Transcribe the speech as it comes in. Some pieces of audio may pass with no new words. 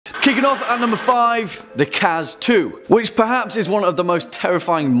Kicking off at number 5, the Kaz-2, which perhaps is one of the most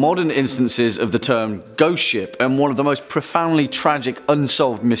terrifying modern instances of the term ghost ship and one of the most profoundly tragic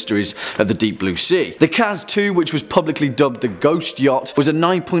unsolved mysteries of the deep blue sea. The Kaz-2, which was publicly dubbed the Ghost Yacht, was a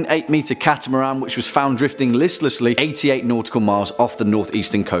 9.8 metre catamaran which was found drifting listlessly 88 nautical miles off the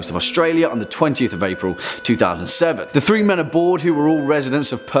northeastern coast of Australia on the 20th of April 2007. The 3 men aboard, who were all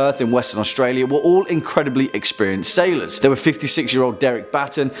residents of Perth in Western Australia, were all incredibly experienced sailors. There were 56-year-old Derek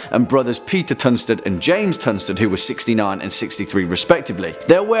Batten and brothers Peter Tunstall and James Tunstall, who were 69 and 63 respectively.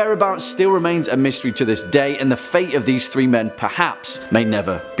 Their whereabouts still remains a mystery to this day, and the fate of these 3 men perhaps may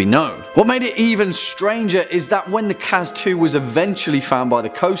never be known. What made it even stranger is that when the Kaz-2 was eventually found by the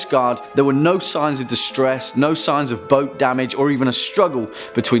Coast Guard, there were no signs of distress, no signs of boat damage, or even a struggle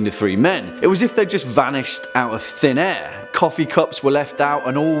between the 3 men. It was as if they just vanished out of thin air. Coffee cups were left out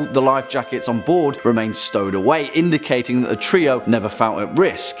and all the life jackets on board remained stowed away, indicating that the trio never felt at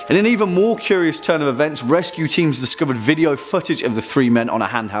risk. In an even more curious turn of events, rescue teams discovered video footage of the 3 men on a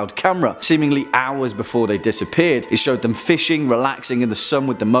handheld camera, seemingly hours before they disappeared. It showed them fishing, relaxing in the sun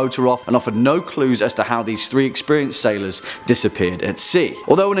with the motor off, and offered no clues as to how these 3 experienced sailors disappeared at sea.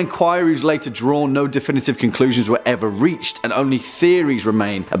 Although an inquiry was later drawn, no definitive conclusions were ever reached, and only theories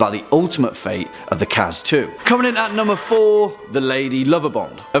remain about the ultimate fate of the Kaz-2. Coming in at number 4, the Lady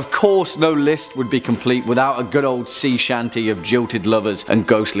Loverbond. Of course, no list would be complete without a good old sea shanty of jilted lovers and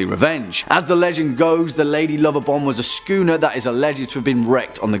ghostly revenge. As the legend goes, the Lady Loverbond was a schooner that is alleged to have been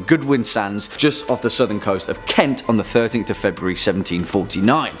wrecked on the Goodwin Sands just off the southern coast of Kent on the 13th of February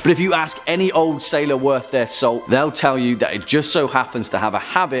 1749. But if you ask any old sailor worth their salt, they'll tell you that it just so happens to have a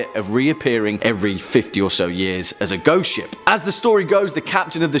habit of reappearing every 50 or so years as a ghost ship. As the story goes, the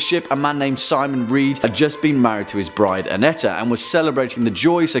captain of the ship, a man named Simon Reed, had just been married to his bride Annetta and was celebrating the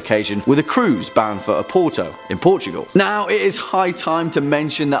joyous occasion with a cruise bound for Oporto in Portugal. Now, it is high time to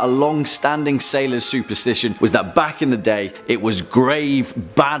mention that a long-standing sailor's superstition was that back in the day it was grave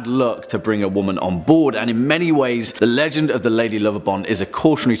bad luck to bring a woman on board, and in many ways the legend of the Lady Loverbond is a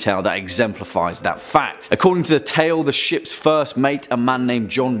cautionary tale that exemplifies that fact. According to the tale, the ship's first mate, a man named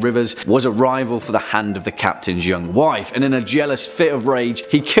John Rivers, was a rival for the hand of the captain's young wife, and in a jealous fit of rage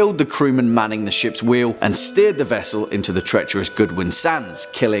he killed the crewman manning the ship's wheel and steered the vessel into the treacherous Goodwin Sands,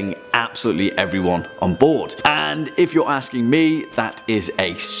 killing absolutely everyone on board. And if you're asking me, that is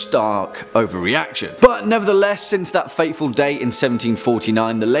a stark overreaction. But nevertheless, since that fateful day in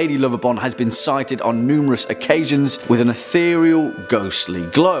 1749, the Lady Loverbond has been sighted on numerous occasions with an ethereal, ghostly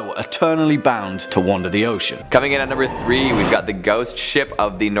glow, eternally bound to wander the ocean. Coming in at number 3, we've got the ghost ship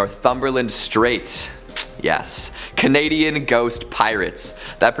of the Northumberland Strait. Yes, Canadian ghost pirates.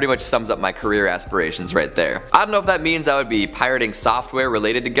 That pretty much sums up my career aspirations right there. I don't know if that means I would be pirating software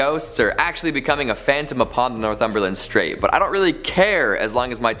related to ghosts or actually becoming a phantom upon the Northumberland Strait, but I don't really care as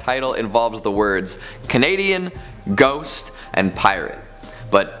long as my title involves the words Canadian, ghost, and pirate.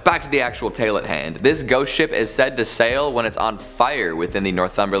 But back to the actual tale at hand. This ghost ship is said to sail when it's on fire within the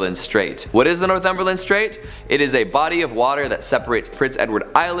Northumberland Strait. What is the Northumberland Strait? It is a body of water that separates Prince Edward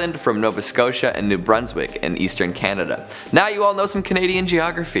Island from Nova Scotia and New Brunswick in eastern Canada. Now you all know some Canadian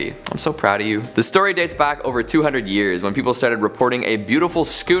geography. I'm so proud of you. The story dates back over 200 years when people started reporting a beautiful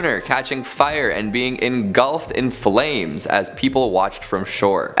schooner catching fire and being engulfed in flames as people watched from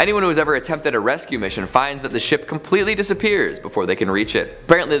shore. Anyone who has ever attempted a rescue mission finds that the ship completely disappears before they can reach it.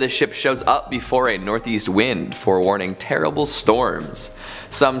 Apparently the ship shows up before a northeast wind, forewarning terrible storms.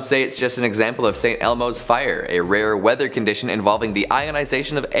 Some say it's just an example of St. Elmo's fire, a rare weather condition involving the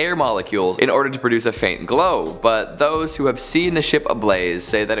ionization of air molecules in order to produce a faint glow, but those who have seen the ship ablaze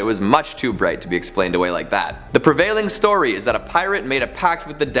say that it was much too bright to be explained away like that. The prevailing story is that a pirate made a pact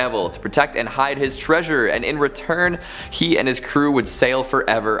with the devil to protect and hide his treasure, and in return he and his crew would sail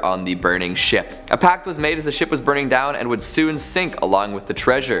forever on the burning ship. A pact was made as the ship was burning down and would soon sink along with the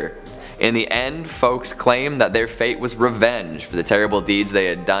treasure. In the end, folks claim that their fate was revenge for the terrible deeds they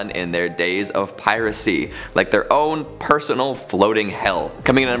had done in their days of piracy, like their own personal floating hell.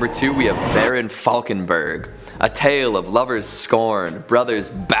 Coming in at number 2, we have Baron Falkenberg, a tale of lovers scorned, brothers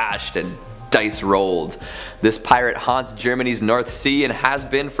bashed, and dice rolled. This pirate haunts Germany's North Sea and has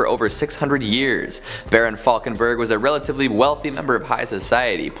been for over 600 years. Baron Falkenberg was a relatively wealthy member of high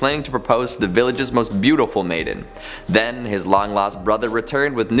society, planning to propose to the village's most beautiful maiden. Then his long-lost brother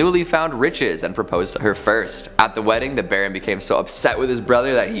returned with newly found riches and proposed to her first. At the wedding, the Baron became so upset with his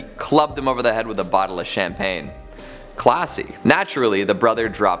brother that he clubbed him over the head with a bottle of champagne. Classy. Naturally, the brother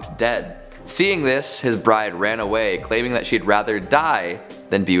dropped dead. Seeing this, his bride ran away, claiming that she'd rather die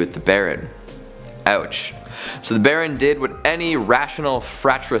than be with the Baron. Ouch. So the Baron did what any rational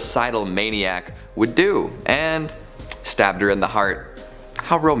fratricidal maniac would do, and stabbed her in the heart.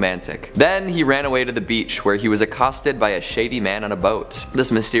 How romantic. Then he ran away to the beach where he was accosted by a shady man on a boat.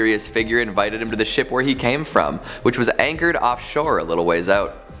 This mysterious figure invited him to the ship where he came from, which was anchored offshore a little ways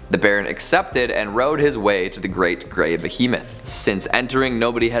out. The Baron accepted and rowed his way to the great grey behemoth. Since entering,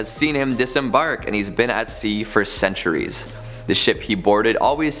 nobody has seen him disembark, and he's been at sea for centuries. The ship he boarded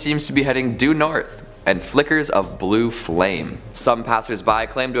always seems to be heading due north, and flickers of blue flame. Some passers-by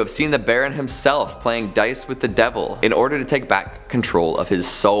claim to have seen the Baron himself playing dice with the devil in order to take back control of his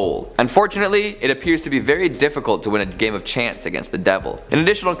soul. Unfortunately, it appears to be very difficult to win a game of chance against the devil. An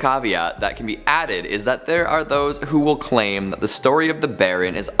additional caveat that can be added is that there are those who will claim that the story of the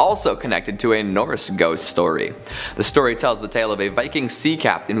Baron is also connected to a Norse ghost story. The story tells the tale of a Viking sea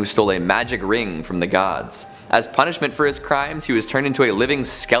captain who stole a magic ring from the gods. As punishment for his crimes, he was turned into a living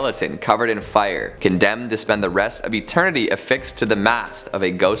skeleton covered in fire, condemned to spend the rest of eternity affixed to the mast of a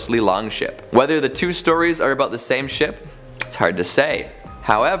ghostly longship. Whether the two stories are about the same ship, it's hard to say.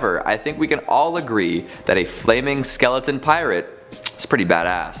 However, I think we can all agree that a flaming skeleton pirate is pretty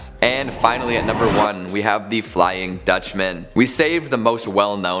badass. And finally at number 1, we have the Flying Dutchman. We saved the most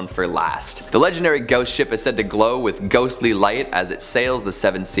well known for last. The legendary ghost ship is said to glow with ghostly light as it sails the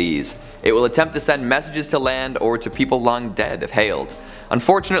 7 seas. It will attempt to send messages to land or to people long dead if hailed.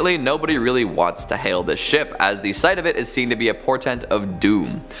 Unfortunately, nobody really wants to hail this ship, as the sight of it is seen to be a portent of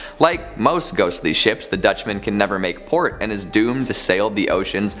doom. Like most ghostly ships, the Dutchman can never make port and is doomed to sail the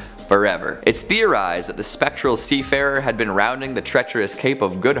oceans forever. It's theorized that the spectral seafarer had been rounding the treacherous Cape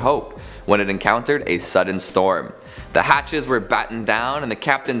of Good Hope when it encountered a sudden storm. The hatches were battened down and the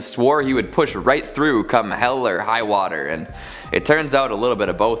captain swore he would push right through come hell or high water, and it turns out a little bit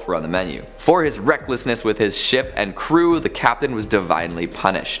of both were on the menu. For his recklessness with his ship and crew, the captain was divinely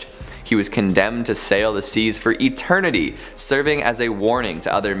punished. He was condemned to sail the seas for eternity, serving as a warning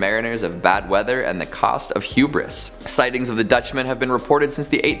to other mariners of bad weather and the cost of hubris. Sightings of the Dutchman have been reported since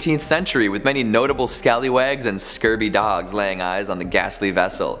the 18th century, with many notable scallywags and scurvy dogs laying eyes on the ghastly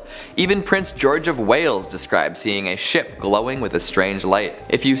vessel. Even Prince George of Wales described seeing a ship glowing with a strange light.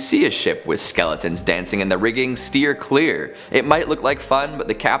 If you see a ship with skeletons dancing in the rigging, steer clear. It might look like fun, but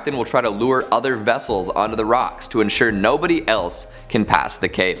the captain will try to lure other vessels onto the rocks to ensure nobody else can pass the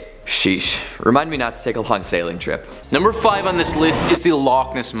cape. Sheesh. Remind me not to take a long sailing trip. Number 5 on this list is the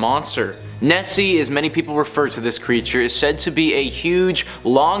Loch Ness Monster. Nessie, as many people refer to this creature, is said to be a huge,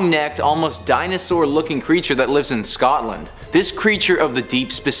 long-necked, almost dinosaur-looking creature that lives in Scotland. This creature of the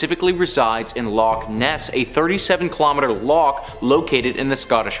deep specifically resides in Loch Ness, a 37-kilometer loch located in the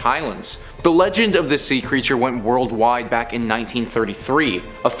Scottish Highlands. The legend of this sea creature went worldwide back in 1933.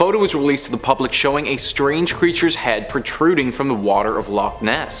 A photo was released to the public showing a strange creature's head protruding from the water of Loch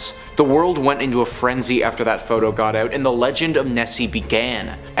Ness. The world went into a frenzy after that photo got out and the legend of Nessie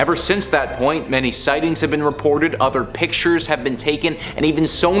began. Ever since that point, many sightings have been reported, other pictures have been taken, and even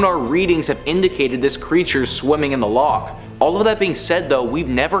sonar readings have indicated this creature swimming in the loch. All of that being said though, we've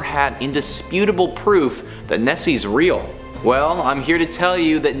never had indisputable proof that Nessie's real. Well, I'm here to tell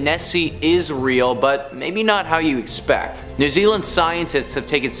you that Nessie is real, but maybe not how you expect. New Zealand scientists have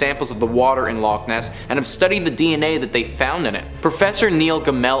taken samples of the water in Loch Ness and have studied the DNA that they found in it. Professor Neil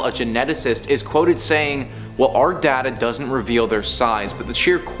Gamel, a geneticist, is quoted saying, "Well, our data doesn't reveal their size, but the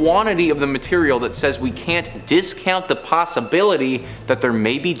sheer quantity of the material that says we can't discount the possibility that there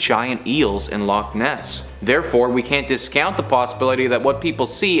may be giant eels in Loch Ness. Therefore, we can't discount the possibility that what people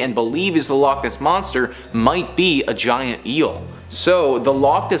see and believe is the Loch Ness Monster might be a giant eel." So, the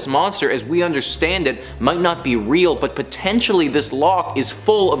Loch Ness Monster, as we understand it, might not be real, but potentially this loch is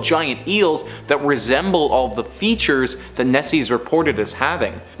full of giant eels that resemble all of the features that Nessie's reported as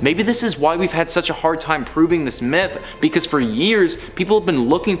having. Maybe this is why we've had such a hard time proving this myth, because for years, people have been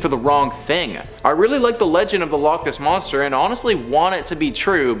looking for the wrong thing. I really like the legend of the Loch Ness Monster and honestly want it to be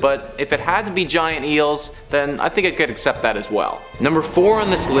true, but if it had to be giant eels, then I think I could accept that as well. Number 4 on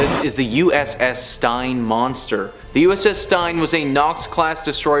this list is the USS Stein Monster. The USS Stein was a Knox-class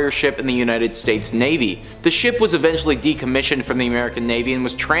destroyer ship in the United States Navy. The ship was eventually decommissioned from the American Navy and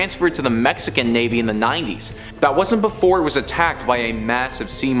was transferred to the Mexican Navy in the 90s. That wasn't before it was attacked by a massive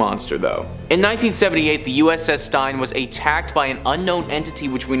sea monster though. In 1978, the USS Stein was attacked by an unknown entity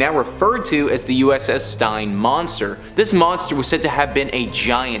which we now refer to as the USS Stein Monster. This monster was said to have been a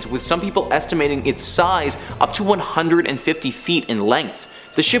giant, with some people estimating its size up to 150 feet in length.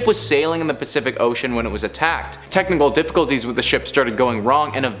 The ship was sailing in the Pacific Ocean when it was attacked. Technical difficulties with the ship started going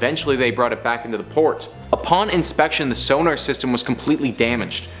wrong and eventually they brought it back into the port. Upon inspection, the sonar system was completely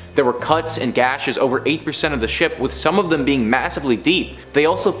damaged. There were cuts and gashes over 8% of the ship, with some of them being massively deep. They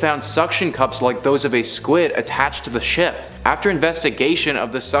also found suction cups like those of a squid attached to the ship. After investigation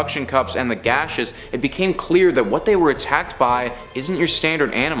of the suction cups and the gashes, it became clear that what they were attacked by isn't your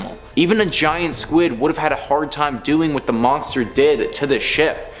standard animal. Even a giant squid would have had a hard time doing what the monster did to the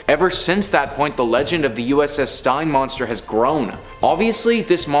ship. Ever since that point, the legend of the USS Stein monster has grown. Obviously,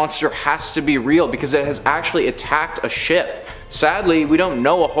 this monster has to be real because it has actually attacked a ship. Sadly, we don't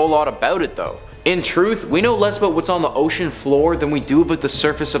know a whole lot about it though. In truth, we know less about what's on the ocean floor than we do about the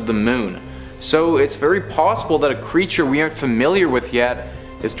surface of the moon. So it's very possible that a creature we aren't familiar with yet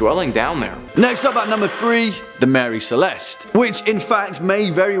is dwelling down there. Next up at number 3, the Mary Celeste, which in fact may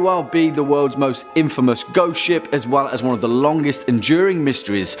very well be the world's most infamous ghost ship, as well as one of the longest enduring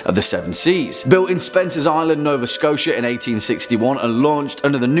mysteries of the seven seas. Built in Spencer's Island, Nova Scotia in 1861 and launched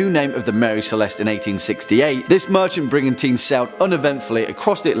under the new name of the Mary Celeste in 1868, this merchant brigantine sailed uneventfully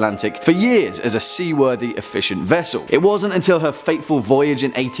across the Atlantic for years as a seaworthy, efficient vessel. It wasn't until her fateful voyage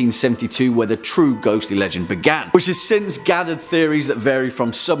in 1872 where the true ghostly legend began, which has since gathered theories that vary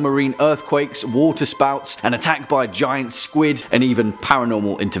from submarine earthquakes, water spouts, an attack by a giant squid, and even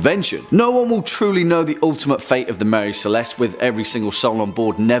paranormal intervention. No one will truly know the ultimate fate of the Mary Celeste, with every single soul on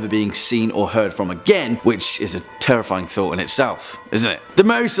board never being seen or heard from again, which is a terrifying thought in itself, isn't it? The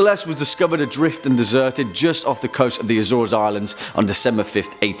Mary Celeste was discovered adrift and deserted just off the coast of the Azores Islands on December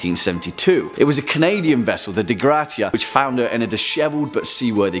 5th, 1872. It was a Canadian vessel, the De Gratia, which found her in a disheveled but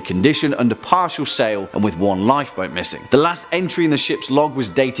seaworthy condition under partial sail and with one lifeboat missing. The last entry in the ship's log was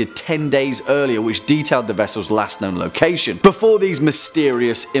dated 10 days earlier, which detailed the vessel's last known location, before these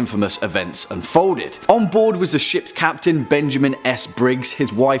mysterious, infamous events unfolded. On board was the ship's captain, Benjamin S. Briggs,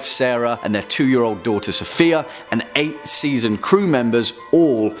 his wife Sarah, and their 2-year-old daughter Sophia, and 8 seasoned crew members,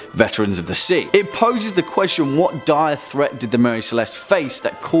 all veterans of the sea. It poses the question, what dire threat did the Mary Celeste face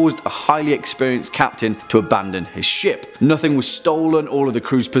that caused a highly experienced captain to abandon his ship? Nothing was stolen, all of the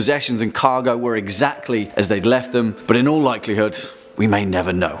crew's possessions and cargo were exactly as they'd left them, but in all likelihood, we may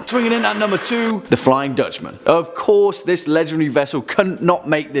never know. Swinging in at number 2, the Flying Dutchman. Of course, this legendary vessel couldn't not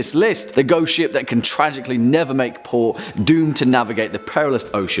make this list. The ghost ship that can tragically never make port, doomed to navigate the perilous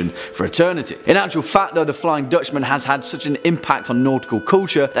ocean for eternity. In actual fact though, the Flying Dutchman has had such an impact on nautical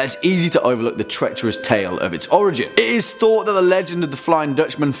culture that it's easy to overlook the treacherous tale of its origin. It is thought that the legend of the Flying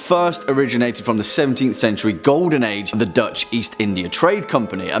Dutchman first originated from the 17th century golden age of the Dutch East India Trade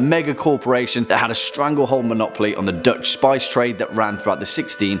Company, a mega corporation that had a stranglehold monopoly on the Dutch spice trade that ran throughout the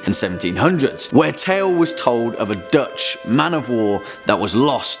 16 and 1700s, where tale was told of a Dutch man of war that was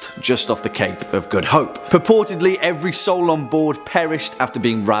lost just off the Cape of Good Hope. Purportedly, every soul on board perished after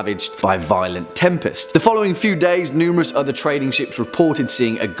being ravaged by a violent tempest. The following few days, numerous other trading ships reported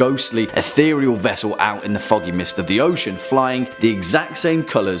seeing a ghostly, ethereal vessel out in the foggy mist of the ocean, flying the exact same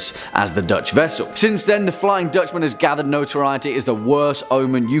colours as the Dutch vessel. Since then, the Flying Dutchman has gathered notoriety as the worst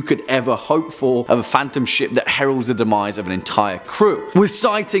omen you could ever hope for of a phantom ship that heralds the demise of an entire crew, with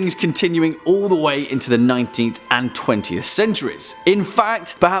sightings continuing all the way into the 19th and 20th centuries. In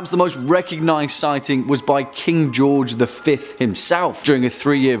fact, perhaps the most recognised sighting was by King George V himself during a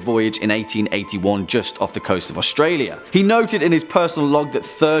 3-year voyage in 1881 just off the coast of Australia. He noted in his personal log that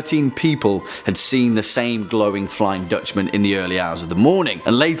 13 people had seen the same glowing Flying Dutchman in the early hours of the morning,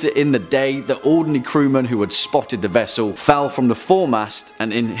 and later in the day, the ordinary crewman who had spotted the vessel fell from the foremast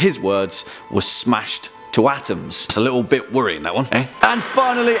and, in his words, was smashed to atoms. It's a little bit worrying, that one, eh? And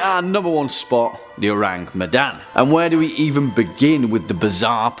finally, our number 1 spot, the Orang Medan. And where do we even begin with the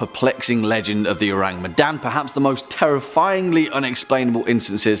bizarre, perplexing legend of the Orang Medan, perhaps the most terrifyingly unexplainable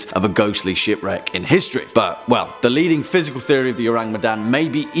instances of a ghostly shipwreck in history? But, well, the leading physical theory of the Orang Medan may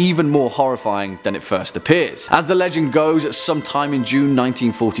be even more horrifying than it first appears. As the legend goes, at some time in June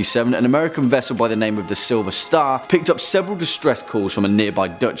 1947, an American vessel by the name of the Silver Star picked up several distress calls from a nearby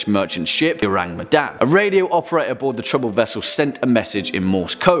Dutch merchant ship, the Orang Medan. A radio operator aboard the troubled vessel sent a message in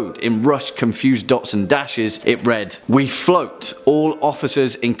Morse code. In rushed, confused dots and dashes, it read, "We float. All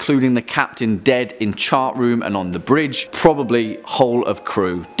officers, including the captain, dead in chart room and on the bridge. Probably whole of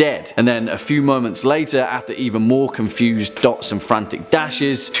crew dead." And then a few moments later, after even more confused dots and frantic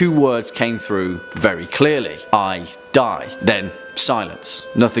dashes, 2 words came through very clearly. I die. Then silence.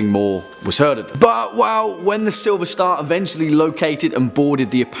 Nothing more was heard of them. But well, when the Silver Star eventually located and boarded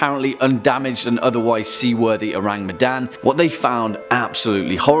the apparently undamaged and otherwise seaworthy Orang Medan, what they found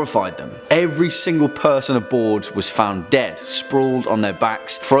absolutely horrified them. Every single person aboard was found dead, sprawled on their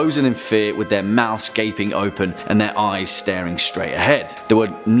backs, frozen in fear with their mouths gaping open and their eyes staring straight ahead. There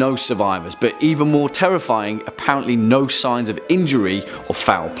were no survivors, but even more terrifying, apparently no signs of injury or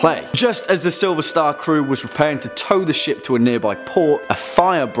foul play. Just as the Silver Star crew was preparing to tow the ship to a nearby port, a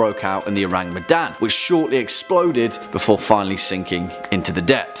fire broke out in the Orang Medan, which shortly exploded before finally sinking into the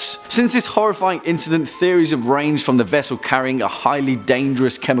depths. Since this horrifying incident, theories have ranged from the vessel carrying a highly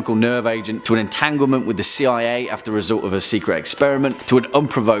dangerous chemical nerve agent to an entanglement with the CIA after the result of a secret experiment to an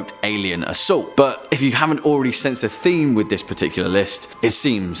unprovoked alien assault. But if you haven't already sensed a theme with this particular list, it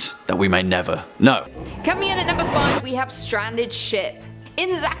seems that we may never know. Coming in at number 5, we have Stranded Ship.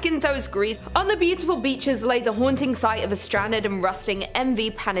 In Zakynthos, Greece, on the beautiful beaches lays a haunting sight of a stranded and rusting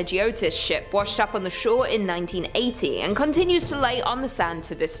MV Panagiotis ship washed up on the shore in 1980 and continues to lay on the sand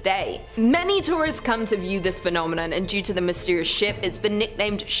to this day. Many tourists come to view this phenomenon, and due to the mysterious ship, it's been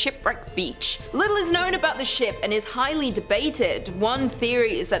nicknamed Shipwreck Beach. Little is known about the ship and is highly debated. One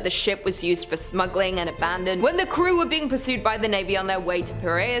theory is that the ship was used for smuggling and abandoned when the crew were being pursued by the Navy on their way to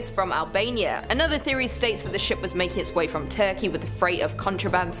Piraeus from Albania. Another theory states that the ship was making its way from Turkey with a freight of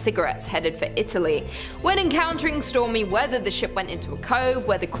contraband cigarettes headed for Italy. When encountering stormy weather, the ship went into a cove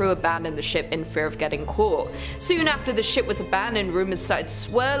where the crew abandoned the ship in fear of getting caught. Soon after the ship was abandoned, rumors started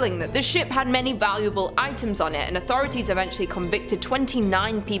swirling that the ship had many valuable items on it, and authorities eventually convicted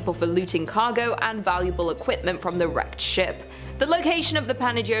 29 people for looting cargo and valuable equipment from the wrecked ship. The location of the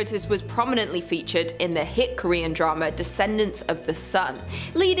Panagiotis was prominently featured in the hit Korean drama Descendants of the Sun,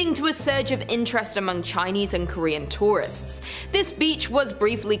 leading to a surge of interest among Chinese and Korean tourists. This beach was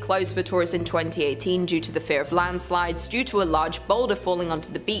briefly closed for tourists in 2018 due to the fear of landslides due to a large boulder falling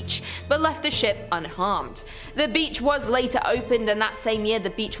onto the beach, but left the ship unharmed. The beach was later opened, and that same year the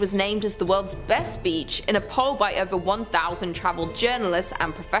beach was named as the world's best beach in a poll by over 1,000 travel journalists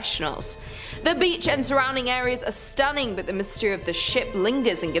and professionals. The beach and surrounding areas are stunning, but the mystery of the ship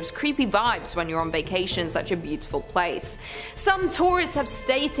lingers and gives creepy vibes when you're on vacation in such a beautiful place. Some tourists have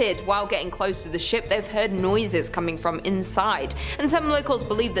stated while getting close to the ship they've heard noises coming from inside, and some locals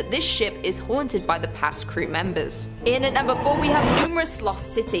believe that this ship is haunted by the past crew members. In at number 4, we have numerous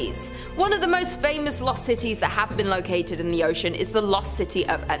lost cities. One of the most famous lost cities that have been located in the ocean is the lost city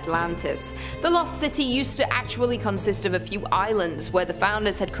of Atlantis. The lost city used to actually consist of a few islands where the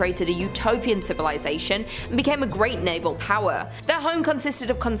founders had created a utopian civilization and became a great naval power. Their home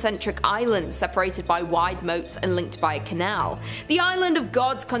consisted of concentric islands separated by wide moats and linked by a canal. The island of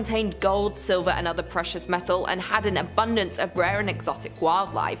gods contained gold, silver and other precious metal and had an abundance of rare and exotic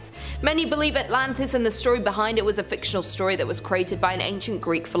wildlife. Many believe Atlantis and the story behind it was a fictional story that was created by an ancient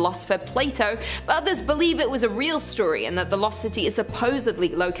Greek philosopher Plato, but others believe it was a real story and that the lost city is supposedly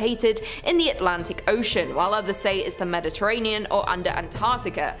located in the Atlantic Ocean, while others say it's the Mediterranean or under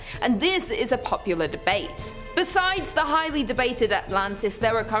Antarctica, and this is a popular debate. Besides the highly debated Atlantis,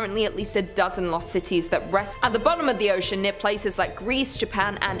 there are currently at least a dozen lost cities that rest at the bottom of the ocean near places like Greece,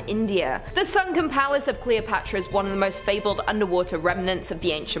 Japan and India. The sunken palace of Cleopatra is one of the most fabled underwater remnants of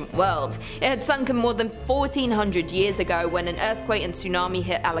the ancient world. It had sunken more than 1400 years ago when an earthquake and tsunami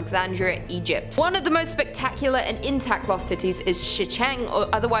hit Alexandria, Egypt. One of the most spectacular and intact lost cities is Xicheng,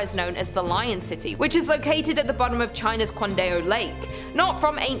 or otherwise known as the Lion City, which is located at the bottom of China's Quandao Lake. Not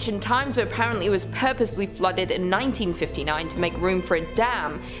from ancient times, but apparently it was purposely flooded in 1959 to make room for a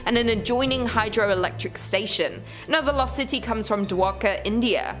dam and an adjoining hydroelectric station. Another lost city comes from Dwarka,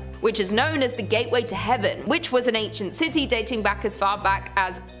 India, which is known as the Gateway to Heaven, which was an ancient city dating back as far back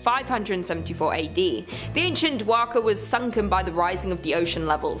as 574 AD. The ancient Dwarka was sunken by the rising of the ocean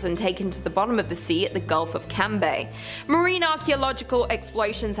levels and taken to the bottom of the sea at the Gulf of Cambay. Marine archaeological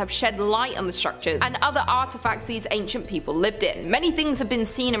explorations have shed light on the structures and other artifacts these ancient people lived in. Many things have been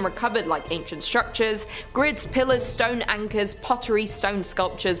seen and recovered, like ancient structures, grids, pillars, stone anchors, pottery, stone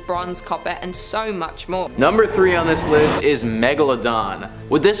sculptures, bronze, copper, and so much more. Number 3 on this list is Megalodon.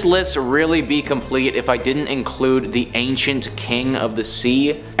 Would this list really be complete if I didn't include the ancient king of the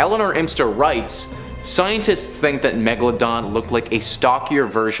sea? Eleanor Imster writes, scientists think that Megalodon looked like a stockier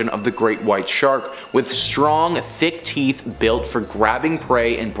version of the great white shark, with strong, thick teeth built for grabbing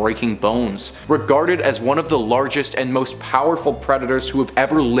prey and breaking bones. Regarded as one of the largest and most powerful predators who have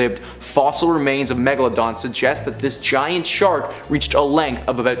ever lived, fossil remains of Megalodon suggest that this giant shark reached a length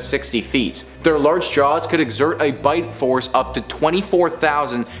of about 60 feet. Their large jaws could exert a bite force up to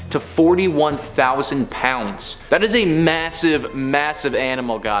 24,000 to 41,000 pounds. That is a massive, massive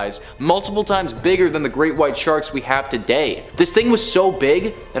animal, guys. Multiple times bigger than the great white sharks we have today. This thing was so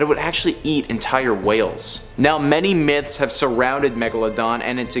big that it would actually eat entire whales. Now, many myths have surrounded Megalodon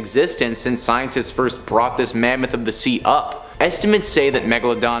and its existence since scientists first brought this mammoth of the sea up. Estimates say that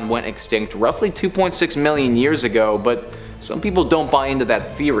Megalodon went extinct roughly 2.6 million years ago, but some people don't buy into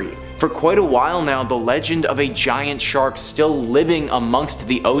that theory. For quite a while now, the legend of a giant shark still living amongst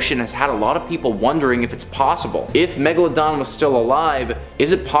the ocean has had a lot of people wondering if it's possible. If Megalodon was still alive,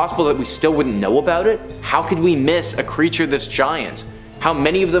 is it possible that we still wouldn't know about it? How could we miss a creature this giant? How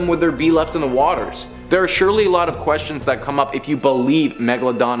many of them would there be left in the waters? There are surely a lot of questions that come up if you believe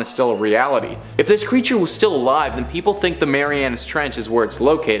Megalodon is still a reality. If this creature was still alive, then people think the Marianas Trench is where it's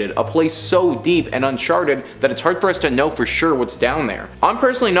located, a place so deep and uncharted that it's hard for us to know for sure what's down there. I'm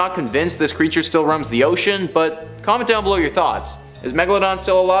personally not convinced this creature still roams the ocean, but comment down below your thoughts. Is Megalodon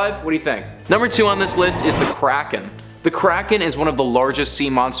still alive? What do you think? Number 2 on this list is the Kraken. The Kraken is one of the largest sea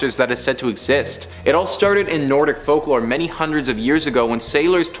monsters that is said to exist. It all started in Nordic folklore many hundreds of years ago when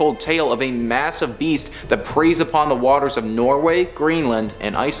sailors told tale of a massive beast that preys upon the waters of Norway, Greenland,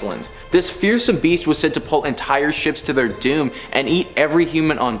 and Iceland. This fearsome beast was said to pull entire ships to their doom and eat every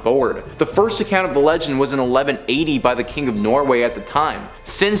human on board. The first account of the legend was in 1180 by the King of Norway at the time.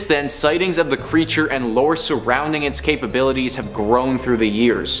 Since then, sightings of the creature and lore surrounding its capabilities have grown through the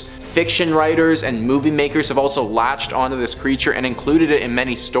years. Fiction writers and movie makers have also latched onto this creature and included it in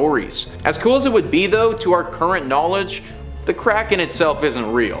many stories. As cool as it would be though, to our current knowledge, the Kraken itself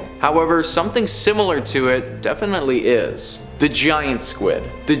isn't real. However, something similar to it definitely is. The giant squid.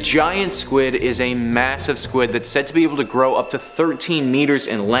 The giant squid is a massive squid that's said to be able to grow up to 13 meters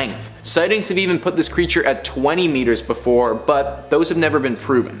in length. Sightings have even put this creature at 20 meters before, but those have never been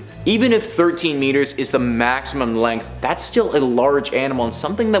proven. Even if 13 meters is the maximum length, that's still a large animal and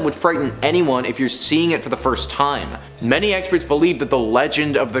something that would frighten anyone if you're seeing it for the first time. Many experts believe that the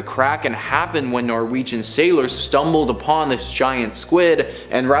legend of the Kraken happened when Norwegian sailors stumbled upon this giant squid,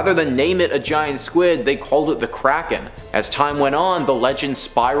 and rather than name it a giant squid, they called it the Kraken. As time went on, the legend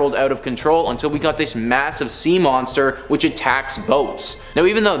spiraled out of control until we got this massive sea monster which attacks boats. Now,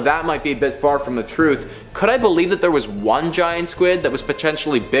 even though that might be a bit far from the truth, could I believe that there was one giant squid that was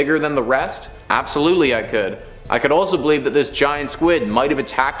potentially bigger than the rest? Absolutely I could. I could also believe that this giant squid might have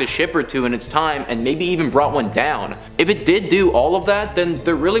attacked a ship or two in its time and maybe even brought one down. If it did do all of that, then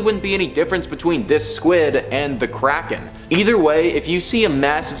there really wouldn't be any difference between this squid and the Kraken. Either way, if you see a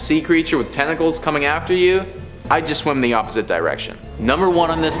massive sea creature with tentacles coming after you, I'd just swim the opposite direction. Number 1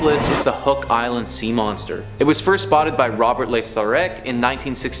 on this list is the Hook Island sea monster. It was first spotted by Robert Le Sarec in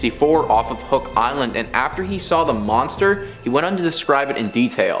 1964 off of Hook Island, and after he saw the monster, he went on to describe it in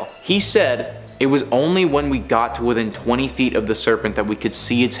detail. He said, "It was only when we got to within 20 feet of the serpent that we could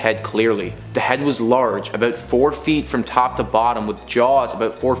see its head clearly. The head was large, about 4 feet from top to bottom, with jaws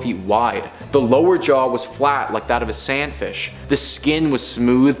about 4 feet wide. The lower jaw was flat like that of a sandfish. The skin was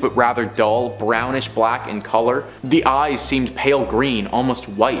smooth but rather dull, brownish black in color. The eyes seemed pale green, almost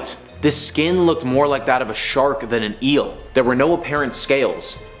white. The skin looked more like that of a shark than an eel. There were no apparent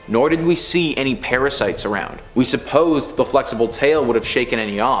scales, nor did we see any parasites around. We supposed the flexible tail would have shaken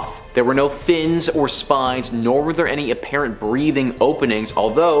any off. There were no fins or spines, nor were there any apparent breathing openings,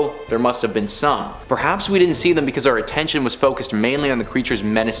 although there must have been some. Perhaps we didn't see them because our attention was focused mainly on the creature's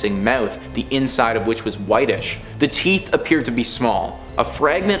menacing mouth, the inside of which was whitish. The teeth appeared to be small. A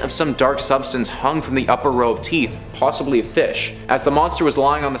fragment of some dark substance hung from the upper row of teeth, possibly a fish. As the monster was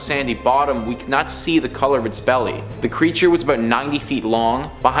lying on the sandy bottom, we could not see the color of its belly. The creature was about 90 feet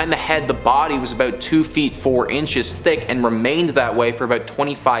long. Behind the head, the body was about 2 feet 4 inches thick and remained that way for about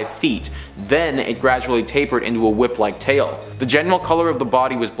 25 feet. Then it gradually tapered into a whip-like tail. The general color of the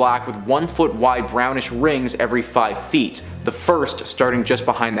body was black with 1 foot wide brownish rings every 5 feet. The first starting just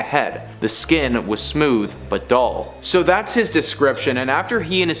behind the head. The skin was smooth but dull. So that's his description, and after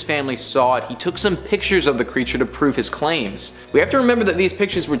he and his family saw it, he took some pictures of the creature to prove his claims. We have to remember that these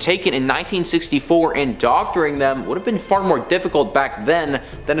pictures were taken in 1964 and doctoring them would have been far more difficult back then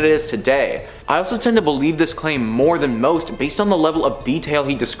than it is today. I also tend to believe this claim more than most based on the level of detail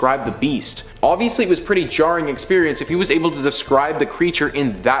he described the beast. Obviously it was a pretty jarring experience if he was able to describe the creature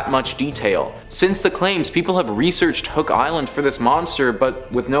in that much detail. Since the claims, people have researched Hook Island for this monster,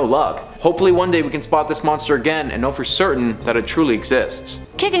 but with no luck. Hopefully one day we can spot this monster again and know for certain that it truly exists.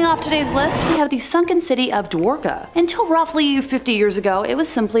 Kicking off today's list, we have the sunken city of Dwarka. Until roughly 50 years ago, it was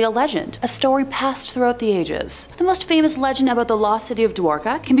simply a legend, a story passed throughout the ages. The most famous legend about the lost city of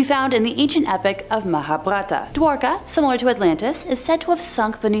Dwarka can be found in the ancient epic of Mahabharata. Dwarka, similar to Atlantis, is said to have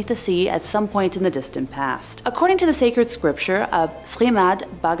sunk beneath the sea at some point in the distant past. According to the sacred scripture of Srimad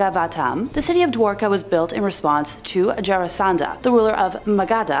Bhagavatam, the city of Dwarka was built in response to Jarasandha, the ruler of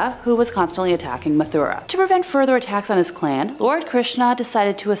Magadha, who was constantly attacking Mathura. To prevent further attacks on his clan, Lord Krishna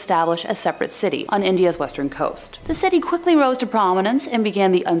decided to establish a separate city on India's western coast. The city quickly rose to prominence and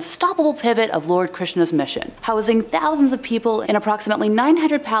began the unstoppable pivot of Lord Krishna's mission, housing thousands of people in approximately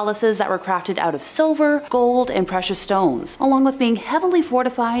 900 palaces that were crafted out of silver, gold, and precious stones, along with being heavily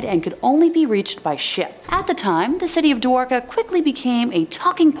fortified and could only be reached by ship. At the time, the city of Dwarka quickly became a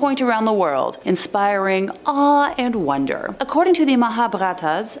talking point around the world, inspiring awe and wonder. According to the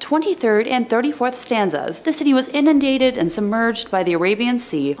Mahabharata's 23rd and 34th stanzas, the city was inundated and submerged by the Arabian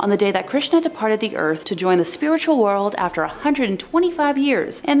Sea on the day that Krishna departed the earth to join the spiritual world after 125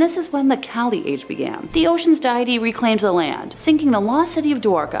 years, and this is when the Kali Age began. The ocean's deity reclaimed the land, sinking the lost city of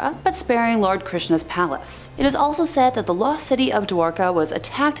Dwarka, but sparing Lord Krishna's palace. It is also said that the lost city of Dwarka was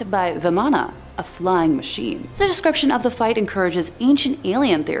attacked by Vimana, a flying machine. The description of the fight encourages ancient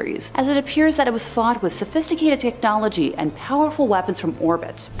alien theories, as it appears that it was fought with sophisticated technology and powerful weapons from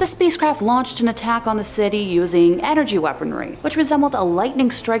orbit. The spacecraft launched an attack on the city using energy weaponry, which resembled a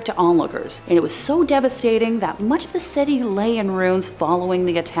lightning strike to onlookers, and it was so devastating that much of the city lay in ruins following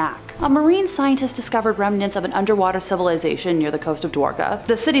the attack. A marine scientist discovered remnants of an underwater civilization near the coast of Dwarka,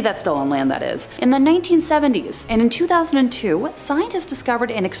 the city that's still on land that is, in the 1970s, and in 2002, scientists discovered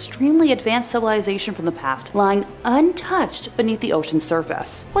an extremely advanced civilization from the past lying untouched beneath the ocean's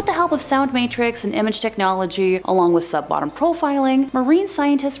surface. With the help of sound matrix and image technology, along with sub-bottom profiling, marine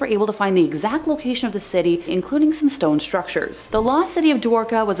scientists were able to find the exact location of the city, including some stone structures. The lost city of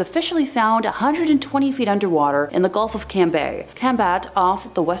Dwarka was officially found 120 feet underwater in the Gulf of Kambat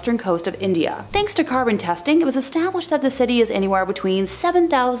off the western coast of India. Thanks to carbon testing, it was established that the city is anywhere between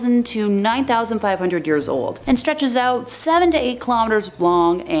 7,000 to 9,500 years old and stretches out 7 to 8 kilometers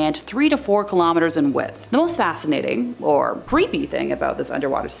long and 3 to 4 kilometers in width. The most fascinating, or creepy thing about this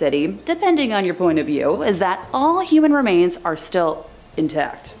underwater city, depending on your point of view, is that all human remains are still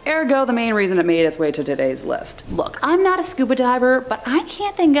intact. Ergo, the main reason it made its way to today's list. Look, I'm not a scuba diver, but I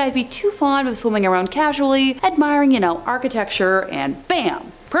can't think I'd be too fond of swimming around casually, admiring, architecture, and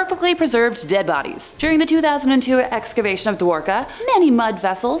bam! Perfectly preserved dead bodies. During the 2002 excavation of Dwarka, many mud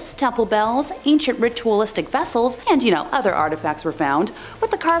vessels, temple bells, ancient ritualistic vessels, and other artifacts were found, with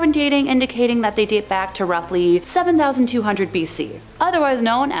the carbon dating indicating that they date back to roughly 7,200 BC, otherwise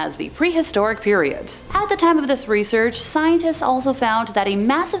known as the prehistoric period. At the time of this research, scientists also found that a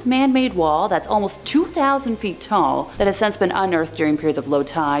massive man-made wall that's almost 2,000 feet tall that has since been unearthed during periods of low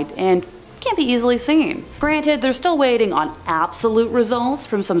tide and can't be easily seen. Granted, they're still waiting on absolute results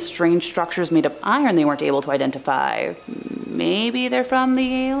from some strange structures made of iron they weren't able to identify. Maybe they're from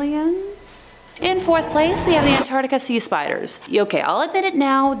the aliens? In fourth place, we have the Antarctica sea spiders. Okay, I'll admit it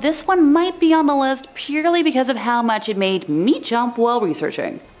now, this one might be on the list purely because of how much it made me jump while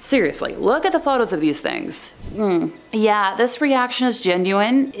researching. Seriously, look at the photos of these things. Yeah, this reaction is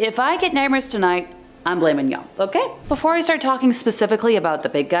genuine. If I get nightmares tonight, I'm blaming y'all, okay? Before I start talking specifically about the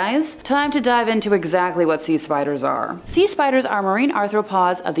big guys, time to dive into exactly what sea spiders are. Sea spiders are marine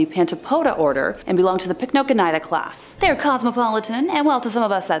arthropods of the Pentapoda order and belong to the Pycnogonida class. They're cosmopolitan, and well, to some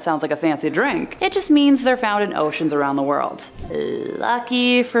of us that sounds like a fancy drink. It just means they're found in oceans around the world.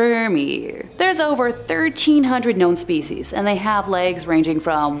 Lucky for me. There's over 1,300 known species, and they have legs ranging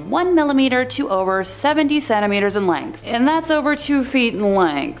from 1 millimeter to over 70 centimeters in length, and that's over 2 feet in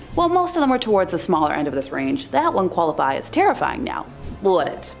length. While most of them are towards the smaller end of this range, that one qualify as terrifying now. Would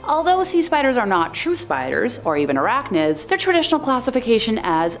it? Although sea spiders are not true spiders, or even arachnids, their traditional classification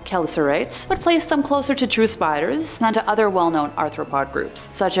as chelicerates would place them closer to true spiders than to other well-known arthropod groups,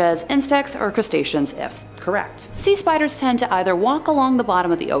 such as insects or crustaceans if correct. Sea spiders tend to either walk along the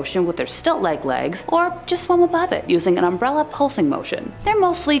bottom of the ocean with their stilt-like legs, or just swim above it using an umbrella pulsing motion. They're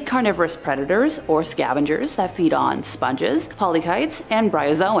mostly carnivorous predators or scavengers that feed on sponges, polychaetes, and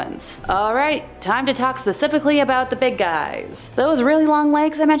bryozoans. Alright, time to talk specifically about the big guys. Those really long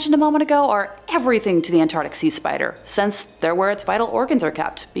legs I mentioned a moment ago are everything to the Antarctic sea spider, since they're where its vital organs are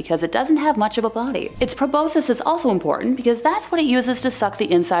kept, because it doesn't have much of a body. Its proboscis is also important because that's what it uses to suck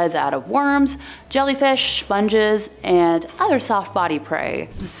the insides out of worms, jellyfish, sponges, and other soft body prey.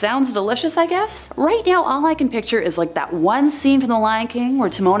 Sounds delicious, I guess? Right now, all I can picture is like that one scene from The Lion King where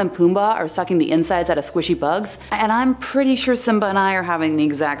Timon and Pumbaa are sucking the insides out of squishy bugs, and I'm pretty sure Simba and I are having the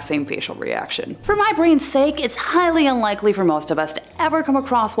exact same facial reaction. For my brain's sake, it's highly unlikely for most of us to ever come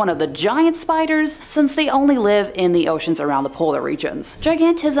across one of the giant spiders, since they only live in the oceans around the polar regions.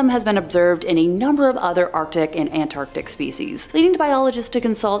 Gigantism has been observed in a number of other Arctic and Antarctic species, leading to biologists to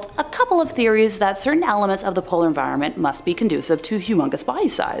consult a couple of theories that certain elements of the polar environment must be conducive to humongous body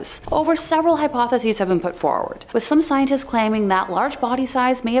size. Over several hypotheses have been put forward, with some scientists claiming that large body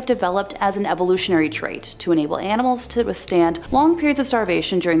size may have developed as an evolutionary trait to enable animals to withstand long periods of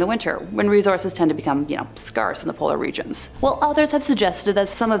starvation during the winter, when resources tend to become, scarce in the polar regions. While others have suggested that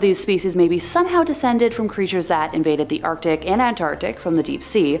some of these species may be somehow descended from creatures that invaded the Arctic and Antarctic from the deep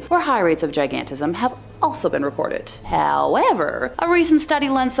sea, where high rates of gigantism have also been recorded. However, a recent study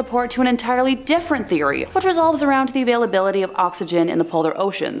lends support to an entirely different theory, which revolves around the availability of oxygen in the polar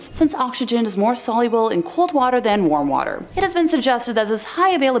oceans, since oxygen is more soluble in cold water than warm water. It has been suggested that this high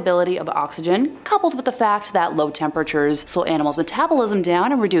availability of oxygen, coupled with the fact that low temperatures slow animals' metabolism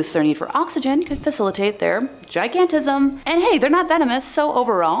down and reduce their need for oxygen, could facilitate their gigantism. And hey, they're not venomous, so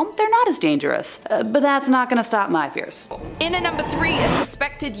overall, they're not as dangerous. But that's not gonna stop my fears. In at number 3, a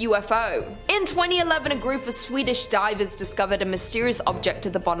suspected UFO. In 2011, a group of Swedish divers discovered a mysterious object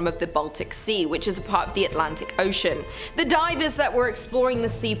at the bottom of the Baltic Sea, which is a part of the Atlantic Ocean. The divers that were exploring the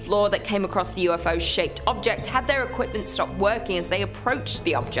sea floor that came across the UFO-shaped object had their equipment stop working as they approached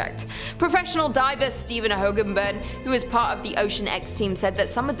the object. Professional diver Stephen Hogenberg, who is part of the Ocean X team, said that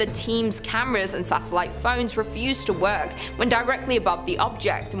some of the team's cameras and satellite phones refused to work when directly above the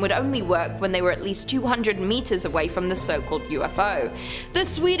object and would only work when they were at least 200 meters away from the so-called UFO. The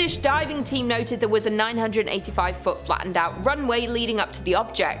Swedish diving team noted there was a 985-foot flattened out runway leading up to the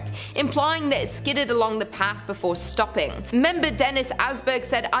object, implying that it skidded along the path before stopping. Member Dennis Asberg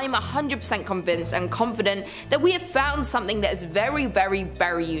said, "I am 100% convinced and confident that we have found something that is very, very,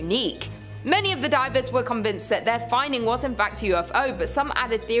 very unique." Many of the divers were convinced that their finding was in fact a UFO, but some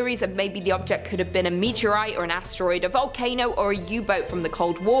added theories that maybe the object could have been a meteorite or an asteroid, a volcano or a U-boat from the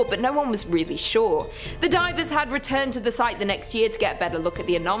Cold War, but no one was really sure. The divers had returned to the site the next year to get a better look at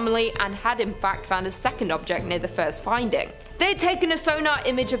the anomaly and had in fact found a second object near the first finding. They had taken a sonar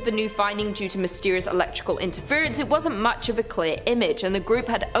image of the new finding due to mysterious electrical interference. It wasn't much of a clear image, and the group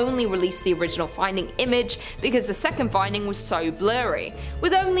had only released the original finding image because the second finding was so blurry.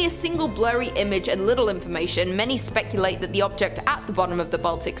 With only a single blurry image and little information, many speculate that the object at the bottom of the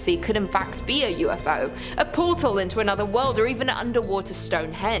Baltic Sea could in fact be a UFO, a portal into another world, or even an underwater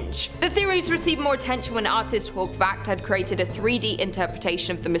Stonehenge. The theories received more attention when artist Hawk Vact had created a 3D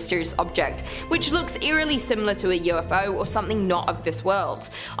interpretation of the mysterious object, which looks eerily similar to a UFO or something not of this world.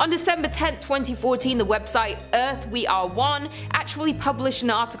 On December 10, 2014, the website Earth We Are One actually published an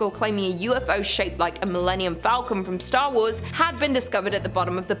article claiming a UFO shaped like a Millennium Falcon from Star Wars had been discovered at the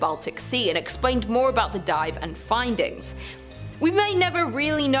bottom of the Baltic Sea and explained more about the dive and findings. We may never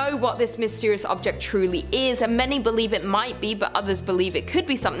really know what this mysterious object truly is, and many believe it might be, but others believe it could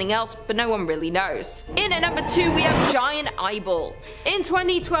be something else, but no one really knows. In at number 2, we have giant eyeball. In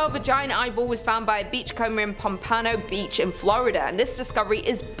 2012, a giant eyeball was found by a beachcomber in Pompano Beach in Florida, and this discovery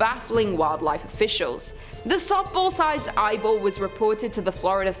is baffling wildlife officials. The softball-sized eyeball was reported to the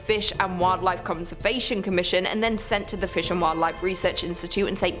Florida Fish and Wildlife Conservation Commission and then sent to the Fish and Wildlife Research Institute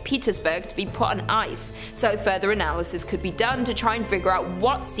in St. Petersburg to be put on ice, so further analysis could be done to try and figure out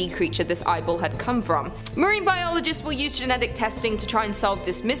what sea creature this eyeball had come from. Marine biologists will use genetic testing to try and solve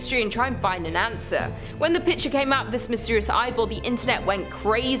this mystery and try and find an answer. When the picture came out of this mysterious eyeball, the internet went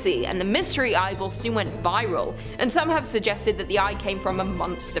crazy, and the mystery eyeball soon went viral, and some have suggested that the eye came from a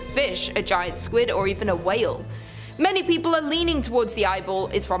monster fish, a giant squid, or even a whale. Many people are leaning towards the eyeball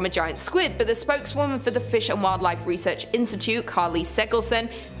is from a giant squid, but the spokeswoman for the Fish and Wildlife Research Institute, Carly Segelson,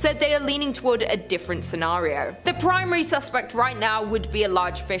 said they are leaning toward a different scenario. The primary suspect right now would be a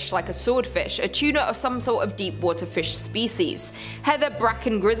large fish like a swordfish, a tuna, or some sort of deep water fish species. Heather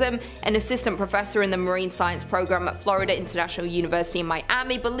Bracken Grissom, an assistant professor in the marine science program at Florida International University in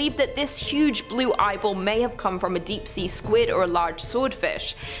Miami, believed that this huge blue eyeball may have come from a deep sea squid or a large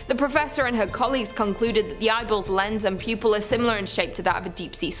swordfish. The professor and her colleagues concluded that the eyeball's lens and pupil are similar in shape to that of a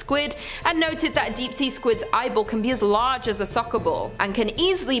deep-sea squid, and noted that a deep-sea squid's eyeball can be as large as a soccer ball, and can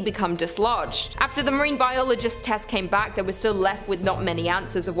easily become dislodged. After the marine biologist's test came back, they were still left with not many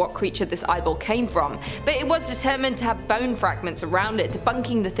answers of what creature this eyeball came from, but it was determined to have bone fragments around it,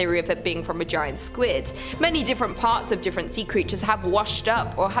 debunking the theory of it being from a giant squid. Many different parts of different sea creatures have washed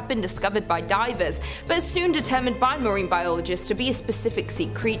up or have been discovered by divers, but soon determined by marine biologists to be a specific sea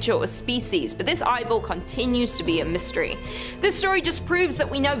creature or species, but this eyeball continues to be a mystery. This story just proves that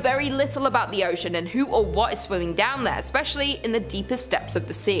we know very little about the ocean and who or what is swimming down there, especially in the deepest depths of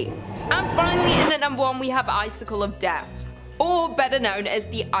the sea. And finally, in at number 1 we have Icicle of Death, or better known as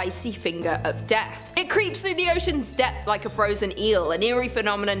the icy finger of death. It creeps through the ocean's depth like a frozen eel, an eerie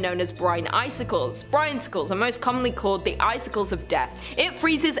phenomenon known as brine icicles. Brinesicles are most commonly called the icicles of death. It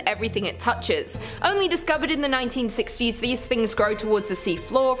freezes everything it touches. Only discovered in the 1960s, these things grow towards the sea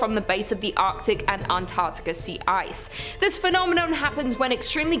floor from the base of the Arctic and Antarctica sea ice. This phenomenon happens when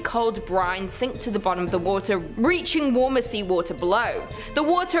extremely cold brine sink to the bottom of the water, reaching warmer seawater below. The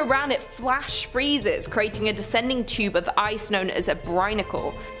water around it flash freezes, creating a descending tube of ice known as a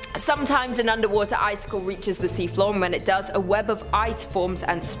brinacle. Sometimes an underwater icicle reaches the seafloor, and when it does, a web of ice forms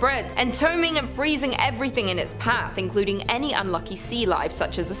and spreads, entombing and freezing everything in its path, including any unlucky sea life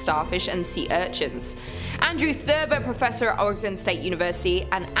such as the starfish and sea urchins. Andrew Thurber, professor at Oregon State University,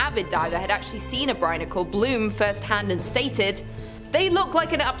 an avid diver, had actually seen a brinacle bloom firsthand and stated, "They look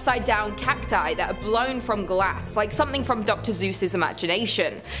like an upside down cacti that are blown from glass, like something from Dr. Seuss's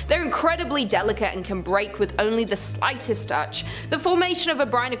imagination. They're incredibly delicate and can break with only the slightest touch." The formation of a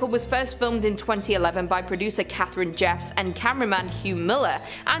brinacle was first filmed in 2011 by producer Catherine Jeffs and cameraman Hugh Miller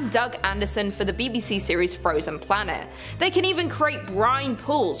and Doug Anderson for the BBC series Frozen Planet. They can even create brine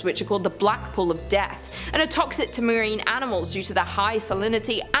pools, which are called the Black Pool of Death, and are toxic to marine animals due to their high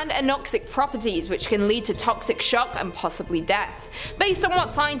salinity and anoxic properties, which can lead to toxic shock and possibly death. Based on what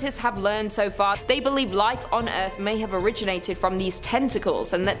scientists have learned so far, they believe life on Earth may have originated from these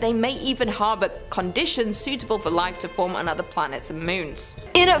tentacles, and that they may even harbour conditions suitable for life to form on other planets and moons.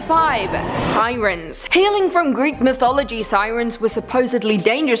 In at 5, sirens. Hailing from Greek mythology, sirens were supposedly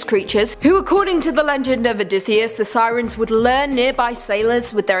dangerous creatures who, according to the legend of Odysseus, the sirens would lure nearby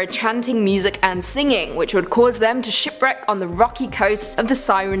sailors with their enchanting music and singing, which would cause them to shipwreck on the rocky coasts of the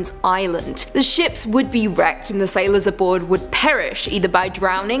Sirens' Island. The ships would be wrecked and the sailors aboard would perish, either by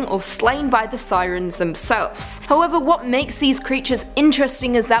drowning or slain by the sirens themselves. However, what makes these creatures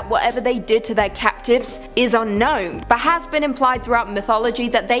interesting is that whatever they did to their captives is unknown, but has been implied throughout mythology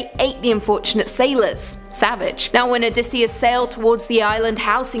that they ate the unfortunate sailors. Savage. Now, when Odysseus sailed towards the island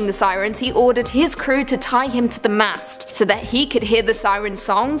housing the sirens, he ordered his crew to tie him to the mast so that he could hear the siren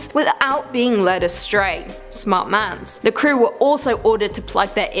songs without being led astray. Smart mans. The crew were also ordered to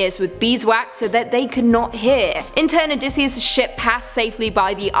plug their ears with beeswax so that they could not hear. In turn, Odysseus' ship passed safely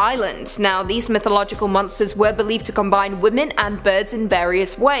by the island. Now, these mythological monsters were believed to combine women and birds in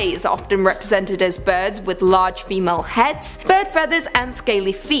various ways, often represented as birds with large female heads, bird feathers, and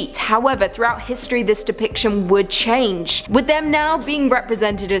scaly feet. However, throughout history this depiction would change, with them now being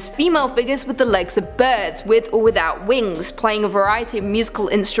represented as female figures with the legs of birds, with or without wings, playing a variety of musical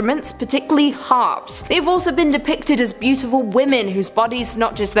instruments, particularly harps. They've also been depicted as beautiful women whose bodies,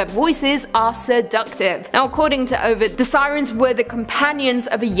 not just their voices, are seductive. Now, according to Ovid, the sirens were the companions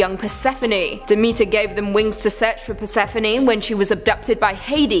of a young Persephone. Demeter gave them wings to search for Persephone when she was abducted by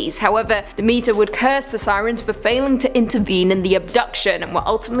Hades. However, Demeter would curse the sirens for failing to intervene in the abduction, and were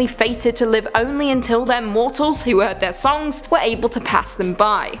ultimately fated to live only until their mortals who heard their songs were able to pass them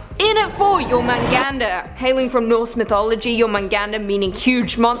by. In at 4, Jormungandr. Hailing from Norse mythology, Jormungandr, meaning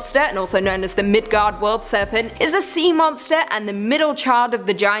huge monster and also known as the Midgard world serpent, is a sea monster and the middle child of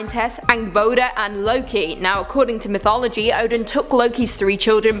the giantess Angbodr and Loki. Now, according to mythology, Odin took Loki's 3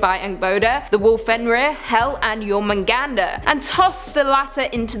 children by Angbodr, the wolf Fenrir, Hel, and Jormungandr, and tossed the latter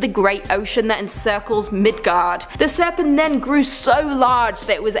into the great ocean that encircles Midgard. The serpent then grew so large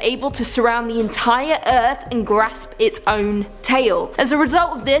that it was able to surround the entire earth and grasp its own tail. As a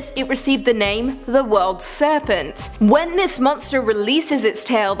result of this, it received the name the World Serpent. When this monster releases its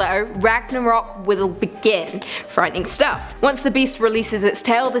tail though, Ragnarok will begin. Frightening stuff. Once the beast releases its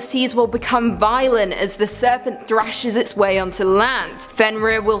tail, the seas will become violent as the serpent thrashes its way onto land.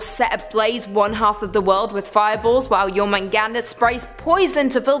 Fenrir will set ablaze one half of the world with fireballs, while Jormungandr sprays poison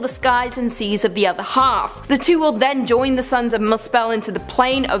to fill the skies and seas bodies of the other half. The two will then join the sons of Muspel into the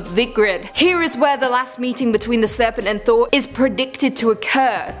plane of Vigrid. Here is where the last meeting between the serpent and Thor is predicted to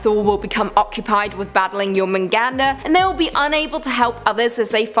occur. Thor will become occupied with battling Jormungandr, and they will be unable to help others as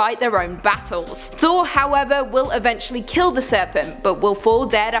they fight their own battles. Thor, however, will eventually kill the serpent, but will fall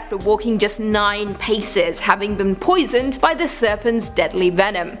dead after walking just 9 paces, having been poisoned by the serpent's deadly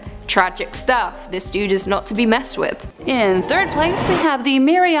venom. Tragic stuff. This dude is not to be messed with. In third place, we have the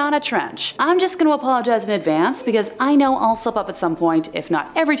Mariana Trench. I'm just going to apologize in advance because I know I'll slip up at some point, if not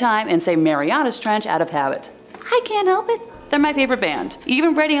every time, and say Mariana's Trench out of habit. I can't help it. They're my favorite band.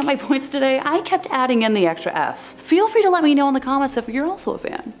 Even writing up my points today, I kept adding in the extra S. Feel free to let me know in the comments if you're also a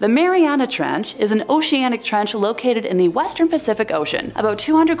fan. The Mariana Trench is an oceanic trench located in the western Pacific Ocean, about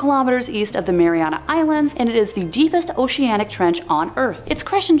 200 kilometers east of the Mariana Islands, and it is the deepest oceanic trench on Earth. It's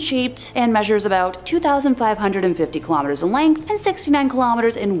crescent-shaped and measures about 2,550 kilometers in length and 69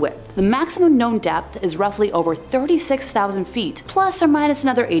 kilometers in width. The maximum known depth is roughly over 36,000 feet, plus or minus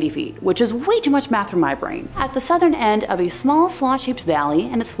another 80 feet, which is way too much math for my brain. At the southern end of a small slot-shaped valley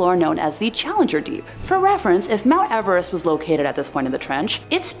and its floor known as the Challenger Deep. For reference, if Mount Everest was located at this point in the trench,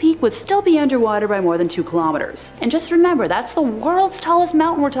 its peak would still be underwater by more than 2 kilometers. And just remember, that's the world's tallest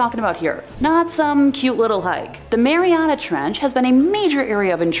mountain we're talking about here, not some cute little hike. The Mariana Trench has been a major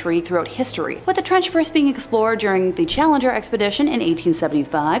area of intrigue throughout history, with the trench first being explored during the Challenger expedition in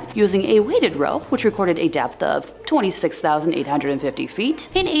 1875 using a weighted rope, which recorded a depth of 26,850 feet.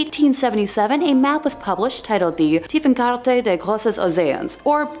 In 1877, a map was published titled the Tiefenkarte de Grosses Oceans,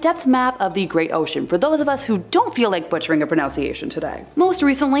 or Depth Map of the Great Ocean, for those of us who don't feel like butchering a pronunciation today. Most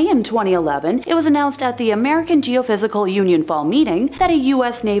recently, in 2011, it was announced at the American Geophysical Union Fall Meeting that a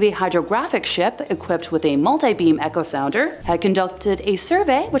US Navy hydrographic ship equipped with a multi-beam echo sounder had conducted a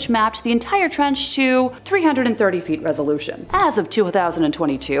survey which mapped the entire trench to 330 feet resolution. As of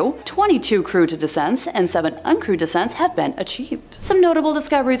 2022, 22 crewed descents and 7 uncrewed descents have been achieved. Some notable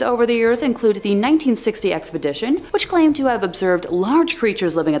discoveries over the years include the 1960 expedition, which claimed to have observed large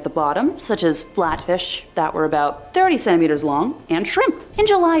creatures living at the bottom, such as flatfish that were about 30 centimeters long, and shrimp. In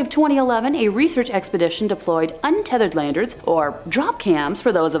July of 2011, a research expedition deployed untethered landers, or drop cams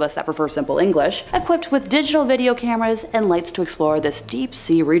for those of us that prefer simple English, equipped with digital video cameras and lights to explore this deep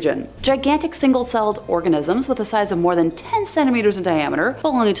sea region. Gigantic single-celled organisms with a size of more than 10 centimeters in diameter,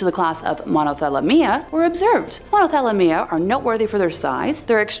 belonging to the class of Monothalamia, were observed. Monothalamia are noteworthy for their size,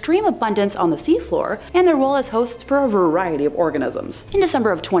 their extreme abundance on the seafloor, and their role as hosts for a variety of organisms. In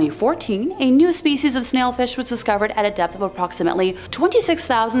December of 2014, a new species of snailfish was discovered at a depth of approximately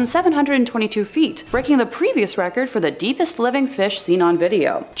 26,722 feet, breaking the previous record for the deepest living fish seen on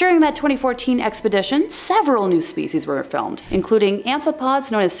video. During that 2014 expedition, several new species were filmed, including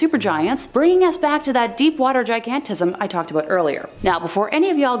amphipods known as supergiants, bringing us back to that deep water gigantism I talked about earlier. Now, before any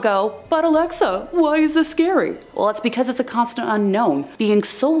of y'all go, but Alexa, why is this scary? Well, it's because it's a constant unknown. Being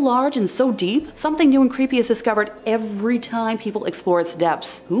so large and so deep, something new and creepy is discovered every time people explore its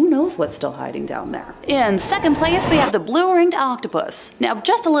depths. Who knows what's still hiding down there? In second place, we have the blue-ringed octopus. Now,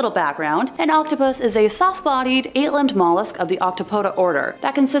 just a little background. An octopus is a soft-bodied, 8-limbed mollusk of the Octopoda order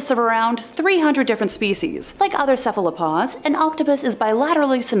that consists of around 300 different species. Like other cephalopods, an octopus is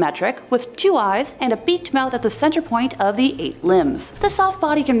bilaterally symmetric, with 2 eyes and a beaked mouth at the center point of the 8 limbs. The soft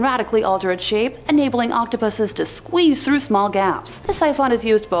body can radically alter its shape, enabling octopuses to squeeze through small gaps. The siphon is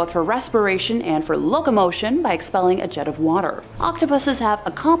used both for respiration and for locomotion by expelling a jet of water. Octopuses have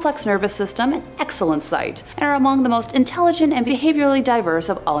a complex nervous system and excellent sight, and are among the most intelligent and behaviorally diverse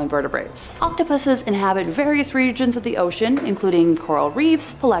of all invertebrates. Octopuses inhabit various regions of the ocean, including coral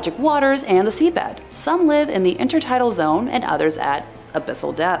reefs, pelagic waters, and the seabed. Some live in the intertidal zone and others at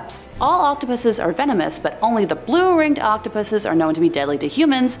abyssal depths. All octopuses are venomous, but only the blue-ringed octopuses are known to be deadly to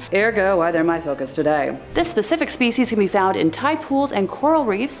humans, ergo why they're my focus today. This specific species can be found in tide pools and coral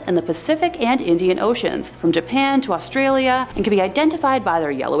reefs in the Pacific and Indian Oceans, from Japan to Australia, and can be identified by their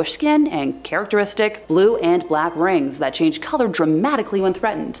yellowish skin and characteristic blue and black rings that change color dramatically when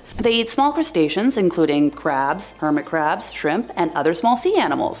threatened. They eat small crustaceans, including crabs, hermit crabs, shrimp, and other small sea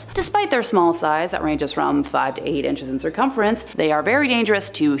animals. Despite their small size that ranges from 5 to 8 inches in circumference, they are very dangerous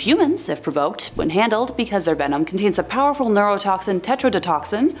to humans if provoked when handled because their venom contains a powerful neurotoxin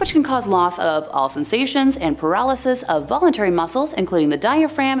tetrodotoxin, which can cause loss of all sensations and paralysis of voluntary muscles, including the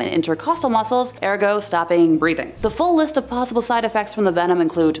diaphragm and intercostal muscles, ergo stopping breathing. The full list of possible side effects from the venom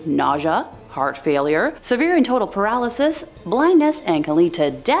include nausea, heart failure, severe and total paralysis, blindness, and can lead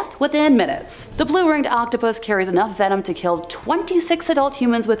to death within minutes. The blue-ringed octopus carries enough venom to kill 26 adult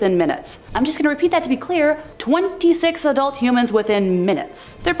humans within minutes. I'm just going to repeat that to be clear, 26 adult humans within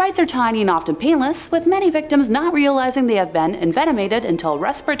minutes. Their bites are tiny and often painless, with many victims not realizing they have been envenomated until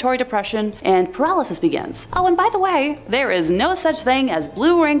respiratory depression and paralysis begins. Oh, and by the way, there is no such thing as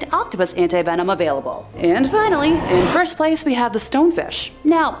blue-ringed octopus antivenom available. And finally, in first place we have the stonefish.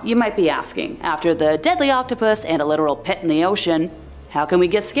 Now, you might be asking, after the deadly octopus and a literal pit in the ocean, how can we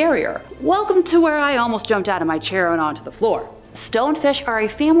get scarier? Welcome to where I almost jumped out of my chair and onto the floor. Stonefish are a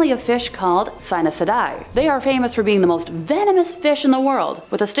family of fish called Cynocidae. They are famous for being the most venomous fish in the world,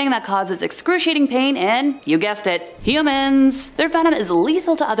 with a sting that causes excruciating pain in, you guessed it, humans. Their venom is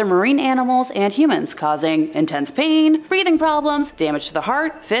lethal to other marine animals and humans, causing intense pain, breathing problems, damage to the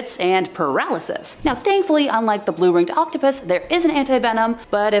heart, fits, and paralysis. Now thankfully, unlike the blue-ringed octopus, there is an antivenom,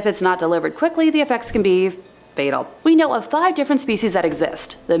 but if it's not delivered quickly, the effects can be fatal. We know of 5 different species that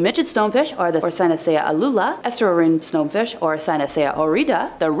exist. The midget stonefish, or the Cynocea alula, estuarine stonefish, or Cynocea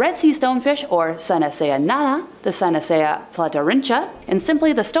orida, the Red Sea stonefish, or Cynocea nana, the Cynocea platarincha, and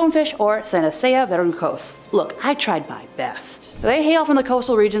simply the stonefish, or Cynocea verrucos. Look, I tried my best. They hail from the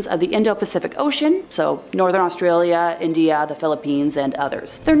coastal regions of the Indo-Pacific Ocean, so northern Australia, India, the Philippines, and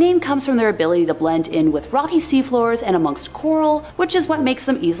others. Their name comes from their ability to blend in with rocky seafloors and amongst coral, which is what makes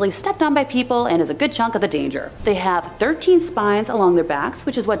them easily stepped on by people and is a good chunk of the danger. They have 13 spines along their backs,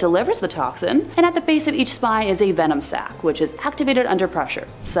 which is what delivers the toxin, and at the base of each spine is a venom sac, which is activated under pressure.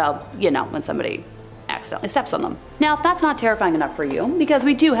 So, you know, when somebody accidentally steps on them. Now, if that's not terrifying enough for you, because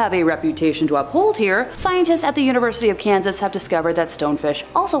we do have a reputation to uphold here, scientists at the University of Kansas have discovered that stonefish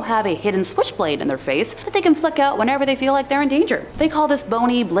also have a hidden switchblade in their face that they can flick out whenever they feel like they're in danger. They call this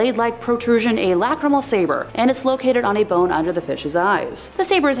bony, blade-like protrusion a lacrimal saber, and it's located on a bone under the fish's eyes. The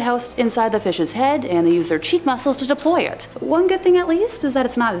saber is housed inside the fish's head, and they use their cheek muscles to deploy it. One good thing at least is that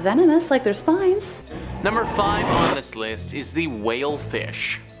it's not venomous like their spines. Number 5 on this list is the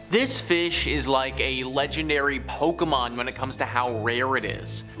whalefish. This fish is like a legendary Pokemon when it comes to how rare it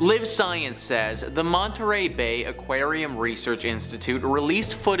is. Live Science says the Monterey Bay Aquarium Research Institute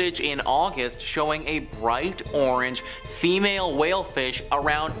released footage in August showing a bright orange female whalefish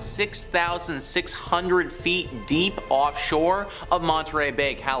around 6,600 feet deep offshore of Monterey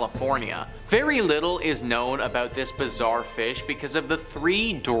Bay, California. Very little is known about this bizarre fish because of the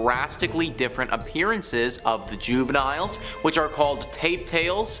 3 drastically different appearances of the juveniles, which are called tape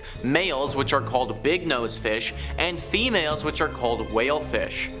tails, males, which are called big nose fish, and females, which are called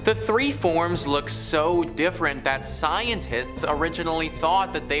whalefish. The 3 forms look so different that scientists originally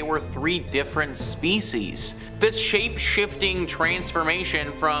thought that they were 3 different species. This shape-shifting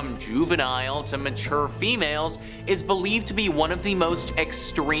transformation from juvenile to mature females is believed to be one of the most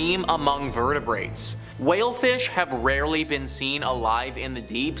extreme among vertebrates. Whalefish have rarely been seen alive in the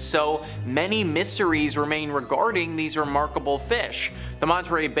deep, so many mysteries remain regarding these remarkable fish. The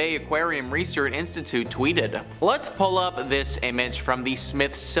Monterey Bay Aquarium Research Institute tweeted, "Let's pull up this image from the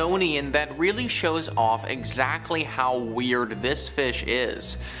Smithsonian that really shows off exactly how weird this fish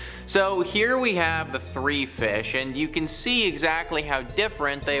is." So here we have the 3 fish, and you can see exactly how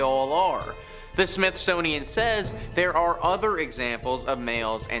different they all are. The Smithsonian says there are other examples of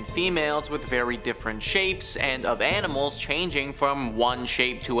males and females with very different shapes and of animals changing from one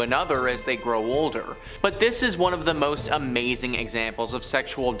shape to another as they grow older. But this is one of the most amazing examples of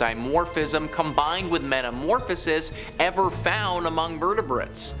sexual dimorphism combined with metamorphosis ever found among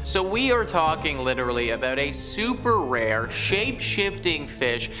vertebrates. So we are talking literally about a super rare, shape-shifting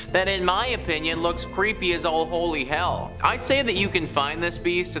fish that in my opinion looks creepy as all holy hell. I'd say that you can find this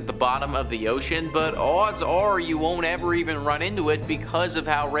beast at the bottom of the ocean, but odds are you won't ever even run into it because of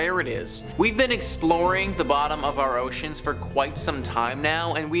how rare it is. We've been exploring the bottom of our oceans for quite some time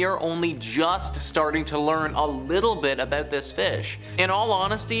now, and we are only just starting to learn a little bit about this fish. In all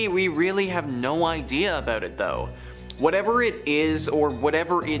honesty, we really have no idea about it though. Whatever it is or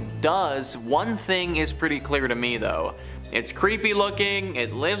whatever it does, one thing is pretty clear to me though. It's creepy looking,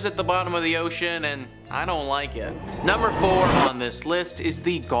 it lives at the bottom of the ocean, and I don't like it. Number 4 on this list is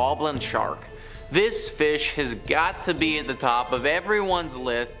the goblin shark. This fish has got to be at the top of everyone's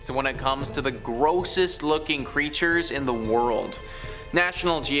lists when it comes to the grossest looking creatures in the world.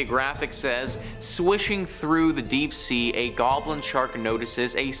 National Geographic says, swishing through the deep sea, a goblin shark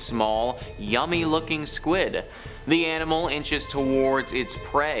notices a small, yummy looking squid. The animal inches towards its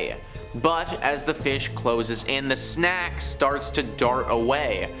prey. But as the fish closes in, the snack starts to dart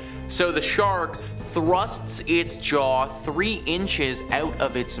away. So the shark thrusts its jaw 3 inches out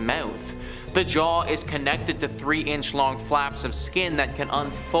of its mouth. The jaw is connected to 3-inch long flaps of skin that can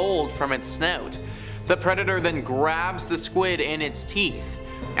unfold from its snout. The predator then grabs the squid in its teeth.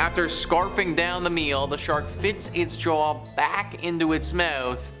 After scarfing down the meal, the shark fits its jaw back into its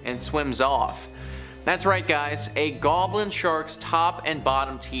mouth and swims off. That's right guys, a goblin shark's top and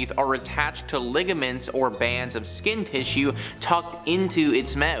bottom teeth are attached to ligaments or bands of skin tissue tucked into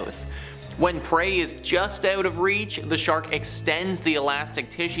its mouth. When prey is just out of reach, the shark extends the elastic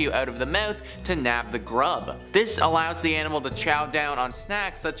tissue out of the mouth to nab the grub. This allows the animal to chow down on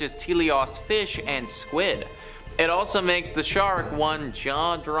snacks such as teleost fish and squid. It also makes the shark one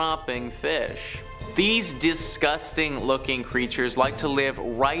jaw-dropping fish. These disgusting looking creatures like to live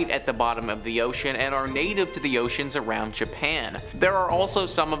right at the bottom of the ocean and are native to the oceans around Japan. There are also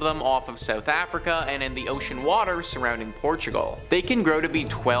some of them off of South Africa and in the ocean water surrounding Portugal. They can grow to be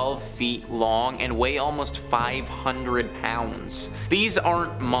 12 feet long and weigh almost 500 pounds. These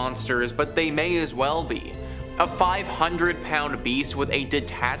aren't monsters, but they may as well be. A 500-pound beast with a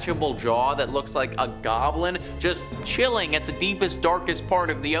detachable jaw that looks like a goblin just chilling at the deepest, darkest part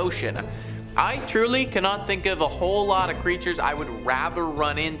of the ocean. I truly cannot think of a whole lot of creatures I would rather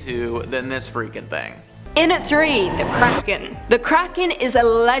run into than this freaking thing. In at 3, the Kraken. The Kraken is a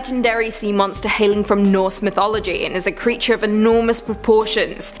legendary sea monster hailing from Norse mythology and is a creature of enormous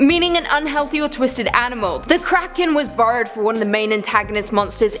proportions, meaning an unhealthy or twisted animal. The Kraken was borrowed for one of the main antagonist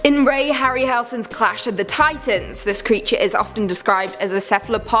monsters in Ray Harryhausen's Clash of the Titans. This creature is often described as a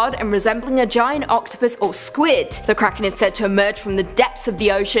cephalopod and resembling a giant octopus or squid. The Kraken is said to emerge from the depths of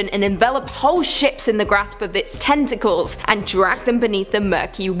the ocean and envelop whole ships in the grasp of its tentacles and drag them beneath the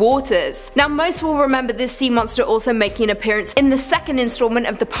murky waters. Now most will remember this sea monster also making an appearance in the second installment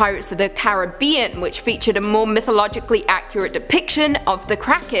of the Pirates of the Caribbean, which featured a more mythologically accurate depiction of the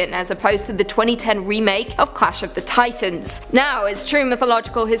Kraken as opposed to the 2010 remake of Clash of the Titans. Now, its true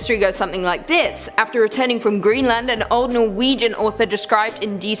mythological history goes something like this. After returning from Greenland, an old Norwegian author described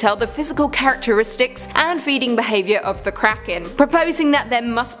in detail the physical characteristics and feeding behavior of the Kraken, proposing that there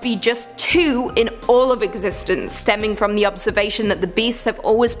must be just 2 in all of existence, stemming from the observation that the beasts have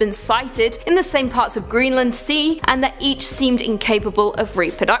always been sighted in the same parts of Greenland Sea and that each seemed incapable of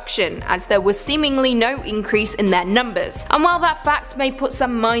reproduction, as there was seemingly no increase in their numbers. And while that fact may put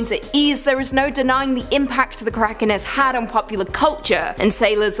some minds at ease, there is no denying the impact the Kraken has had on popular culture and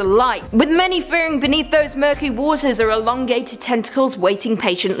sailors alike, with many fearing beneath those murky waters are elongated tentacles waiting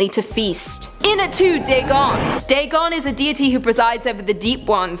patiently to feast. In at 2, Dagon. Dagon is a deity who presides over the Deep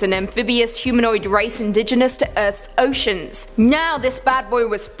Ones, an amphibious humanoid race indigenous to Earth's oceans. Now, this bad boy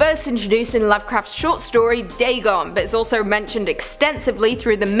was first introduced in Lovecraft's short story Dagon, but is also mentioned extensively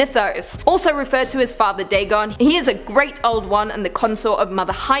through the mythos. Also referred to as Father Dagon, he is a great old one and the consort of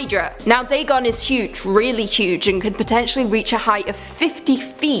Mother Hydra. Now Dagon is huge, really huge, and could potentially reach a height of 50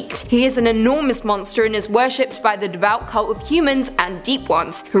 feet. He is an enormous monster and is worshipped by the devout cult of humans and Deep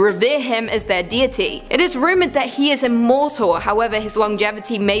Ones, who revere him as their deity. It is rumored that he is immortal, however his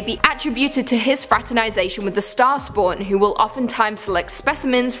longevity may be attributed to his fraternization with the Starspawn, who will oftentimes select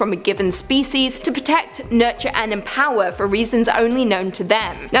specimens from a given species to protect, nurture and empower for reasons only known to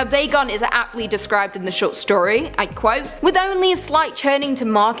them. Now Dagon is aptly described in the short story, I quote, "With only a slight churning to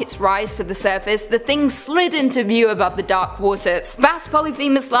mark its rise to the surface, the thing slid into view above the dark waters. Vast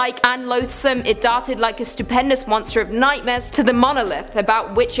Polyphemus-like and loathsome, it darted like a stupendous monster of nightmares to the monolith,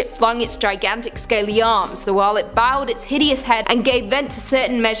 about which it flung its gigantic scaly arms, the while it bowed its hideous head and gave vent to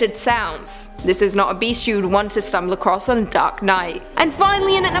certain measured sounds. This is not a beast you would want to stumble across on a dark night." And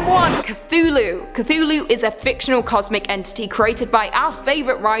finally in at number 1, Cthulhu. Cthulhu is a fictional cosmic entity created by our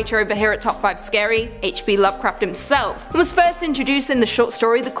favourite writer over here at Top 5 Scary, H.P. Lovecraft himself, and was first introduced in the short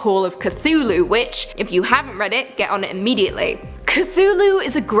story The Call of Cthulhu, which, if you haven't read it, get on it immediately. Cthulhu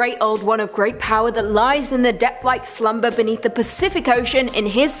is a great old one of great power that lies in the depth-like slumber beneath the Pacific Ocean in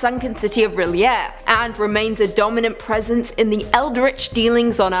his sunken city of R'lyeh, and remains a dominant presence in the eldritch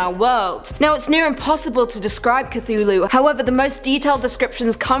dealings on our world. Now it's near impossible to describe Cthulhu, however the most detailed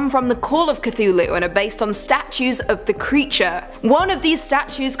descriptions come from The Call of Cthulhu and are based on statues of the creature. One of these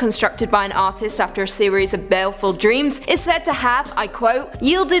statues, constructed by an artist after a series of baleful dreams, is said to have, I quote,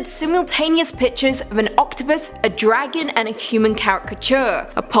 "yielded simultaneous pictures of an octopus, a dragon and a human caricature,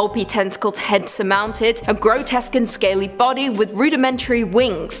 a pulpy tentacled head surmounted, a grotesque and scaly body with rudimentary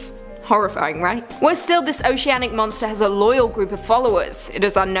wings." Horrifying, right? Worse still, this oceanic monster has a loyal group of followers. It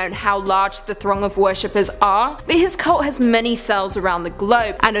is unknown how large the throng of worshippers are, but his cult has many cells around the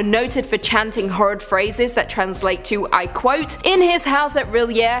globe and are noted for chanting horrid phrases that translate to, I quote, "In his house at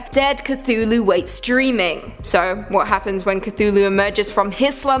R'lyeh, dead Cthulhu waits dreaming." So what happens when Cthulhu emerges from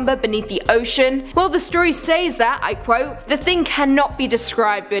his slumber beneath the ocean? Well, the story says that, I quote, "the thing cannot be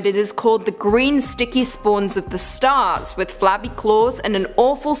described, but it is called the green sticky spawns of the stars, with flabby claws and an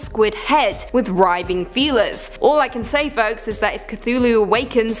awful squid humanoid head with writhing feelers. All I can say, folks, is that if Cthulhu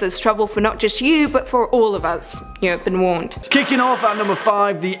awakens, there's trouble for not just you, but for all of us. You have been warned. Kicking off at number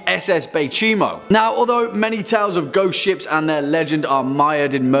 5, the SS Beichimo. Now, although many tales of ghost ships and their legend are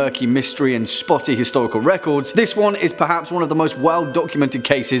mired in murky mystery and spotty historical records, this one is perhaps one of the most well-documented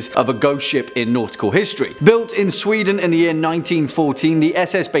cases of a ghost ship in nautical history. Built in Sweden in the year 1914, the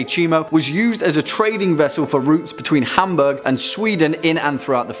SS Beichimo was used as a trading vessel for routes between Hamburg and Sweden in and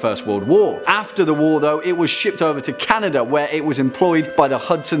throughout the First World War. After the war, though, it was shipped over to Canada, where it was employed by the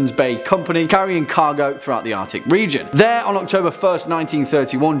Hudson's Bay Company, carrying cargo throughout the Arctic region. There, on October 1st,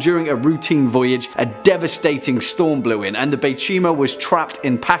 1931, during a routine voyage, a devastating storm blew in, and the Beichimo was trapped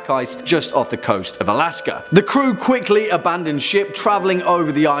in pack ice just off the coast of Alaska. The crew quickly abandoned ship, traveling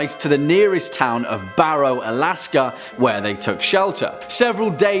over the ice to the nearest town of Barrow, Alaska, where they took shelter. Several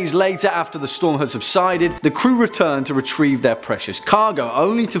days later, after the storm had subsided, the crew returned to retrieve their precious cargo,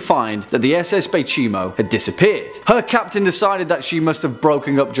 only to find that the SS Beichimo had disappeared. Her captain decided that she must have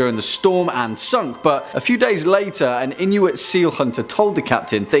broken up during the storm and sunk, but a few days later, an Inuit seal hunter told the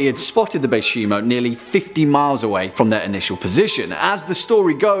captain that he had spotted the Beichimo nearly 50 miles away from their initial position. As the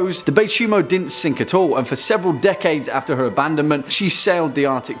story goes, the Beichimo didn't sink at all, and for several decades after her abandonment, she sailed the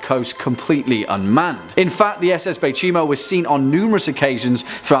Arctic coast completely unmanned. In fact, the SS Beichimo was seen on numerous occasions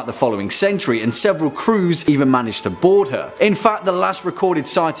throughout the following century, and several crews even managed to board her. In fact, the last recorded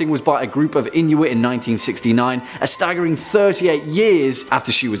sighting was by a group of Inuit in 1969, a staggering 38 years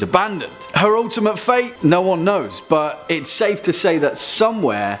after she was abandoned. Her ultimate fate? No one knows, but it's safe to say that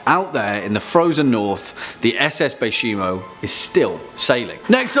somewhere out there in the frozen north, the SS Beichimo is still sailing.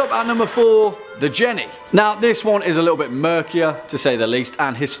 Next up at number 4, the Jenny. Now, this one is a little bit murkier, to say the least,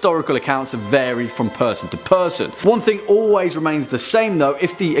 and historical accounts have varied from person to person. One thing always remains the same though: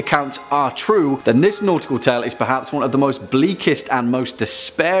 if the accounts are true, then this nautical tale is perhaps one of the most bleakest and most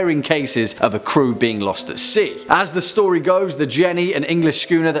despairing cases of a crew being lost at sea. As the story goes, the Jenny, an English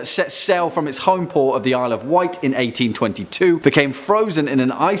schooner that set sail from its home port of the Isle of Wight in 1822, became frozen in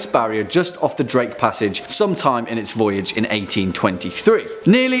an ice barrier just off the Drake Passage sometime in its voyage in 1823.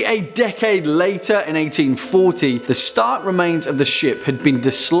 Nearly a decade later, in 1840, the stark remains of the ship had been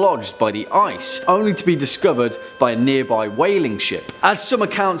dislodged by the ice, only to be discovered by a nearby whaling ship. As some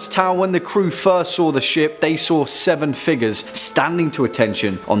accounts tell, when the crew first saw the ship, they saw 7 figures standing to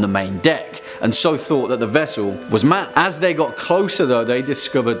attention on the main deck, and so thought that the vessel was manned. As they got closer though, they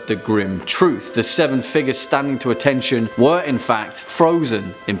discovered the grim truth. The 7 figures standing to attention were in fact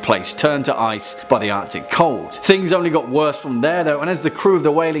frozen in place, turned to ice by the Arctic cold. Things only got worse from there though, and as the crew of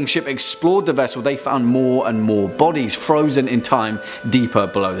the whaling ship explored the vessel, they found more and more bodies frozen in time deeper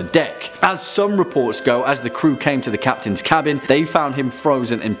below the deck. As some reports go, as the crew came to the captain's cabin, they found him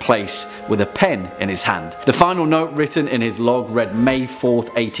frozen in place with a pen in his hand. The final note written in his log read, May 4th,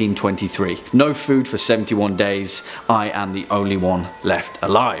 1823. No food for 71 days. I am the only one left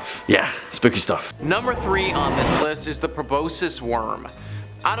alive. Yeah, spooky stuff. Number 3 on this list is the proboscis worm.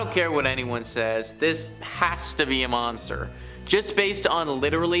 I don't care what anyone says, this has to be a monster. Just based on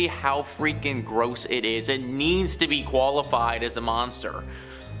literally how freaking gross it is, it needs to be qualified as a monster.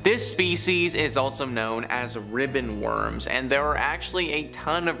 This species is also known as ribbon worms, and there are actually a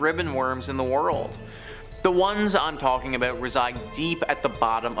ton of ribbon worms in the world. The ones I'm talking about reside deep at the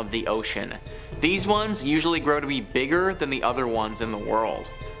bottom of the ocean. These ones usually grow to be bigger than the other ones in the world.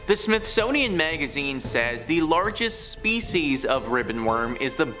 The Smithsonian Magazine says the largest species of ribbon worm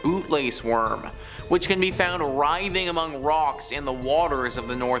is the bootlace worm, which can be found writhing among rocks in the waters of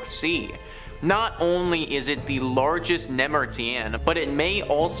the North Sea. Not only is it the largest nemertean, but it may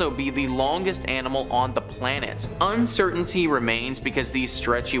also be the longest animal on the planet. Uncertainty remains because these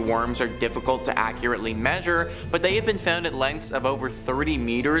stretchy worms are difficult to accurately measure, but they have been found at lengths of over 30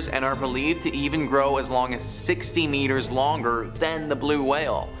 meters and are believed to even grow as long as 60 meters longer than the blue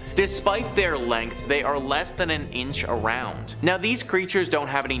whale. Despite their length, they are less than an inch around. Now, these creatures don't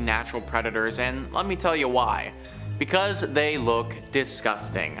have any natural predators, and let me tell you why. Because they look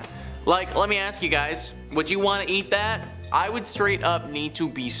disgusting. Like, let me ask you guys, would you want to eat that? I would straight up need to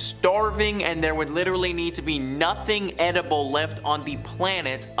be starving, and there would literally need to be nothing edible left on the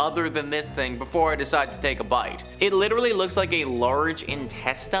planet other than this thing before I decide to take a bite. It literally looks like a large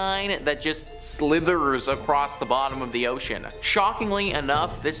intestine that just slithers across the bottom of the ocean. Shockingly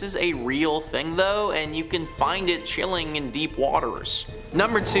enough, this is a real thing though, and you can find it chilling in deep waters.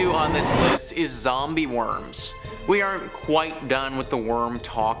 Number 2 on this list is zombie worms. We aren't quite done with the worm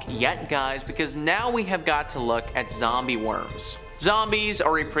talk yet, guys, because now we have got to look at zombie worms. Zombies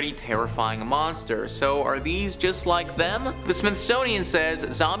are a pretty terrifying monster, so are these just like them? The Smithsonian says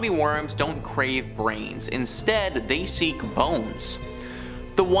zombie worms don't crave brains, instead they seek bones.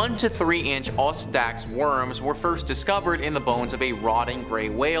 The The 1 to 3 inch Osedax worms were first discovered in the bones of a rotting gray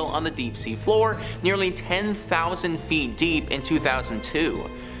whale on the deep sea floor nearly 10,000 feet deep in 2002.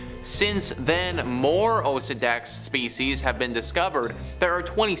 Since then, more Osedax species have been discovered. There are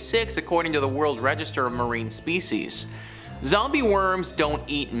 26 according to the World Register of Marine Species. Zombie worms don't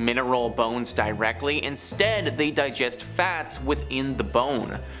eat mineral bones directly, instead they digest fats within the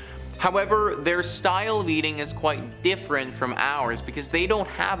bone. However, their style of eating is quite different from ours because they don't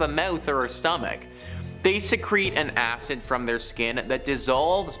have a mouth or a stomach. They secrete an acid from their skin that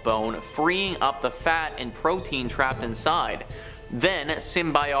dissolves bone, freeing up the fat and protein trapped inside. Then,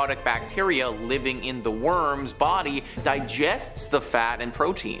 symbiotic bacteria living in the worm's body digests the fat and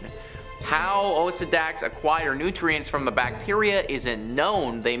protein. How Osedax acquire nutrients from the bacteria isn't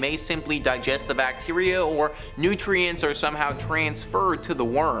known. They may simply digest the bacteria, or nutrients are somehow transferred to the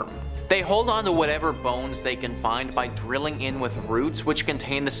worm. They hold on to whatever bones they can find by drilling in with roots which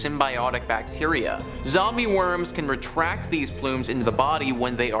contain the symbiotic bacteria. Zombie worms can retract these plumes into the body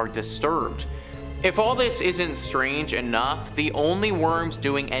when they are disturbed. If all this isn't strange enough, the only worms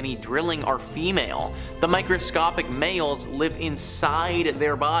doing any drilling are female. The microscopic males live inside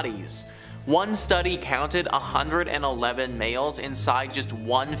their bodies. One study counted 111 males inside just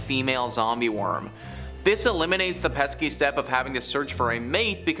one female zombie worm. This eliminates the pesky step of having to search for a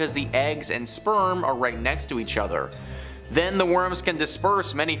mate because the eggs and sperm are right next to each other. Then the worms can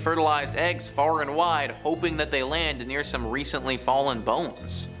disperse many fertilized eggs far and wide, hoping that they land near some recently fallen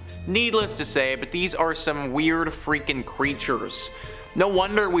bones. Needless to say, but these are some weird freaking creatures. No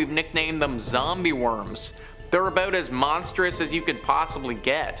wonder we've nicknamed them zombie worms. They're about as monstrous as you could possibly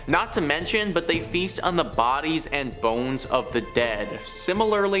get. Not to mention, but they feast on the bodies and bones of the dead,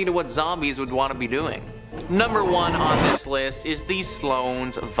 similarly to what zombies would want to be doing. Number 1 on this list is the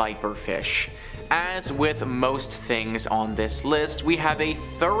Sloan's viperfish. As with most things on this list, we have a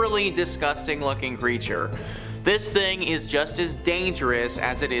thoroughly disgusting looking creature. This thing is just as dangerous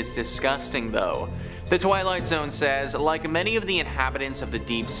as it is disgusting though. The Twilight Zone says, like many of the inhabitants of the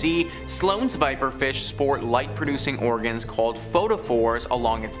deep sea, Sloan's viperfish sport light-producing organs called photophores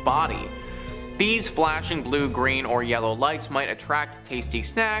along its body. These flashing blue, green, or yellow lights might attract tasty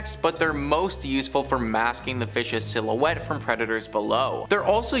snacks, but they're most useful for masking the fish's silhouette from predators below. They're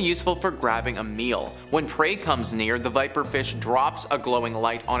also useful for grabbing a meal. When prey comes near, the viperfish drops a glowing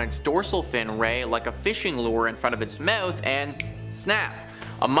light on its dorsal fin ray like a fishing lure in front of its mouth and snap!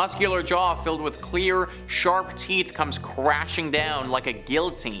 A muscular jaw filled with clear, sharp teeth comes crashing down like a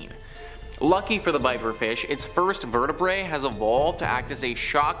guillotine. Lucky for the viperfish, its first vertebrae has evolved to act as a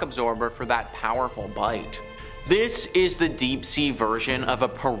shock absorber for that powerful bite. This is the deep sea version of a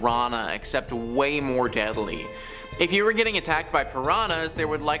piranha, except way more deadly. If you were getting attacked by piranhas, there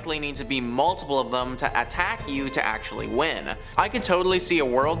would likely need to be multiple of them to attack you to actually win. I could totally see a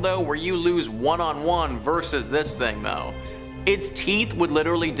world though where you lose one-on-one versus this thing though. Its teeth would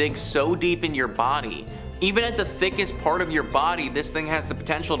literally dig so deep in your body. Even at the thickest part of your body, this thing has the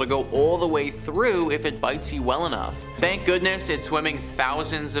potential to go all the way through if it bites you well enough. Thank goodness it's swimming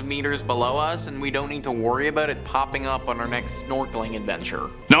thousands of meters below us and we don't need to worry about it popping up on our next snorkeling adventure.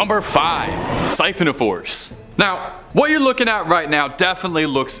 Number 5. Siphonophores. Now, what you're looking at right now definitely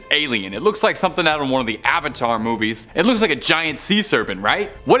looks alien. It looks like something out of one of the Avatar movies. It looks like a giant sea serpent, right?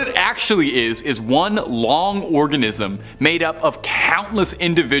 What it actually is one long organism made up of countless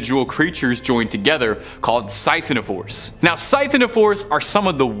individual creatures joined together called siphonophores. Now, siphonophores are some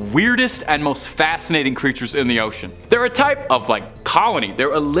of the weirdest and most fascinating creatures in the ocean. They're a type of colony.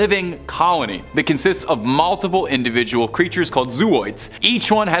 They're a living colony that consists of multiple individual creatures called zooids.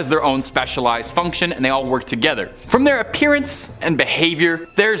 Each one has their own specialized function and they all work together. From their appearance and behavior,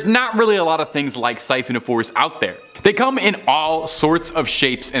 there's not really a lot of things like siphonophores out there. They come in all sorts of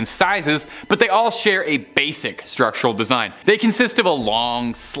shapes and sizes, but they all share a basic structural design. They consist of a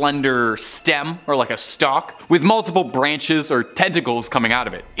long, slender stem, or like a stalk, with multiple branches or tentacles coming out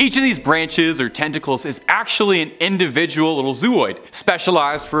of it. Each of these branches or tentacles is actually an individual little zooid,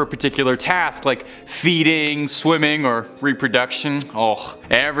 specialized for a particular task like feeding, swimming, or reproduction. Oh,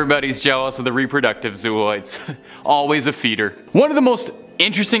 everybody's jealous of the reproductive zooids. Always a feeder. One of the most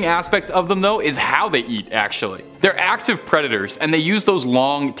interesting aspects of them though is how they eat actually. They're active predators and they use those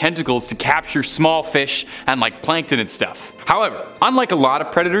long tentacles to capture small fish and plankton and stuff. However, unlike a lot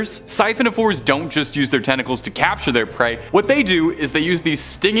of predators, siphonophores don't just use their tentacles to capture their prey. What they do is they use these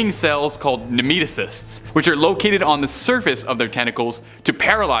stinging cells called nematocysts, which are located on the surface of their tentacles to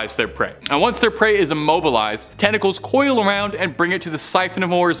paralyze their prey. And once their prey is immobilized, tentacles coil around and bring it to the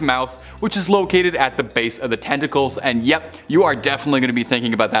siphonophore's mouth, which is located at the base of the tentacles. And yep, you are definitely going to be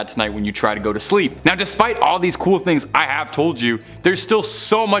thinking about that tonight when you try to go to sleep. Now, despite all these cool cool things I have told you, there's still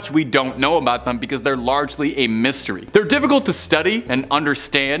so much we don't know about them because they're largely a mystery. They're difficult to study and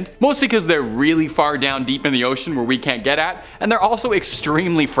understand, mostly because they're really far down deep in the ocean where we can't get at, and they're also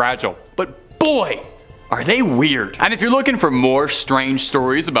extremely fragile. But boy, are they weird. And if you're looking for more strange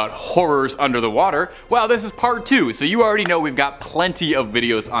stories about horrors under the water, well, this is part 2, so you already know we've got plenty of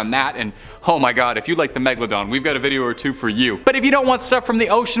videos on that, and oh my god, if you like the Megalodon, we've got a video or 2 for you. But if you don't want stuff from the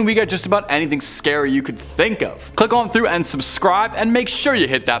ocean, we got just about anything scary you could think of. Click on through and subscribe, and make sure you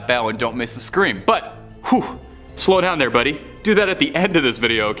hit that bell and don't miss a scream. But, whew, slow down there, buddy. Do that at the end of this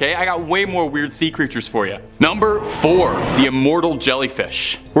video, okay? I got way more weird sea creatures for you. Number 4, the immortal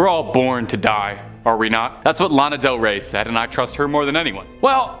jellyfish. We're all born to die, are we not? That's what Lana Del Rey said, and I trust her more than anyone.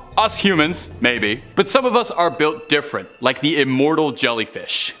 Well, us humans, maybe. But some of us are built different, like the immortal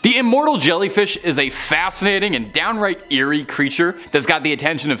jellyfish. The immortal jellyfish is a fascinating and downright eerie creature that's got the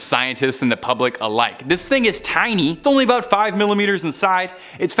attention of scientists and the public alike. This thing is tiny, it's only about 5 millimeters inside,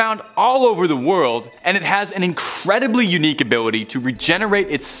 it's found all over the world, and it has an incredibly unique ability to regenerate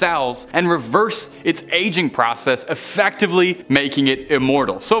its cells and reverse its aging process, effectively making it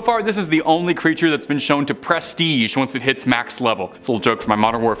immortal. So far, this is the only creature that's been shown to prestige once it hits max level. It's a little joke for my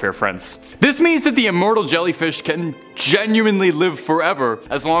Modern Warfare friends. This means that the immortal jellyfish can genuinely live forever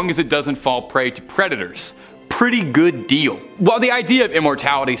as long as it doesn't fall prey to predators. Pretty good deal. While the idea of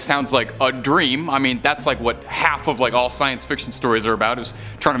immortality sounds like a dream, I mean that's like what half of like all science fiction stories are about, is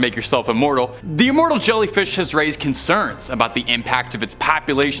trying to make yourself immortal. The immortal jellyfish has raised concerns about the impact of its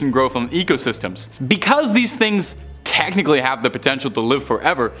population growth on ecosystems. Because these things technically have the potential to live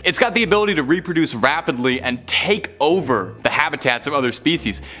forever, it's got the ability to reproduce rapidly and take over the habitats of other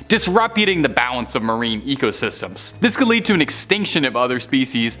species, disrupting the balance of marine ecosystems. This could lead to an extinction of other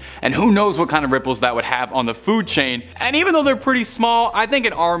species, and who knows what kind of ripples that would have on the food chain. And even though they're pretty small, I think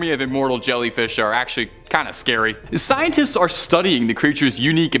an army of immortal jellyfish are actually kind of scary. Scientists are studying the creature's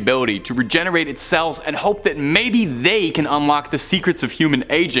unique ability to regenerate its cells and hope that maybe they can unlock the secrets of human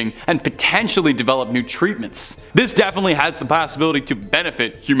aging and potentially develop new treatments. This definitely has the possibility to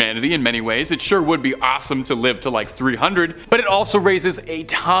benefit humanity in many ways. It sure would be awesome to live to like 300, but it also raises a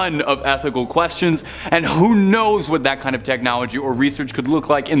ton of ethical questions, and who knows what that kind of technology or research could look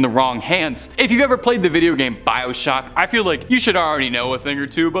like in the wrong hands. If you've ever played the video game BioShock, I feel like you should already know a thing or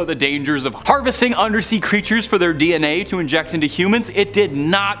two about the dangers of harvesting undersea creatures for their DNA to inject into humans. It did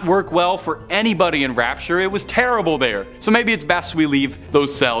not work well for anybody in Rapture. It was terrible there. So maybe it's best we leave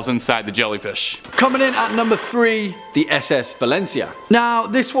those cells inside the jellyfish. Coming in at number 3, the SS Valencia. Now,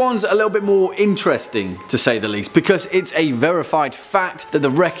 this one's a little bit more interesting, to say the least, because it's a verified fact that the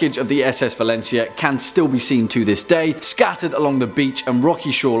wreckage of the SS Valencia can still be seen to this day, scattered along the beach and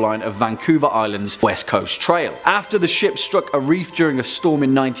rocky shoreline of Vancouver Island's West Coast Trail. After the ship struck a reef during a storm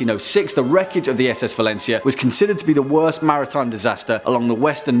in 1906, the wreckage of the SS Valencia was considered to be the worst maritime disaster along the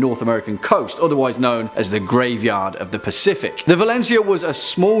western North American coast, otherwise known as the Graveyard of the Pacific. The Valencia was a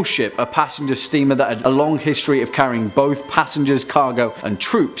small ship, a passenger steamer that had a long history of carrying both passengers, cargo, and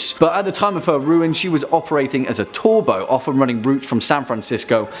troops. But at the time of her ruin, she was operating as a tour boat, often running routes from San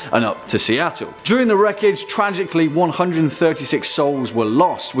Francisco and up to Seattle. During the wreckage, tragically, 136 souls were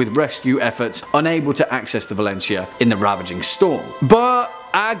lost, with rescue efforts unable to access the Valencia in the ravaging storm. But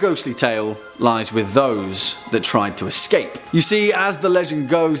our ghostly tale lies with those that tried to escape. You see, as the legend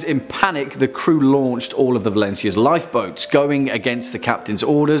goes, in panic the crew launched all of the Valencia's lifeboats, going against the captain's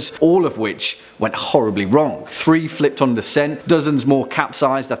orders, all of which went horribly wrong. 3 flipped on descent, dozens more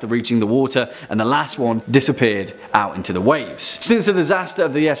capsized after reaching the water, and the last one disappeared out into the waves. Since the disaster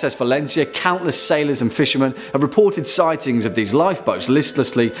of the SS Valencia, countless sailors and fishermen have reported sightings of these lifeboats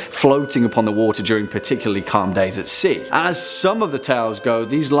listlessly floating upon the water during particularly calm days at sea. As some of the tales go,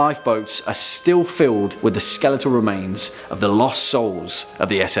 these lifeboats are still filled with the skeletal remains of the lost souls of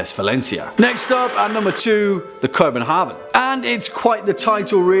the SS Valencia. Next up, at number 2, the Copenhagen. And it's quite the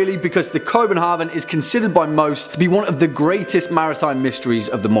title really, because the Copenhagen is considered by most to be one of the greatest maritime mysteries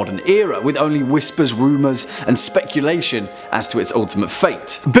of the modern era, with only whispers, rumours and speculation as to its ultimate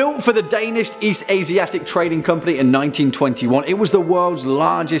fate. Built for the Danish East Asiatic Trading Company in 1921, it was the world's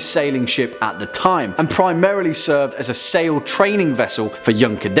largest sailing ship at the time, and primarily served as a sail training vessel for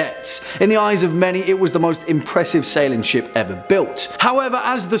young cadets. In the eyes of many, it was the most impressive sailing ship ever built. However,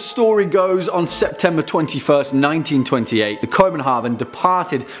 as the story goes, on September 21st, 1928, the Copenhagen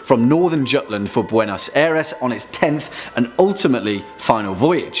departed from northern Jutland for Buenos Aires on its 10th and ultimately final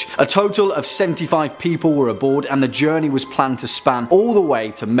voyage. A total of 75 people were aboard, and the journey was planned to span all the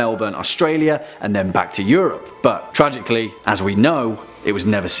way to Melbourne, Australia, and then back to Europe. But tragically, as we know, it was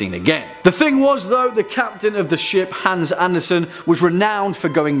never seen again. The thing was though, the captain of the ship, Hans Andersen, was renowned for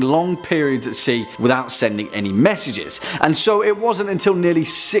going long periods at sea without sending any messages, and so it wasn't until nearly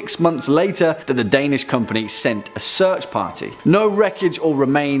 6 months later that the Danish company sent a search party. No wreckage or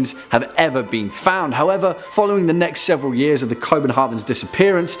remains have ever been found. However, following the next several years of the Copenhagen's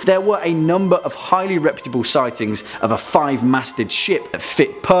disappearance, there were a number of highly reputable sightings of a 5-masted ship that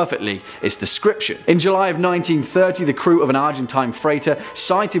fit perfectly its description. In July of 1930, the crew of an Argentine freighter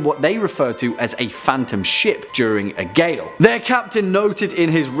cited what they referred to as a phantom ship during a gale. Their captain noted in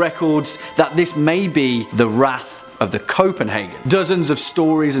his records that this may be the Wrath of the Copenhagen. Dozens of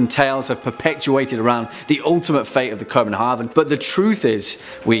stories and tales have perpetuated around the ultimate fate of the Copenhagen, but the truth is,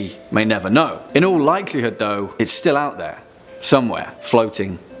 we may never know. In all likelihood though, it's still out there, somewhere,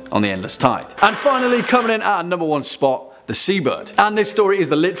 floating on the endless tide. And finally, coming in at number 1 spot, the Seabird. And this story is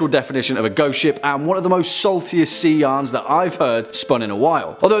the literal definition of a ghost ship and one of the most saltiest sea yarns that I've heard spun in a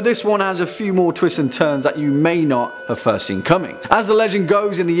while. Although this one has a few more twists and turns that you may not have first seen coming. As the legend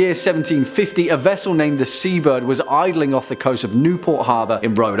goes, in the year 1750, a vessel named the Seabird was idling off the coast of Newport Harbour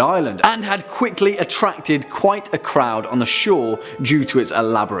in Rhode Island and had quickly attracted quite a crowd on the shore due to its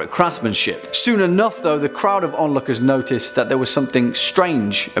elaborate craftsmanship. Soon enough though, the crowd of onlookers noticed that there was something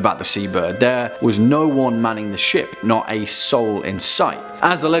strange about the Seabird. There was no one manning the ship, not a soul in sight.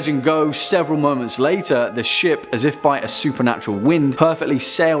 As the legend goes, several moments later, the ship, as if by a supernatural wind, perfectly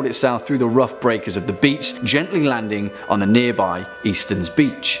sailed itself through the rough breakers of the beach, gently landing on the nearby Easton's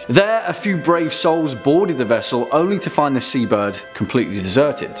beach. There, a few brave souls boarded the vessel, only to find the Seabird completely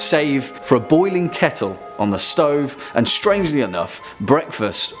deserted, save for a boiling kettle on the stove, and strangely enough,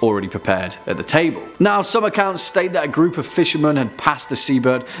 breakfast already prepared at the table. Now, some accounts state that a group of fishermen had passed the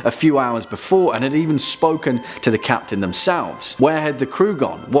Seabird a few hours before and had even spoken to the captain themselves. Where had the crew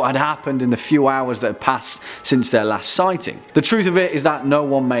gone? What had happened in the few hours that had passed since their last sighting? The truth of it is that no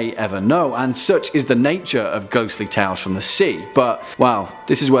one may ever know, and such is the nature of ghostly tales from the sea. But, well,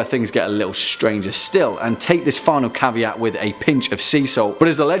 this is where things get a little stranger still, and take this final caveat with a pinch of sea salt. But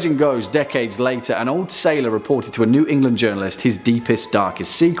as the legend goes, decades later, an old sailor reported to a New England journalist his deepest,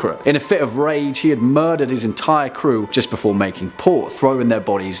 darkest secret. In a fit of rage, he had murdered his entire crew just before making port, throwing their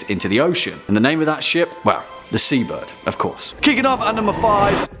bodies into the ocean. And the name of that ship? Well, the Seabird, of course. Kicking off at number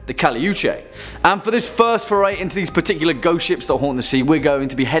 5, the Caliuche. And for this first foray into these particular ghost ships that haunt the sea, we're going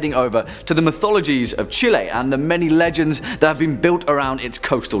to be heading over to the mythologies of Chile and the many legends that have been built around its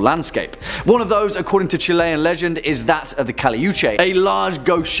coastal landscape. One of those, according to Chilean legend, is that of the Caliuche, a large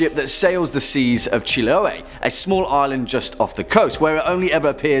ghost ship that sails the seas of Chiloé, a small island just off the coast, where it only ever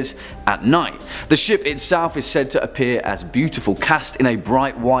appears at night. The ship itself is said to appear as beautiful, cast in a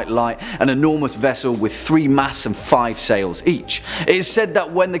bright white light, an enormous vessel with 3 masts and 5 sails each. It is said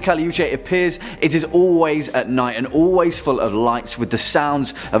that when the Caliuche appears, it is always at night and always full of lights, with the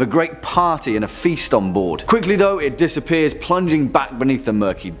sounds of a great party and a feast on board. Quickly though, it disappears, plunging back beneath the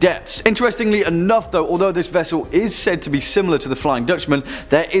murky depths. Interestingly enough though, although this vessel is said to be similar to the Flying Dutchman,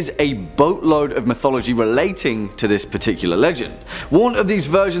 there is a boatload of mythology relating to this particular legend. One of these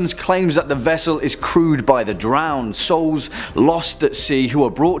versions claims that the vessel is crewed by the drowned, souls lost at sea who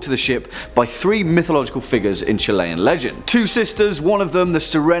are brought to the ship by 3 mythological figures in Chilean legend. 2 sisters, one of them the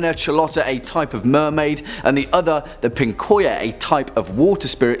Sirena Charlotta, a type of mermaid, and the other the Pincoya, a type of water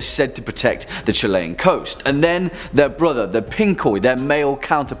spirit said to protect the Chilean coast. And then their brother, the Pincoy, their male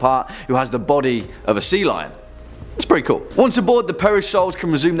counterpart, who has the body of a sea lion. It's pretty cool. Once aboard, the perished souls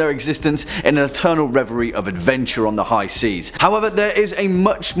can resume their existence in an eternal reverie of adventure on the high seas. However, there is a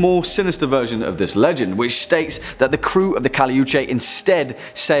much more sinister version of this legend, which states that the crew of the Caliuche instead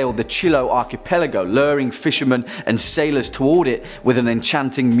sailed the Chiloé archipelago, luring fishermen and sailors toward it with an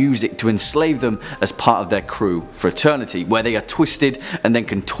enchanting music to enslave them as part of their crew for eternity, where they are twisted and then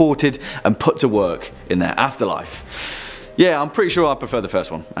contorted and put to work in their afterlife. Yeah, I'm pretty sure I prefer the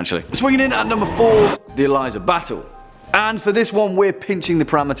first one, actually. Swinging in at number 4, the Eliza Battle. And for this one, we're pinching the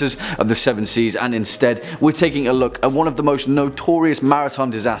parameters of the 7 seas, and instead we're taking a look at one of the most notorious maritime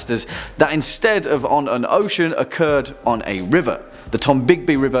disasters that, instead of on an ocean, occurred on a river. The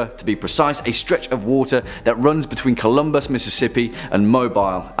Tombigbee River, to be precise, a stretch of water that runs between Columbus, Mississippi and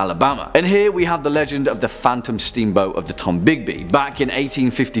Mobile, Alabama. And here we have the legend of the phantom steamboat of the Tombigbee. Back in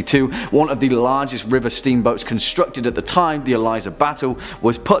 1852, one of the largest river steamboats constructed at the time, the Eliza Battle,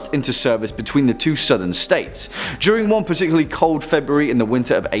 was put into service between the 2 southern states. During one particularly cold February in the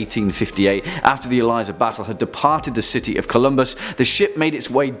winter of 1858, after the Eliza Battle had departed the city of Columbus, the ship made its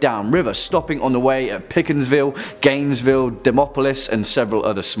way downriver, stopping on the way at Pickensville, Gainesville, Demopolis, Demopolis and several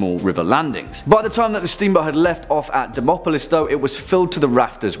other small river landings. By the time that the steamboat had left off at Demopolis though, it was filled to the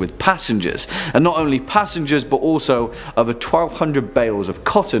rafters with passengers, and not only passengers but also over 1,200 bales of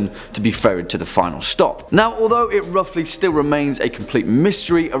cotton to be ferried to the final stop. Now, although it roughly still remains a complete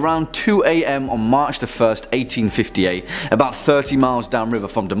mystery, around 2 AM on March the 1st, 1858, about 30 miles downriver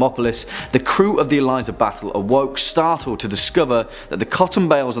from Demopolis, the crew of the Eliza Battle awoke startled to discover that the cotton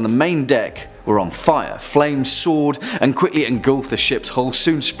bales on the main deck were on fire. Flames soared and quickly engulfed the ship's hull,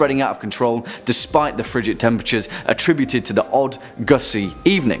 soon spreading out of control despite the frigid temperatures attributed to the odd, gusty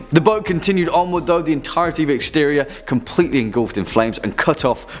evening. The boat continued onward though, the entirety of the exterior completely engulfed in flames and cut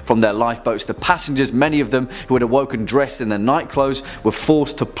off from their lifeboats. The passengers, many of them who had awoken dressed in their night clothes, were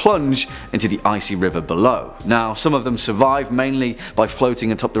forced to plunge into the icy river below. Now, some of them survived, mainly by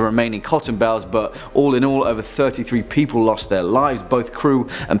floating atop the remaining cotton bales, but all in all, over 33 people lost their lives, both crew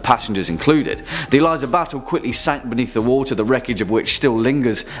and passengers included. The Eliza Battle quickly sank beneath the water, the wreckage of which still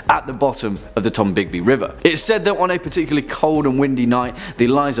lingers at the bottom of the Tombigbee River. It's said that on a particularly cold and windy night, the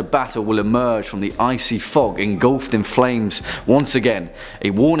Eliza Battle will emerge from the icy fog engulfed in flames, once again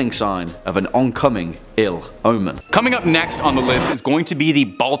a warning sign of an oncoming ill omen. Coming up next on the list is going to be the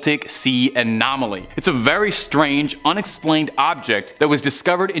Baltic Sea Anomaly. It's a very strange, unexplained object that was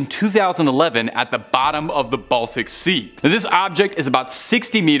discovered in 2011 at the bottom of the Baltic Sea. Now, this object is about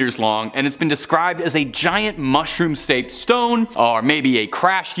 60 meters long and it's been described as a giant mushroom-shaped stone, or maybe a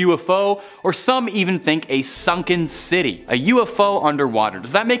crashed UFO, or some even think a sunken city. A UFO underwater.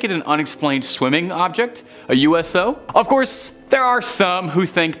 Does that make it an unexplained swimming object? A USO? Of course, there are some who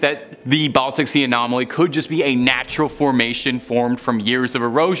think that the Baltic Sea Anomaly could just be a natural formation formed from years of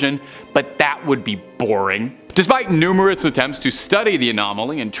erosion, but that would be boring. Despite numerous attempts to study the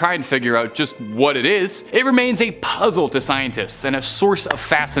anomaly and try and figure out just what it is, it remains a puzzle to scientists and a source of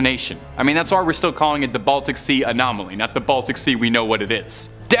fascination. I mean, that's why we're still calling it the Baltic Sea Anomaly, not the Baltic Sea we know what it is.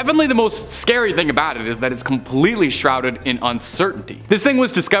 Definitely the most scary thing about it is that it's completely shrouded in uncertainty. This thing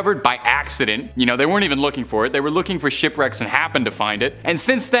was discovered by accident. You know, they weren't even looking for it. They were looking for shipwrecks and happened to find it. And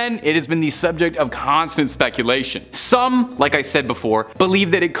since then, it has been the subject of constant speculation. Some, like I said before,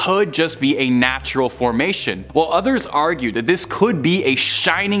 believe that it could just be a natural formation, while others argue that this could be a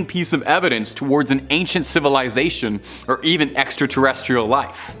shining piece of evidence towards an ancient civilization or even extraterrestrial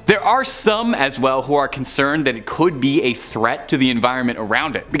life. There are some as well who are concerned that it could be a threat to the environment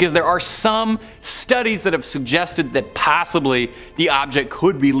around it, because there are some studies that have suggested that possibly the object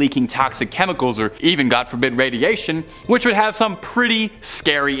could be leaking toxic chemicals or even, God forbid, radiation, which would have some pretty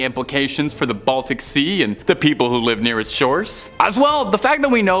scary implications for the Baltic Sea and the people who live near its shores. As well, the fact that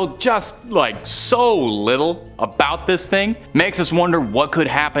we know just like so little about this thing makes us wonder what could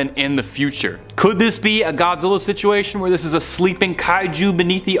happen in the future. Could this be a Godzilla situation where this is a sleeping kaiju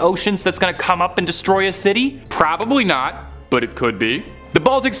beneath the oceans that's gonna come up and destroy a city? Probably not, but it could be. The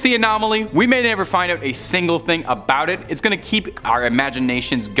Baltic Sea Anomaly, we may never find out a single thing about it. It's gonna keep our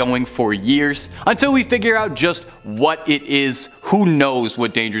imaginations going for years until we figure out just what it is. Who knows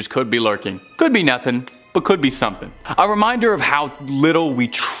what dangers could be lurking? Could be nothing, but could be something. A reminder of how little we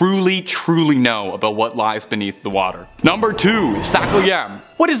truly know about what lies beneath the water. Number 2, Sakoyam.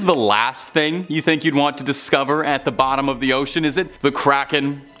 What is the last thing you think you'd want to discover at the bottom of the ocean? Is it the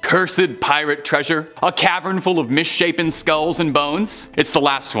Kraken? Cursed pirate treasure? A cavern full of misshapen skulls and bones? It's the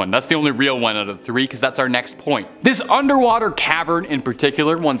last one. That's the only real one out of 3, because that's our next point. This underwater cavern in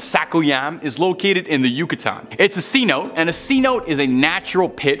particular, one Sakoyam, is located in the Yucatan. It's a cenote, and a cenote is a natural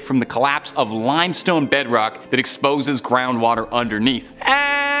pit from the collapse of limestone bedrock that exposes groundwater underneath.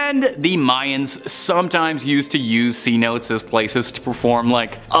 And the Mayans sometimes used to use cenotes as places to perform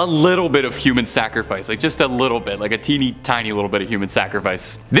like a little bit of human sacrifice, like just a little bit, like a teeny tiny little bit of human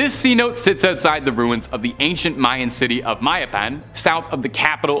sacrifice. This cenote sits outside the ruins of the ancient Mayan city of Mayapan, south of the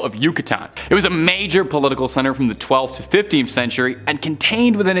capital of Yucatan. It was a major political center from the 12th to 15th century and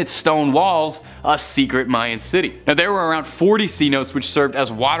contained within its stone walls a secret Mayan city. Now, there were around 40 cenotes which served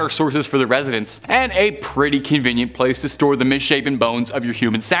as water sources for the residents and a pretty convenient place to store the misshapen bones of your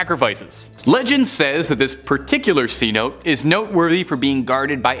human sacrifices. Legend says that this particular cenote is noteworthy for being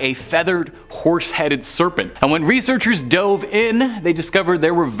guarded by a feathered, horse-headed serpent. And when researchers dove in, they discovered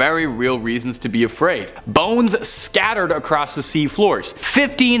there were very real reasons to be afraid. Bones scattered across the sea floors.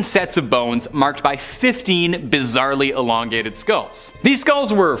 15 sets of bones marked by 15 bizarrely elongated skulls. These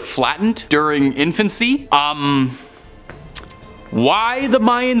skulls were flattened during infancy. Why the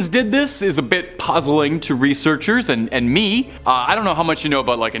Mayans did this is a bit puzzling to researchers and me. I don't know how much you know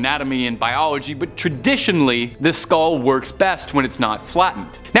about like anatomy and biology, but traditionally the skull works best when it's not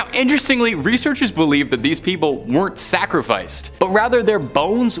flattened. Now interestingly, researchers believe that these people weren't sacrificed, but rather their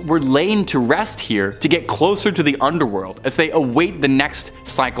bones were laid to rest here to get closer to the underworld as they await the next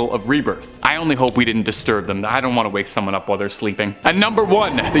cycle of rebirth. I only hope we didn't disturb them. I don't want to wake someone up while they're sleeping. And number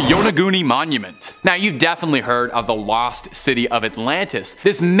 1, the Yonaguni Monument. Now you've definitely heard of the lost city of Atlantis,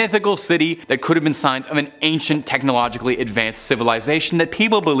 this mythical city that could have been signs of an ancient technologically advanced civilization that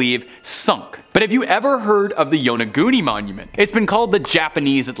people believe sunk. But have you ever heard of the Yonaguni Monument? It's been called the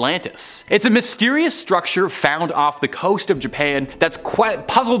Japanese Atlantis. It's a mysterious structure found off the coast of Japan that's quite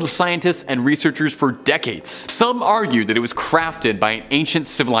puzzled scientists and researchers for decades. Some argue that it was crafted by an ancient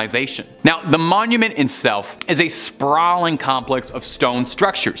civilization. Now, the monument itself is a sprawling complex of stone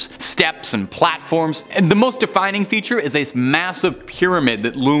structures, steps and platforms, and the most defining feature is a massive pyramid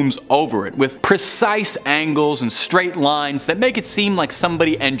that looms over it with precise angles and straight lines that make it seem like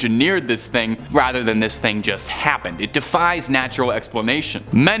somebody engineered this thing rather than this thing just happened. It defies natural explanation.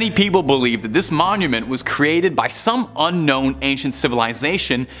 Many people believe that this monument was created by some unknown ancient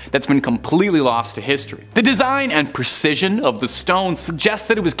civilization that's been completely lost to history. The design and precision of the stones suggests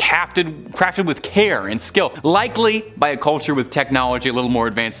that it was crafted with care and skill, likely by a culture with technology a little more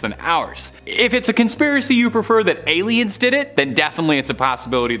advanced than ours. If it's a conspiracy you prefer that aliens did it, then definitely it's a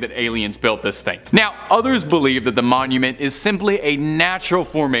possibility that aliens built this thing. Now, others believe that the monument is simply a natural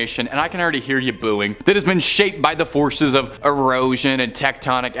formation, and I can already hear you booing, that has been shaped by the forces of erosion and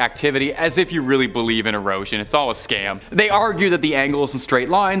tectonic activity, as if you really believe in erosion. It's all a scam. They argue that the angles and straight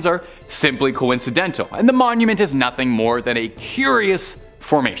lines are simply coincidental, and the monument is nothing more than a curious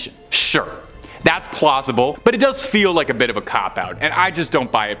formation. Sure, that's plausible, but it does feel like a bit of a cop-out, and I just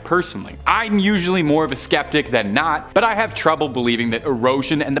don't buy it personally. I'm usually more of a skeptic than not, but I have trouble believing that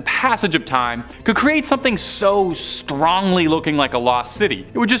erosion and the passage of time could create something so strongly looking like a lost city.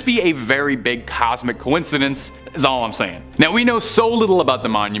 It would just be a very big cosmic coincidence, is all I'm saying. Now, we know so little about the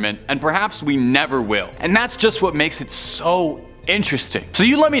monument, and perhaps we never will, and that's just what makes it so interesting. So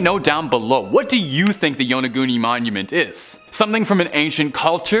you let me know down below, what do you think the Yonaguni Monument is? Something from an ancient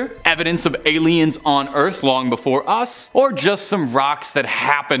culture? Evidence of aliens on Earth long before us? Or just some rocks that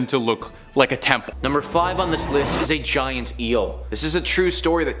happen to look like a temple? Number 5 on this list is a giant eel. This is a true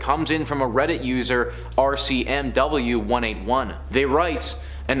story that comes in from a Reddit user, RCMW181. They write,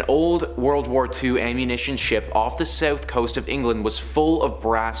 an old World War II ammunition ship off the south coast of England was full of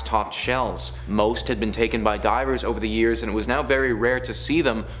brass-topped shells. Most had been taken by divers over the years, and it was now very rare to see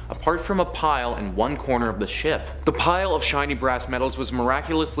them, apart from a pile in one corner of the ship. The pile of shiny brass metals was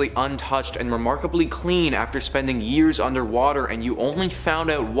miraculously untouched and remarkably clean after spending years underwater, and you only found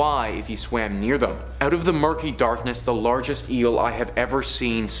out why if you swam near them. Out of the murky darkness, the largest eel I have ever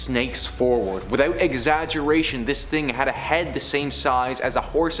seen snakes forward. Without exaggeration, this thing had a head the same size as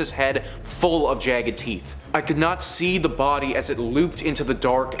a horse's head, full of jagged teeth. I could not see the body as it looped into the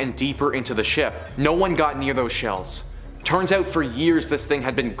dark and deeper into the ship. No one got near those shells. Turns out for years this thing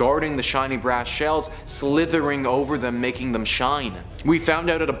had been guarding the shiny brass shells, slithering over them, making them shine. We found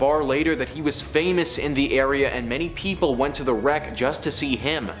out at a bar later that he was famous in the area, and many people went to the wreck just to see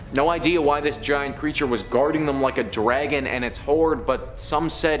him. No idea why this giant creature was guarding them like a dragon and its horde, but some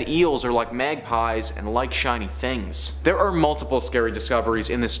said eels are like magpies and like shiny things. There are multiple scary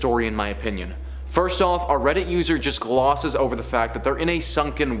discoveries in this story in my opinion. First off, our Reddit user just glosses over the fact that they're in a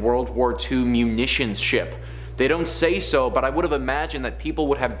sunken World War II munitions ship. They don't say so, but I would have imagined that people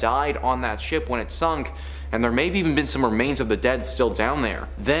would have died on that ship when it sunk, and there may have even been some remains of the dead still down there.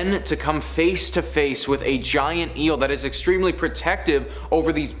 Then to come face to face with a giant eel that is extremely protective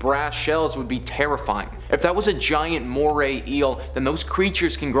over these brass shells would be terrifying. If that was a giant moray eel, then those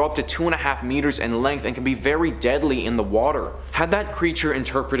creatures can grow up to 2.5 meters in length and can be very deadly in the water. Had that creature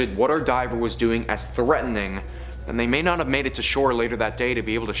interpreted what our diver was doing as threatening, then they may not have made it to shore later that day to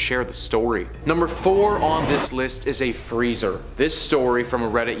be able to share the story. Number 4 on this list is a freezer. This story from a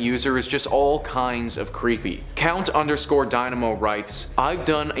Reddit user is just all kinds of creepy. Count_Dynamo writes, I've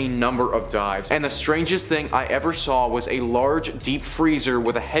done a number of dives, and the strangest thing I ever saw was a large deep freezer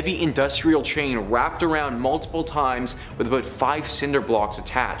with a heavy industrial chain wrapped around multiple times with about 5 cinder blocks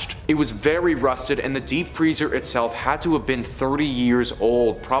attached. It was very rusted, and the deep freezer itself had to have been 30 years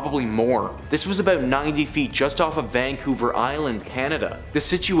old, probably more. This was about 90 feet just off of Vancouver Island, Canada. The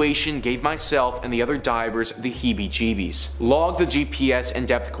situation gave myself and the other divers the heebie-jeebies. Logged the GPS and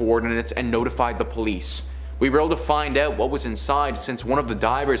depth coordinates and notified the police. We were able to find out what was inside since one of the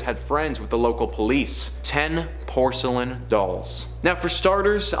divers had friends with the local police. 10 porcelain dolls. Now for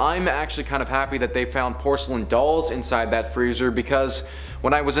starters, I'm actually kind of happy that they found porcelain dolls inside that freezer, because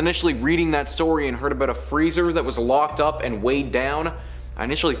when I was initially reading that story and heard about a freezer that was locked up and weighed down, I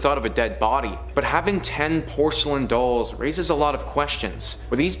initially thought of a dead body. But having 10 porcelain dolls raises a lot of questions.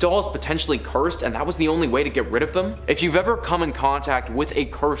 Were these dolls potentially cursed and that was the only way to get rid of them? If you've ever come in contact with a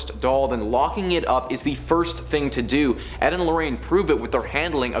cursed doll, then locking it up is the first thing to do. Ed and Lorraine prove it with their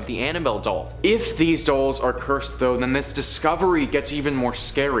handling of the Annabelle doll. If these dolls are cursed though, then this discovery gets even more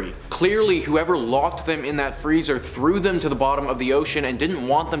scary. Clearly, whoever locked them in that freezer threw them to the bottom of the ocean and didn't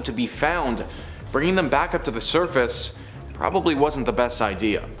want them to be found. Bringing them back up to the surface probably wasn't the best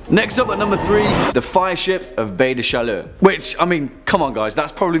idea. Next up at number 3, the fire ship of Baie de Chaleur. Which, I mean, come on guys,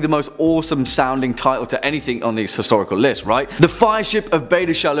 that's probably the most awesome sounding title to anything on this historical list, right? The fire ship of Baie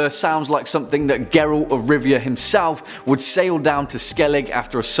de Chaleur sounds like something that Geralt of Rivia himself would sail down to Skellig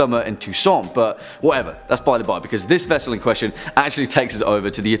after a summer in Toussaint, but whatever, that's by the by, because this vessel in question actually takes us over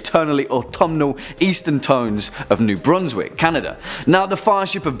to the eternally autumnal eastern tones of New Brunswick, Canada. Now, the fire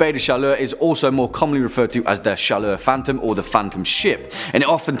ship of Baie de Chaleur is also more commonly referred to as the Chaleur Phantom or the Phantom Ship, and it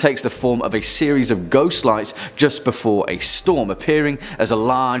often takes the form of a series of ghost lights just before a storm, appearing as a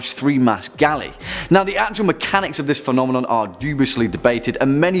large 3-mast galley. Now, the actual mechanics of this phenomenon are dubiously debated,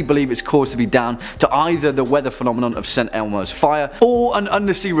 and many believe it's caused to be down to either the weather phenomenon of St. Elmo's fire or an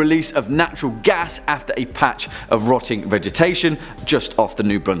undersea release of natural gas after a patch of rotting vegetation just off the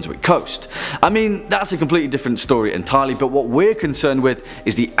New Brunswick coast. I mean, that's a completely different story entirely, but what we're concerned with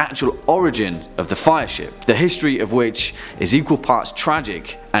is the actual origin of the fire ship, the history of which is equal parts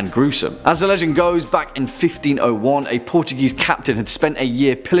tragic and gruesome. As the legend goes, back in 1501, a Portuguese captain had spent a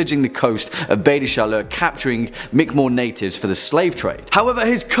year pillaging the coast of Baie de Chaleur, capturing Mi'kmaq natives for the slave trade. However,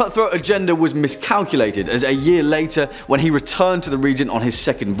 his cutthroat agenda was miscalculated, as a year later, when he returned to the region on his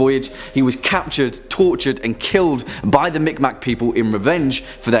second voyage, he was captured, tortured and killed by the Mi'kmaq people in revenge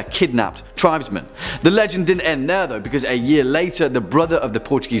for their kidnapped tribesmen. The legend didn't end there though, because a year later, the brother of the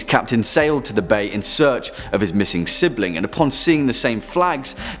Portuguese captain sailed to the bay in search of his missing sibling, and upon seeing the same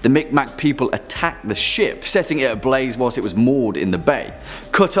flags, the Mi'kmaq people attacked the ship, setting it ablaze whilst it was moored in the bay.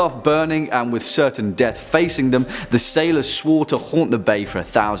 Cut off, burning, and with certain death facing them, the sailors swore to haunt the bay for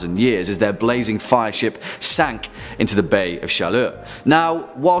 1,000 years as their blazing fire ship sank into the Bay of Chaleur.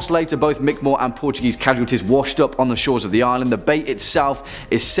 Now, whilst later both Mi'kmaq and Portuguese casualties washed up on the shores of the island, the bay itself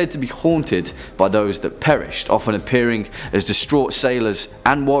is said to be haunted by those that perished, often appearing as distraught sailors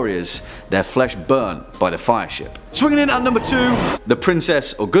and warriors, their flesh burnt by the fire ship. Swinging in at number 2, the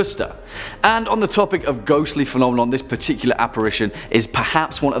Princess Augusta. And on the topic of ghostly phenomenon, this particular apparition is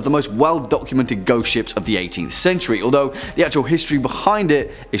perhaps one of the most well documented ghost ships of the 18th century, although the actual history behind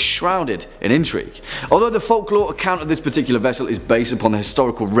it is shrouded in intrigue. Although the folklore account of this particular vessel is based upon the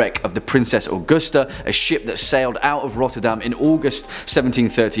historical wreck of the Princess Augusta, a ship that sailed out of Rotterdam in August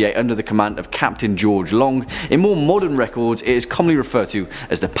 1738 under the command of Captain George Long, in more modern records it is commonly referred to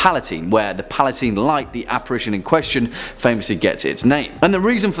as the Palatine, where the Palatine Light, the apparition in question, famously gets its name. And the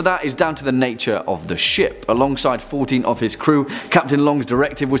reason for that is down to the nature of the ship. Alongside 14 of his crew, Captain Long's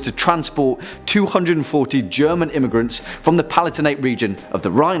directive was to transport 240 German immigrants from the Palatinate region of the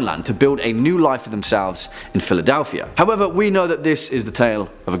Rhineland to build a new life for themselves in Philadelphia. However, we know that this is the tale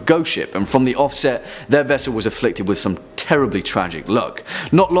of a ghost ship, and from the offset, their vessel was afflicted with some terribly tragic luck.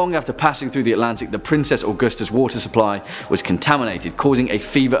 Not long after passing through the Atlantic, the Princess Augusta's water supply was contaminated, causing a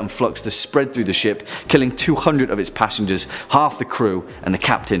fever and flux to spread through the ship, killing 200 of its passengers, half the crew, and the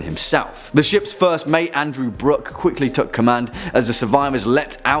captain himself. The ship's first mate, Andrew Brooke, quickly took command as the survivors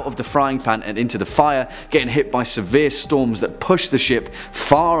leapt out of the frying pan and into the fire, getting hit by severe storms that pushed the ship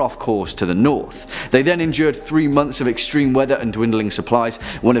far off course to the north. They then endured 3 months of extreme weather and dwindling supplies,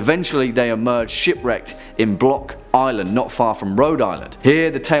 when eventually they emerged shipwrecked in Block Island, not far from Rhode Island.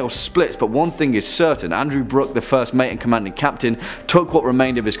 Here the tale splits, but one thing is certain: Andrew Brooke, the first mate and commanding captain, took what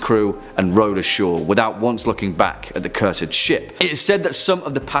remained of his crew and rowed ashore without once looking back at the cursed ship. It is said that some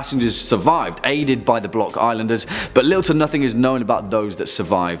of the passengers survived, aided by the Block Islanders, but little to nothing is known about those that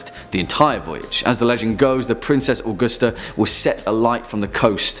survived the entire voyage. As the legend goes, the Princess Augusta was set alight from the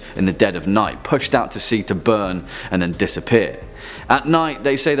coast in the dead of night, pushed out to sea to burn and then disappear. At night,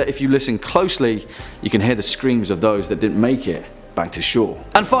 they say that if you listen closely, you can hear the screams of those that didn't make it back to shore.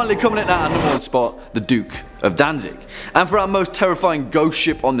 And finally, coming in at our number 1 spot, the Duke of Danzig. And for our most terrifying ghost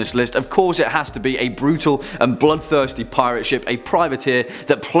ship on this list, of course it has to be a brutal and bloodthirsty pirate ship, a privateer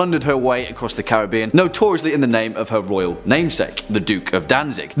that plundered her way across the Caribbean, notoriously in the name of her royal namesake, the Duke of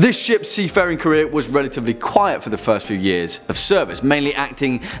Danzig. This ship's seafaring career was relatively quiet for the first few years of service, mainly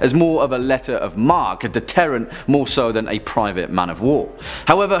acting as more of a letter of marque, a deterrent more so than a private man of war.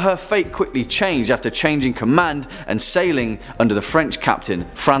 However, her fate quickly changed after changing command and sailing under the French captain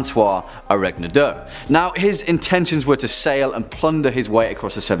Francois Aregnadour. Now, his intentions were to sail and plunder his way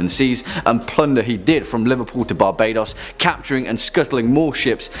across the seven seas, and plunder he did from Liverpool to Barbados, capturing and scuttling more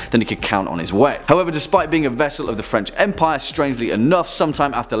ships than he could count on his way. However, despite being a vessel of the French Empire, strangely enough,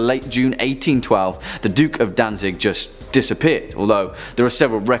 sometime after late June 1812, the Duke of Danzig just disappeared, although there are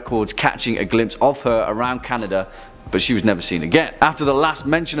several records catching a glimpse of her around Canada, but she was never seen again. After the last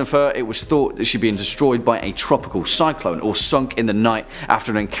mention of her, it was thought that she'd been destroyed by a tropical cyclone or sunk in the night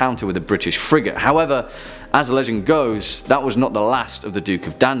after an encounter with a British frigate. However, as the legend goes, that was not the last of the Duke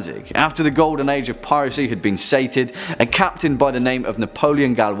of Danzig. After the golden age of piracy had been sated, a captain by the name of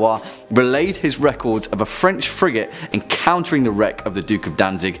Napoleon Gallois relayed his records of a French frigate encountering the wreck of the Duke of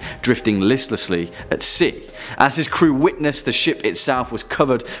Danzig drifting listlessly at sea. As his crew witnessed, the ship itself was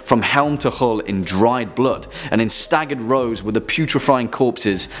covered from helm to hull in dried blood, and in staggered rows were the putrefying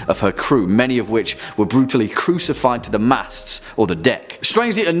corpses of her crew, many of which were brutally crucified to the masts or the deck.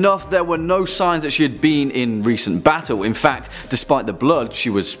 Strangely enough, there were no signs that she had been in recent battle. In fact, despite the blood,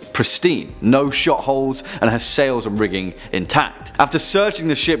 she was pristine, no shot holes, and her sails and rigging intact. After searching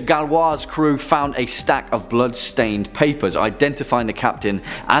the ship, Gallois' crew found a stack of blood-stained papers identifying the captain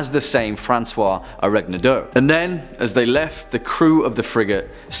as the same Francois Aregnadour. And then, as they left, the crew of the frigate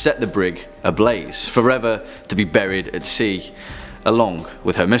set the brig ablaze, forever to be buried at sea, along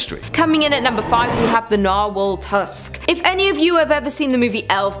with her mystery. Coming in at number 5, we have the narwhal tusk. If any of you have ever seen the movie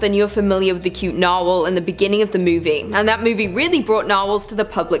Elf, then you're familiar with the cute narwhal in the beginning of the movie, and that movie really brought narwhals to the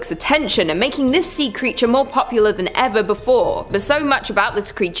public's attention and making this sea creature more popular than ever before. But so much about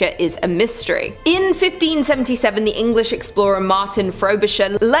this creature is a mystery. In 1577, the English explorer Martin Frobisher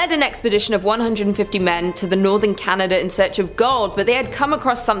led an expedition of 150 men to the northern Canada in search of gold, but they had come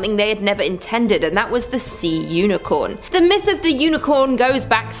across something they had never intended, and that was the sea unicorn. The myth of the unicorn goes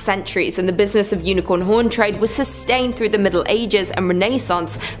back centuries, and the business of unicorn horn trade was sustained through the Middle Ages and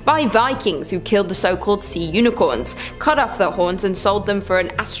Renaissance by Vikings who killed the so-called sea unicorns, cut off their horns and sold them for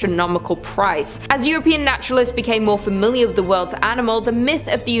an astronomical price. As European naturalists became more familiar with the world's animal, the myth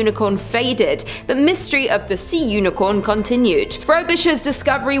of the unicorn faded, but mystery of the sea unicorn continued. Frobisher's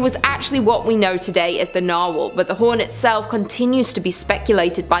discovery was actually what we know today as the narwhal, but the horn itself continues to be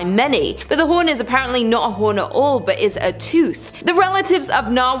speculated by many. But the horn is apparently not a horn at all, but is a tooth. The relatives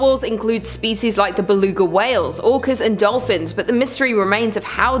of narwhals include species like the beluga whales, orcas and dolphins, but the mystery remains of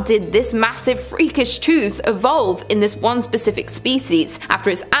how did this massive freakish tooth evolve in this one specific species after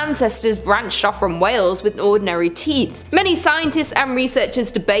its ancestors branched off from whales with ordinary teeth. Many scientists and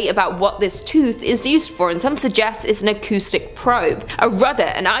researchers debate about what this tooth is used for, and some suggest it's an acoustic probe, a rudder,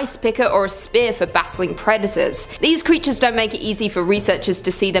 an ice picker, or a spear for battling predators. These creatures don't make it easy for researchers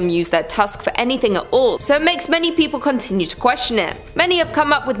to see them use their tusk for anything at all, so it makes many people continue to question it. Many have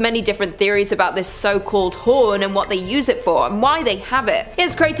come up with many different theories about this so-called horn and what they use it for and why they have it. It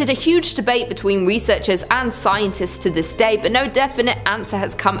has created a huge debate between researchers and scientists to this day, but no definite answer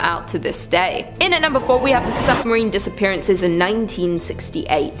has come out to this day. In at number 4, we have the submarine disappearances in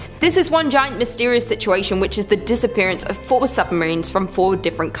 1968. This is one giant mysterious situation, which is the disappearance of 4 submarines from 4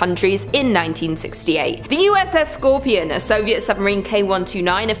 different countries in 1968. The USS Scorpion, a Soviet submarine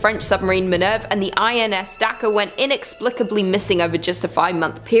K-129, a French submarine Minerve, and the INS Dakar went inexplicably missing over just a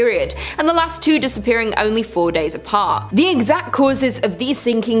 5-month period, and the last 2 disappearing only 4 days apart. The exact causes of these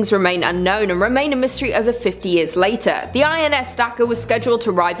sinkings remain unknown and remain a mystery over 50 years later. The INS Dakar was scheduled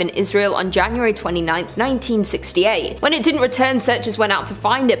to arrive in Israel on January 29, 1968. When it didn't return, searchers went out to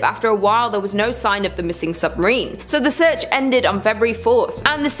find it, but after a while there was no sign of the missing submarine. So the search ended on February 4th,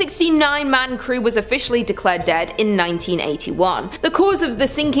 and the 69-man crew was officially declared dead in 1981. The cause of the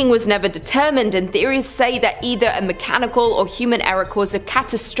sinking was never determined, and theories say that either a mechanical or human error caused a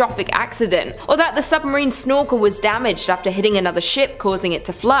catastrophic accident, or that the submarine snorkel was damaged after hitting another ship, causing it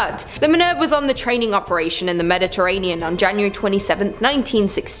to flood. The Minerve was on the training operation in the Mediterranean on January 27,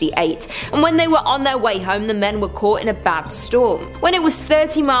 1968, and when they were on their way home, the men were caught in a bad storm. When it was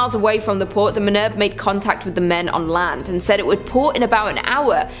 30 miles away from the port, the Minerve made contact with the men on land and said it would port in about an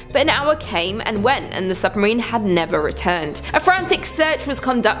hour, but an hour came and went, and the submarine had never returned. A frantic search was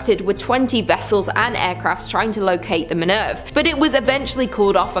conducted with 20 vessels and aircrafts trying to locate the Minerve, Earth, but it was eventually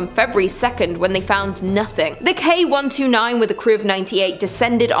called off on February 2nd when they found nothing. The K-129 with a crew of 98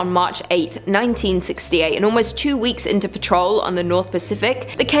 descended on March 8, 1968, and almost 2 weeks into patrol on the North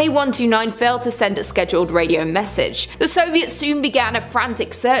Pacific, the K-129 failed to send a scheduled radio message. The Soviets soon began a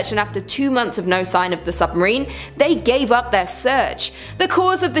frantic search, and after 2 months of no sign of the submarine, they gave up their search. The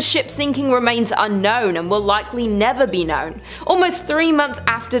cause of the ship sinking remains unknown and will likely never be known. Almost 3 months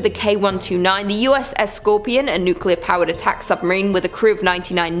after the K-129, the USS Scorpion, a nuclear-powered attack submarine with a crew of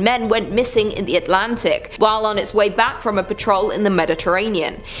 99 men, went missing in the Atlantic while on its way back from a patrol in the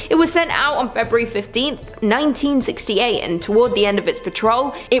Mediterranean. It was sent out on February 15, 1968, and toward the end of its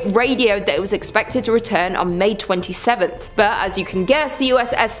patrol, it radioed that it was expected to return on May 27th. But as you can guess, the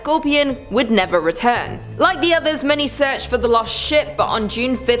USS Scorpion would never return. Like the others, many searched for the lost ship, but on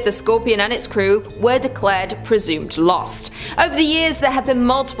June 5th, the Scorpion and its crew were declared presumed lost. Over the years, there have been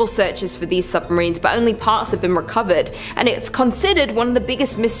multiple searches for these submarines, but only parts have been recovered, and it's considered one of the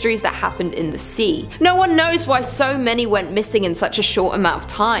biggest mysteries that happened in the sea. No one knows why so many went missing in such a short amount of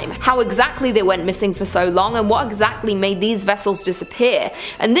time, how exactly they went missing for so long, and what exactly made these vessels disappear.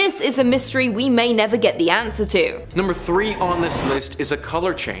 And this is a mystery we may never get the answer to. Number 3 on this list is a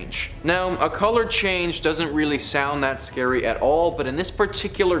color change. Now, a color change doesn't really sound that scary at all, but in this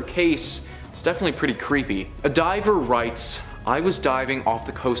particular case, it's definitely pretty creepy. A diver writes, "I was diving off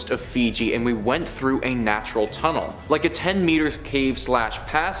the coast of Fiji and we went through a natural tunnel, like a 10-meter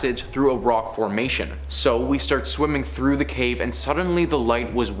cave/passage through a rock formation. So we start swimming through the cave and suddenly the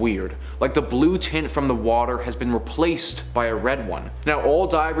light was weird, like the blue tint from the water has been replaced by a red one." Now all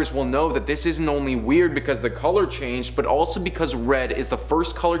divers will know that this isn't only weird because the color changed, but also because red is the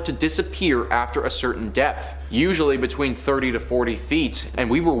first color to disappear after a certain depth, usually between 30 to 40 feet, and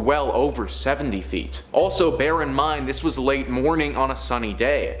we were well over 70 feet. Also bear in mind this was late morning on a sunny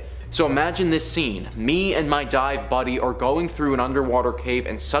day. So imagine this scene. Me and my dive buddy are going through an underwater cave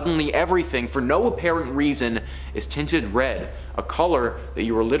and suddenly everything, for no apparent reason, is tinted red, a color that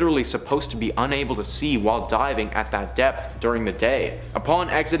you were literally supposed to be unable to see while diving at that depth during the day. Upon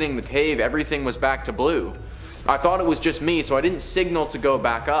exiting the cave, everything was back to blue. I thought it was just me, so I didn't signal to go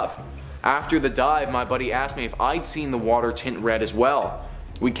back up. After the dive, my buddy asked me if I'd seen the water tint red as well.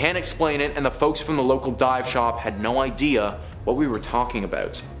 We can't explain it, and the folks from the local dive shop had no idea what we were talking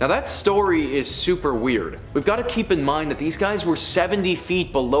about. Now that story is super weird. We've got to keep in mind that these guys were 70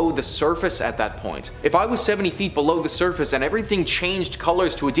 feet below the surface at that point. If I was 70 feet below the surface and everything changed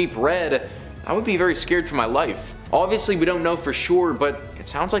colors to a deep red, I would be very scared for my life. Obviously we don't know for sure, but it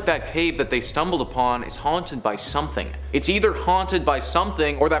sounds like that cave that they stumbled upon is haunted by something. It's either haunted by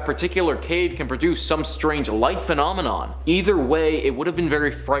something or that particular cave can produce some strange light phenomenon. Either way, it would have been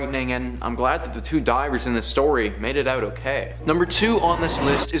very frightening, and I'm glad that the 2 divers in this story made it out okay. Number 2 on this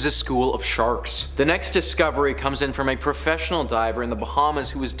list is a school of sharks. The next discovery comes in from a professional diver in the Bahamas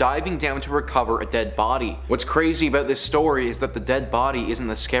who was diving down to recover a dead body. What's crazy about this story is that the dead body isn't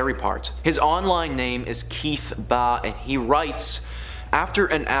the scary part. His online name is Keith Ba, and he writes, "After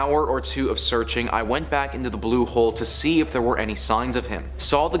an hour or 2 of searching, I went back into the blue hole to see if there were any signs of him.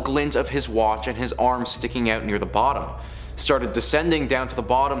 Saw the glint of his watch and his arm sticking out near the bottom. Started descending down to the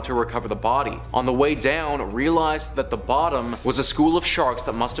bottom to recover the body. On the way down, realized that the bottom was a school of sharks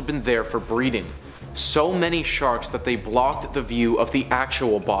that must have been there for breeding. So many sharks that they blocked the view of the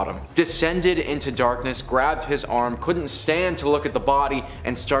actual bottom. Descended into darkness, grabbed his arm, couldn't stand to look at the body,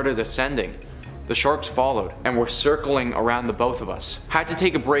 and started ascending. The sharks followed and were circling around the both of us. Had to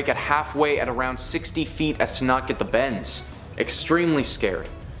take a break at halfway at around 60 feet as to not get the bends. Extremely scared.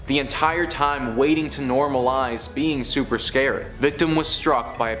 The entire time waiting to normalize being super scared. Victim was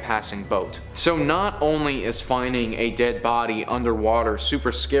struck by a passing boat." So not only is finding a dead body underwater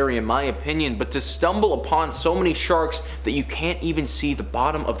super scary in my opinion, but to stumble upon so many sharks that you can't even see the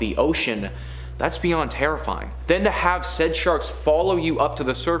bottom of the ocean, that's beyond terrifying. Then to have said sharks follow you up to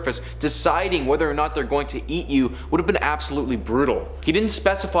the surface, deciding whether or not they're going to eat you, would have been absolutely brutal. He didn't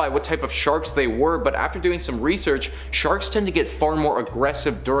specify what type of sharks they were, but after doing some research, sharks tend to get far more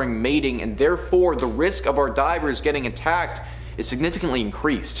aggressive during mating, and therefore the risk of our divers getting attacked is significantly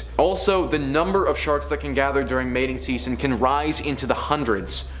increased. Also, the number of sharks that can gather during mating season can rise into the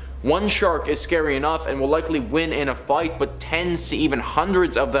hundreds. One shark is scary enough and will likely win in a fight, but tens to even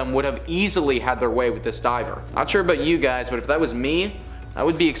hundreds of them would have easily had their way with this diver. Not sure about you guys, but if that was me, I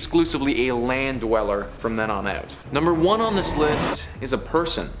would be exclusively a land dweller from then on out. Number 1 on this list is a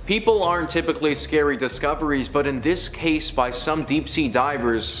person. People aren't typically scary discoveries, but in this case by some deep sea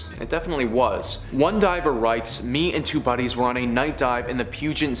divers, it definitely was. One diver writes, "Me and 2 buddies were on a night dive in the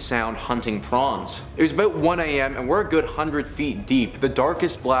Puget Sound hunting prawns. It was about 1 AM and we're a good 100 feet deep, the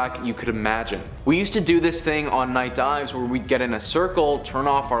darkest black you could imagine. We used to do this thing on night dives where we'd get in a circle, turn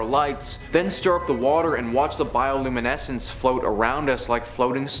off our lights, then stir up the water and watch the bioluminescence float around us like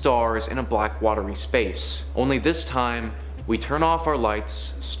floating stars in a black watery space. Only this time, we turn off our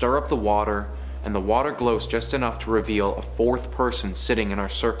lights, stir up the water, and the water glows just enough to reveal a 4th person sitting in our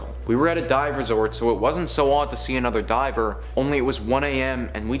circle. We were at a dive resort, so it wasn't so odd to see another diver, only it was 1 AM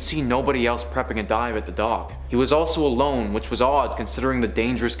and we'd see nobody else prepping a dive at the dock. He was also alone, which was odd considering the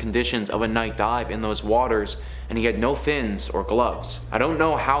dangerous conditions of a night dive in those waters, and he had no fins or gloves. I don't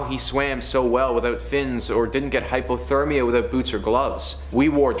know how he swam so well without fins or didn't get hypothermia without boots or gloves. We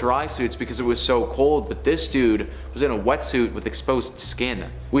wore dry suits because it was so cold, but this dude was in a wetsuit with exposed skin.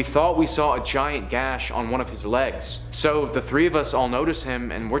 We thought we saw a giant gash on one of his legs. So the 3 of us all notice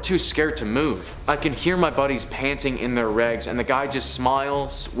him and we're too scared to move. I can hear my buddies panting in their regs and the guy just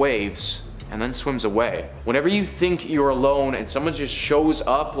smiles, waves, and then swims away. Whenever you think you're alone and someone just shows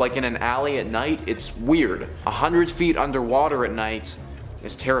up like in an alley at night, it's weird. 100 feet underwater at night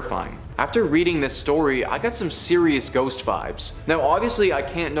is terrifying. After reading this story, I got some serious ghost vibes. Now obviously I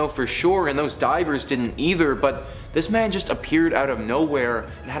can't know for sure and those divers didn't either, but this man just appeared out of nowhere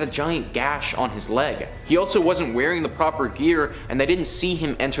and had a giant gash on his leg. He also wasn't wearing the proper gear and they didn't see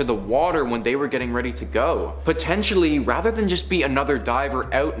him enter the water when they were getting ready to go. Potentially, rather than just be another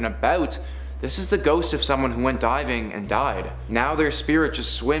diver out and about, this is the ghost of someone who went diving and died. Now their spirit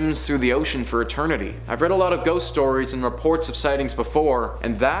just swims through the ocean for eternity. I've read a lot of ghost stories and reports of sightings before,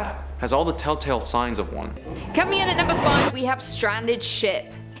 and that has all the telltale signs of one. Coming in at number 5, we have stranded ship.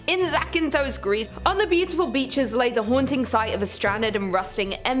 In Zakynthos, Greece, on the beautiful beaches lays a haunting sight of a stranded and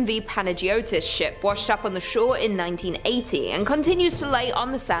rusting MV Panagiotis ship washed up on the shore in 1980 and continues to lay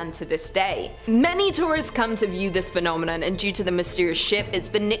on the sand to this day. Many tourists come to view this phenomenon, and due to the mysterious ship, it's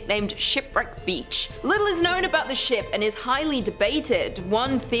been nicknamed Shipwreck Beach. Little is known about the ship and is highly debated.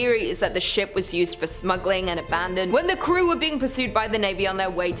 One theory is that the ship was used for smuggling and abandoned when the crew were being pursued by the Navy on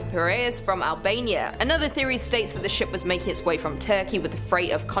their way to Piraeus from Albania. Another theory states that the ship was making its way from Turkey with a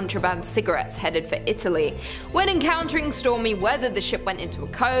freight of contraband cigarettes headed for Italy. When encountering stormy weather, the ship went into a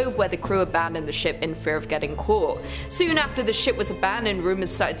cove where the crew abandoned the ship in fear of getting caught. Soon after the ship was abandoned, rumors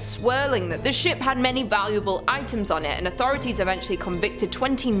started swirling that the ship had many valuable items on it, and authorities eventually convicted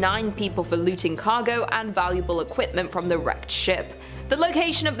 29 people for looting cargo and valuable equipment from the wrecked ship. The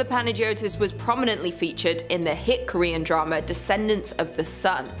location of the Panagiotis was prominently featured in the hit Korean drama Descendants of the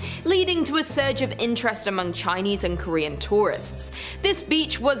Sun, leading to a surge of interest among Chinese and Korean tourists. This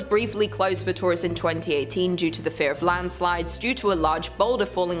beach was briefly closed for tourists in 2018 due to the fear of landslides due to a large boulder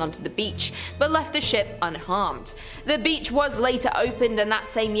falling onto the beach, but left the ship unharmed. The beach was later opened, and that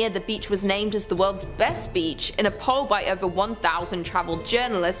same year the beach was named as the world's best beach in a poll by over 1,000 travel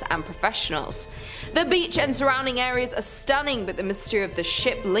journalists and professionals. The beach and surrounding areas are stunning, but the mystery of the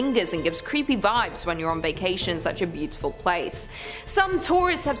ship lingers and gives creepy vibes when you're on vacation in such a beautiful place. Some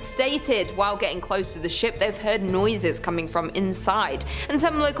tourists have stated while getting close to the ship they've heard noises coming from inside, and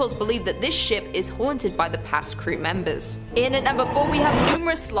some locals believe that this ship is haunted by the past crew members. In at number 4 we have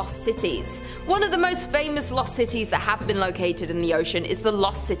numerous lost cities. One of the most famous lost cities that have been located in the ocean is the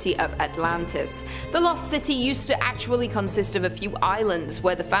lost city of Atlantis. The lost city used to actually consist of a few islands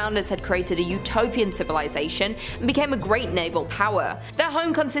where the founders had created a utopian civilization and became a great naval power. Their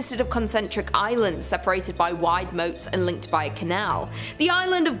home consisted of concentric islands separated by wide moats and linked by a canal. The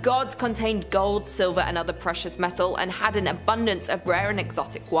island of gods contained gold, silver and other precious metal and had an abundance of rare and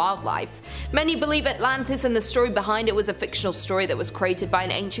exotic wildlife. Many believe Atlantis and the story behind it was a fictional story that was created by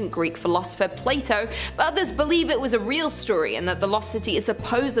an ancient Greek philosopher Plato, but others believe it was a real story and that the lost city is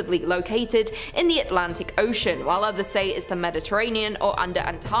supposedly located in the Atlantic Ocean, while others say it's the Mediterranean or under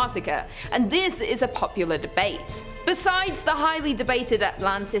Antarctica, and this is a popular debate. Besides the highly debated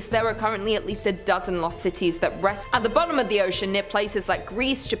Atlantis, there are currently at least a dozen lost cities that rest at the bottom of the ocean near places like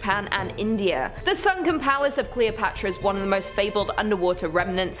Greece, Japan and India. The sunken palace of Cleopatra is one of the most fabled underwater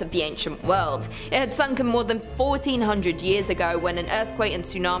remnants of the ancient world. It had sunken more than 1400 years ago when an earthquake and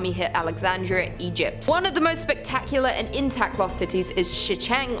tsunami hit Alexandria, Egypt. One of the most spectacular and intact lost cities is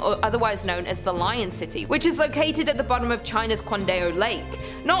Xicheng, or otherwise known as the Lion City, which is located at the bottom of China's Quandao Lake.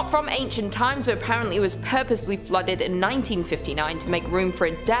 Not from ancient times, but apparently it was purposely flooded in 1959 to make room for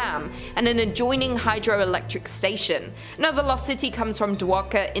a dam and an adjoining hydroelectric station. Another lost city comes from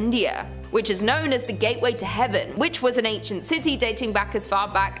Dwarka, India. which is known as the Gateway to Heaven, which was an ancient city dating back as far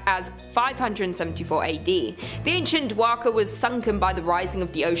back as 574 AD. The ancient Dwarka was sunken by the rising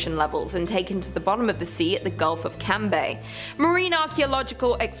of the ocean levels and taken to the bottom of the sea at the Gulf of Cambay. Marine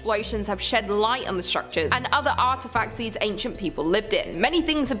archaeological explorations have shed light on the structures and other artifacts these ancient people lived in. Many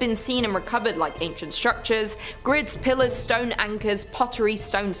things have been seen and recovered, like ancient structures, grids, pillars, stone anchors, pottery,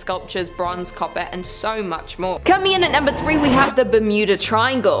 stone sculptures, bronze, copper, and so much more. Coming in at number 3, we have the Bermuda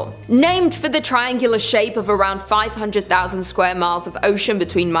Triangle. Named for the triangular shape of around 500,000 square miles of ocean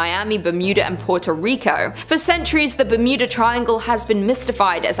between Miami, Bermuda, and Puerto Rico. For centuries, the Bermuda Triangle has been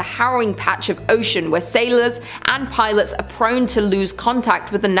mystified as a harrowing patch of ocean where sailors and pilots are prone to lose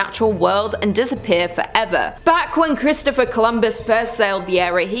contact with the natural world and disappear forever. Back when Christopher Columbus first sailed the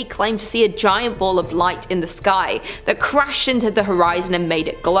area, he claimed to see a giant ball of light in the sky that crashed into the horizon and made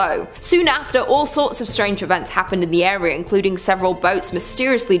it glow. Soon after, all sorts of strange events happened in the area, including several boats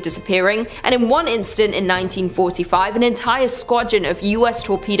mysteriously disappearing, and in one incident in 1945, an entire squadron of US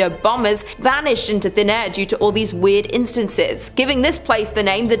torpedo bombers vanished into thin air due to all these weird instances, giving this place the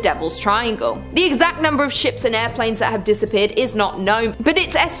name the Devil's Triangle. The exact number of ships and airplanes that have disappeared is not known, but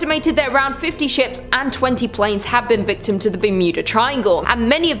it's estimated that around 50 ships and 20 planes have been victim to the Bermuda Triangle, and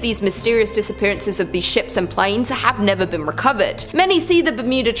many of these mysterious disappearances of these ships and planes have never been recovered. Many see the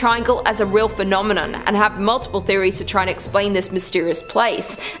Bermuda Triangle as a real phenomenon and have multiple theories to try and explain this mysterious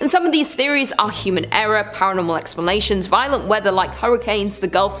place, and some of these theories are human error, paranormal explanations, violent weather like hurricanes, the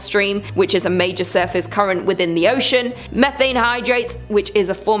Gulf Stream, which is a major surface current within the ocean, methane hydrates, which is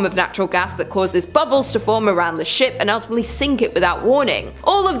a form of natural gas that causes bubbles to form around the ship and ultimately sink it without warning.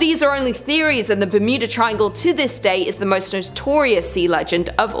 All of these are only theories, and the Bermuda Triangle to this day is the most notorious sea legend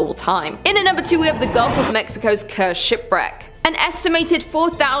of all time. In at number 2, we have the Gulf of Mexico's cursed shipwreck. An estimated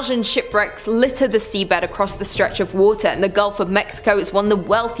 4,000 shipwrecks litter the seabed across the stretch of water, and the Gulf of Mexico is one of the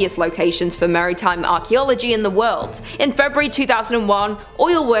wealthiest locations for maritime archaeology in the world. In February 2001,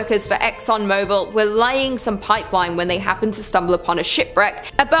 oil workers for ExxonMobil were laying some pipeline when they happened to stumble upon a shipwreck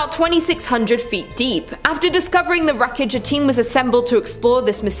about 2,600 feet deep. After discovering the wreckage, a team was assembled to explore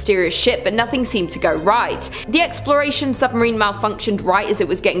this mysterious ship, but nothing seemed to go right. The exploration submarine malfunctioned right as it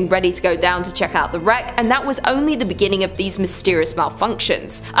was getting ready to go down to check out the wreck, and that was only the beginning of these mysterious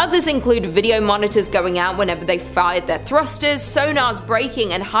malfunctions. Others include video monitors going out whenever they fired their thrusters, sonars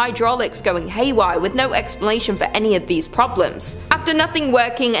breaking, and hydraulics going haywire with no explanation for any of these problems. After nothing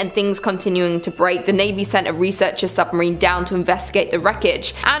working and things continuing to break, the Navy sent a researcher submarine down to investigate the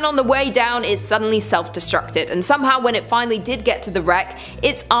wreckage, and on the way down it suddenly self-destructed, and somehow when it finally did get to the wreck,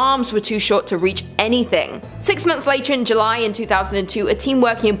 its arms were too short to reach anything. 6 months later, in July in 2002, a team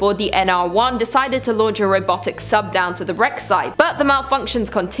working aboard the NR-1 decided to launch a robotic sub down to the wreck site, but the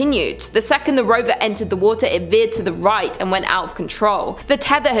malfunctions continued. The second the rover entered the water, it veered to the right and went out of control. The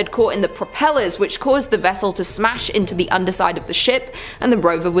tether had caught in the propellers, which caused the vessel to smash into the underside of the ship, and the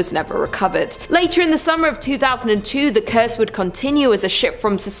rover was never recovered. Later in the summer of 2002, the curse would continue as a ship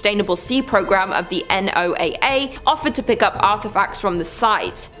from Sustainable Sea Program of the NOAA offered to pick up artifacts from the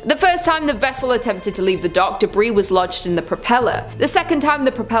site. The first time the vessel attempted to leave the dock, debris was lodged in the propeller. The second time,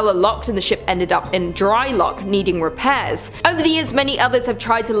 the propeller locked and the ship ended up in dry lock, needing repairs. Over the years, many others have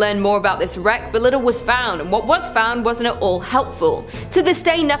tried to learn more about this wreck, but little was found, and what was found wasn't at all helpful. To this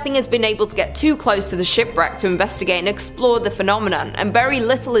day, nothing has been able to get too close to the shipwreck to investigate and explore the phenomenon, and very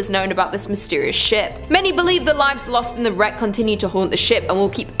little is known about this mysterious ship. Many believe the lives lost in the wreck continue to haunt the ship and will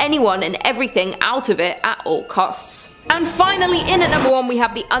keep anyone and everything out of it at all costs. And finally, in at number 1, we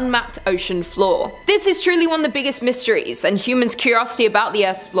have the unmapped ocean floor. This is truly one of the biggest mysteries, and humans' curiosity about the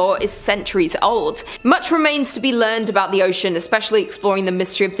Earth's floor is centuries old. Much remains to be learned about the ocean, especially exploring the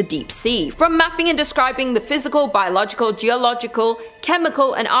mystery of the deep sea. From mapping and describing the physical, biological, geological,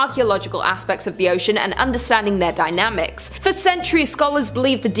 chemical, and archaeological aspects of the ocean and understanding their dynamics. For centuries, scholars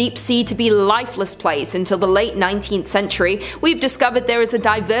believed the deep sea to be a lifeless place. Until the late 19th century, we've discovered there is a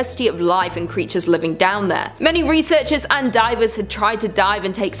diversity of life and creatures living down there. Many researchers and divers had tried to dive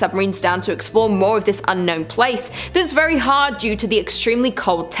and take submarines down to explore more of this unknown place, but it's very hard due to the extremely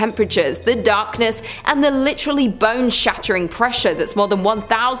cold temperatures, the darkness, and the literally bone-shattering pressure that's more than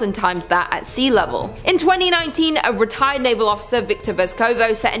 1,000 times that at sea level. In 2019, a retired naval officer, Victor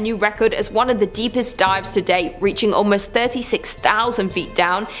Vescovo, set a new record as one of the deepest dives to date, reaching almost 36,000 feet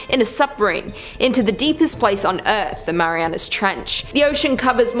down in a submarine into the deepest place on Earth, the Marianas Trench. The ocean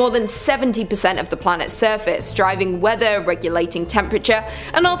covers more than 70% of the planet's surface, driving weather, regulating temperature,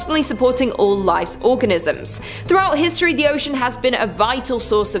 and ultimately supporting all life's organisms. Throughout history, the ocean has been a vital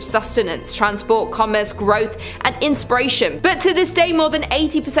source of sustenance, transport, commerce, growth, and inspiration. But to this day, more than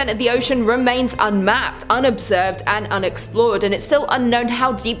 80% of the ocean remains unmapped, unobserved, and unexplored, and it's still unknown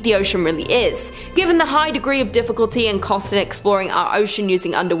how deep the ocean really is. Given the high degree of difficulty and cost in exploring our ocean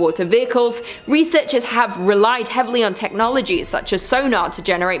using underwater vehicles, researchers have relied heavily on technologies such as sonar to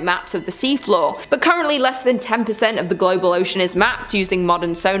generate maps of the seafloor, but currently less than 10% of the global ocean is mapped using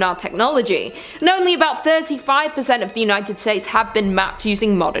modern sonar technology, and only about 35% of the United States have been mapped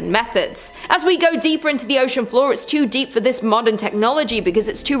using modern methods. As we go deeper into the ocean floor, it's too deep for this modern technology because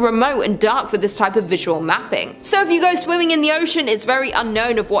it's too remote and dark for this type of visual mapping. So if you go swimming in the ocean, it's very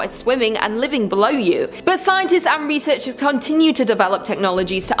unknown of what is swimming and living below you. But scientists and researchers continue to develop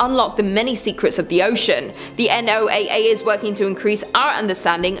technologies to unlock the many secrets of the ocean. The NOAA is working to increase our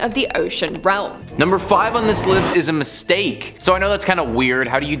understanding of the ocean realm. Number 5 on this list is a mistake. So I know that's kind of weird.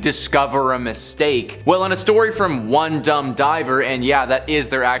 How do you discover a mistake? Well, in a story from One Dumb Diver, and yeah, that is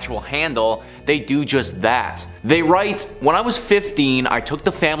their actual handle, they do just that. They write, "When I was 15, I took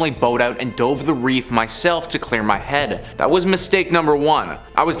the family boat out and dove the reef myself to clear my head. That was mistake number 1.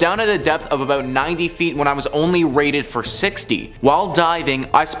 I was down at a depth of about 90 feet when I was only rated for 60. While diving,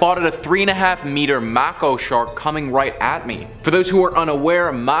 I spotted a 3.5 meter mako shark coming right at me. For those who are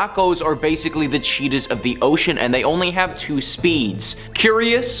unaware, makos are basically the cheetahs of the ocean, and they only have 2 speeds.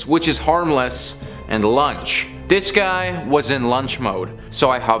 Curious, which is harmless, and lunch. This guy was in lunch mode, so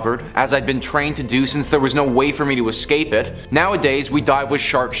I hovered, as I'd been trained to do since there was no way for me to escape it. Nowadays, we dive with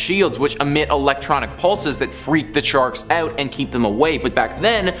shark shields which emit electronic pulses that freak the sharks out and keep them away, but back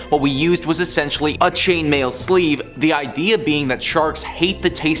then, what we used was essentially a chainmail sleeve, the idea being that sharks hate the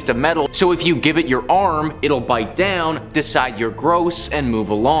taste of metal, so if you give it your arm, it'll bite down, decide you're gross, and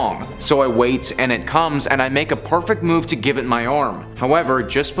move along. So I wait, and it comes, and I make a perfect move to give it my arm. However,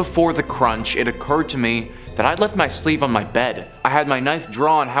 just before the crunch, it occurred to me that I'd left my sleeve on my bed. I had my knife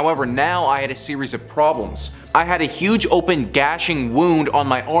drawn, however now I had a series of problems. I had a huge open gashing wound on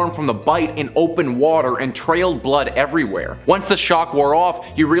my arm from the bite in open water and trailed blood everywhere. Once the shock wore off,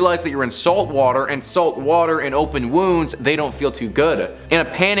 you realize that you're in salt water, and salt water and open wounds, they don't feel too good. In a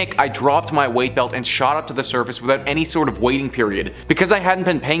panic, I dropped my weight belt and shot up to the surface without any sort of waiting period. Because I hadn't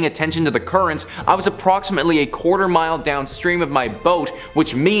been paying attention to the currents, I was approximately a quarter mile downstream of my boat,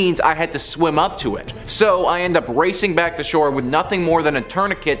 which means I had to swim up to it. So I end up racing back to shore with nothing more than a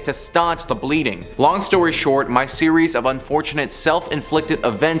tourniquet to staunch the bleeding. Long story short, my series of unfortunate self-inflicted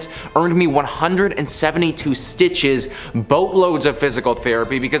events earned me 172 stitches, boatloads of physical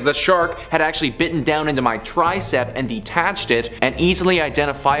therapy because the shark had actually bitten down into my tricep and detached it, and easily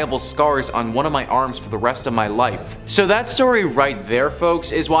identifiable scars on one of my arms for the rest of my life. So that story right there,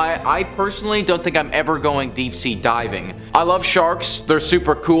 folks, is why I personally don't think I'm ever going deep sea diving. I love sharks, they're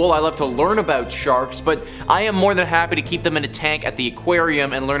super cool, I love to learn about sharks, but I am more than happy to keep them in a tank at the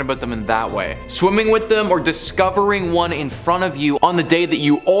aquarium and learn about them in that way. Swimming with them or discovering one in front of you on the day that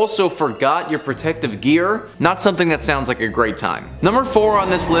you also forgot your protective gear, not something that sounds like a great time. Number 4 on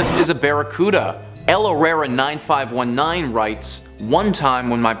this list is a barracuda. El Herrera 9519 writes, "One time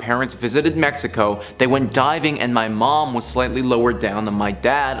when my parents visited Mexico, they went diving and my mom was slightly lower down than my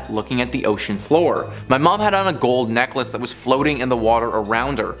dad, looking at the ocean floor. My mom had on a gold necklace that was floating in the water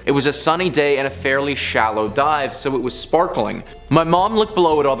around her. It was a sunny day and a fairly shallow dive, so it was sparkling. My mom looked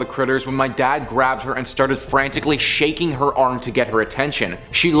below at all the critters when my dad grabbed her and started frantically shaking her arm to get her attention.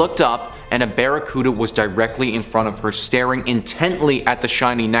 She looked up, and a barracuda was directly in front of her, staring intently at the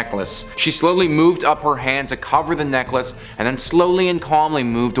shiny necklace. She slowly moved up her hand to cover the necklace, and then slowly and calmly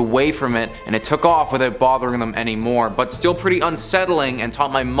moved away from it, and it took off without bothering them anymore, but still pretty unsettling, and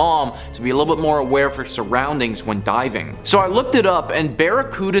taught my mom to be a little bit more aware of her surroundings when diving." So I looked it up, and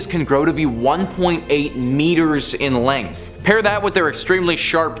barracudas can grow to be 1.8 meters in length. Pair that with their extremely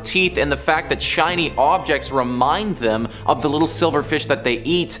sharp teeth and the fact that shiny objects remind them of the little silverfish that they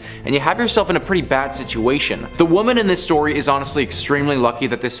eat, and you have yourself in a pretty bad situation. The woman in this story is honestly extremely lucky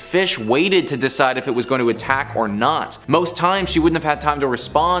that this fish waited to decide if it was going to attack or not. Most times she wouldn't have had time to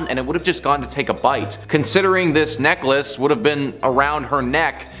respond, and it would have just gone to take a bite. Considering this necklace would have been around her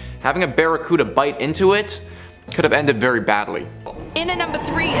neck, having a barracuda bite into it could have ended very badly. In at number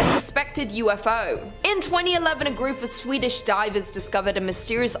 3, a suspected UFO. In 2011, a group of Swedish divers discovered a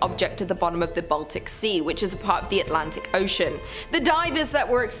mysterious object at the bottom of the Baltic Sea, which is a part of the Atlantic Ocean. The divers that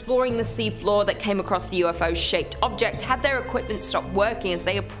were exploring the sea floor that came across the UFO-shaped object had their equipment stop working as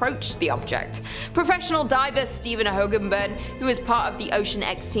they approached the object. Professional diver Stephen Hogenberg, who is part of the Ocean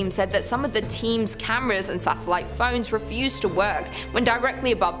X team, said that some of the team's cameras and satellite phones refused to work when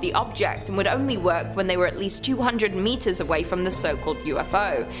directly above the object and would only work when they were at least 200 meters away from the so-called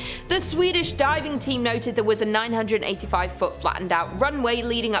UFO. The Swedish diving team noted there was a 985-foot flattened out runway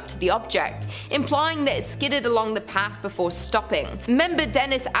leading up to the object, implying that it skidded along the path before stopping. Member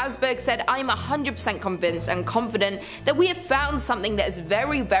Dennis Asberg said, "I am 100% convinced and confident that we have found something that is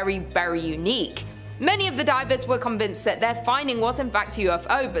very, very, very unique." Many of the divers were convinced that their finding was in fact a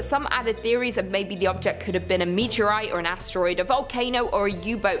UFO, but some added theories of maybe the object could have been a meteorite or an asteroid, a volcano or a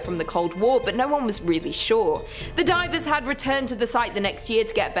U-boat from the Cold War, but no one was really sure. The divers had returned to the site the next year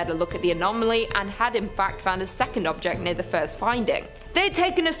to get a better look at the anomaly and had in fact found a second object near the first finding. They had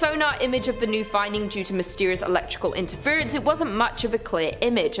taken a sonar image of the new finding due to mysterious electrical interference. It wasn't much of a clear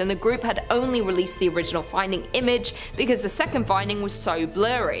image, and the group had only released the original finding image because the second finding was so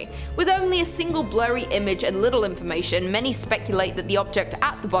blurry. With only a single blurry image and little information, many speculate that the object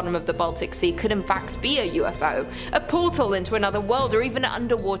at the bottom of the Baltic Sea could in fact be a UFO, a portal into another world, or even an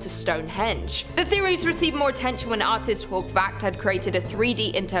underwater Stonehenge. The theories received more attention when artist Hawk Vact had created a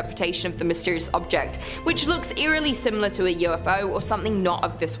 3D interpretation of the mysterious object, which looks eerily similar to a UFO or something not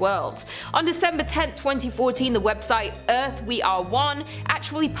of this world. On December 10, 2014, the website Earth We Are One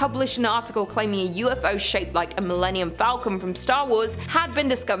actually published an article claiming a UFO shaped like a Millennium Falcon from Star Wars had been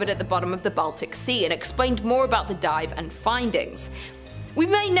discovered at the bottom of the Baltic Sea and explained more about the dive and findings. We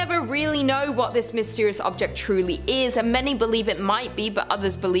may never really know what this mysterious object truly is, and many believe it might be, but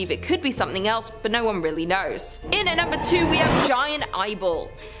others believe it could be something else, but no one really knows. In at number 2, we have giant eyeball.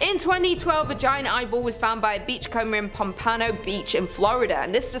 In 2012, a giant eyeball was found by a beachcomber in Pompano Beach in Florida,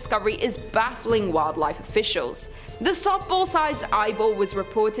 and this discovery is baffling wildlife officials. The softball-sized eyeball was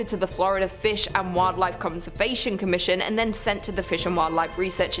reported to the Florida Fish and Wildlife Conservation Commission and then sent to the Fish and Wildlife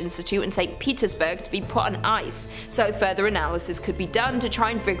Research Institute in St. Petersburg to be put on ice, so further analysis could be done to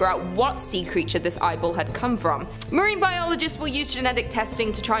try and figure out what sea creature this eyeball had come from. Marine biologists will use genetic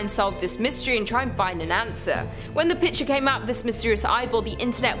testing to try and solve this mystery and try and find an answer. When the picture came out of this mysterious eyeball, the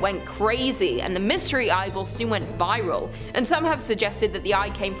internet went crazy, and the mystery eyeball soon went viral, and some have suggested that the eye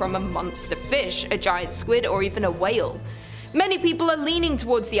came from a monster fish, a giant squid, or even a whale. Many people are leaning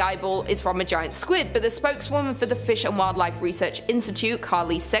towards the eyeball is from a giant squid, but the spokeswoman for the Fish and Wildlife Research Institute,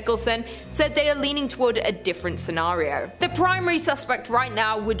 Carly Segelson, said they are leaning toward a different scenario. The primary suspect right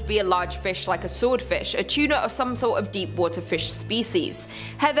now would be a large fish like a swordfish, a tuna or some sort of deep water fish species.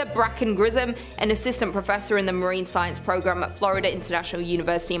 Heather Bracken Grissom, an assistant professor in the marine science program at Florida International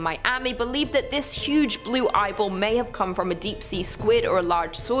University in Miami, believed that this huge blue eyeball may have come from a deep sea squid or a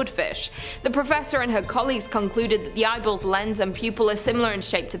large swordfish. The professor and her colleagues concluded that the eyeball's lens and pupil are similar in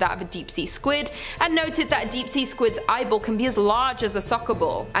shape to that of a deep sea squid, and noted that a deep sea squid's eyeball can be as large as a soccer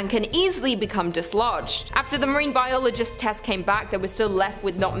ball and can easily become dislodged. After the marine biologist's test came back, they were still left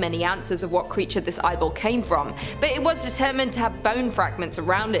with not many answers of what creature this eyeball came from, but it was determined to have bone fragments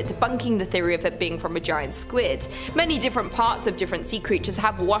around it, debunking the theory of it being from a giant squid. Many different parts of different sea creatures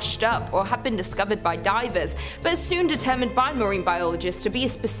have washed up or have been discovered by divers, but soon determined by marine biologists to be a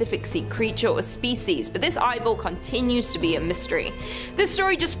specific sea creature or species, but this eyeball continues to be a mystery. This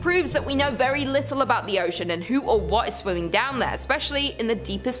story just proves that we know very little about the ocean and who or what is swimming down there, especially in the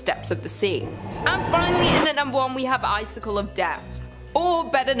deepest depths of the sea. And finally, in at number 1, we have Icicle of Death, or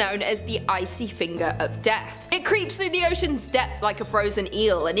better known as the icy finger of death. It creeps through the ocean's depth like a frozen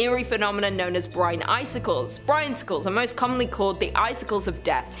eel, an eerie phenomenon known as brine icicles. Brinesicles are most commonly called the icicles of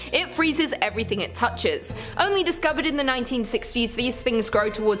death. It freezes everything it touches. Only discovered in the 1960s, these things grow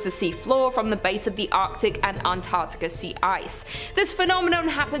towards the sea floor from the base of the Arctic and Antarctica sea ice. This phenomenon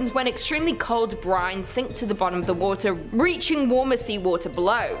happens when extremely cold brine sink to the bottom of the water, reaching warmer seawater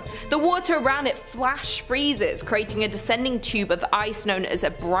below. The water around it flash freezes, creating a descending tube of ice known as a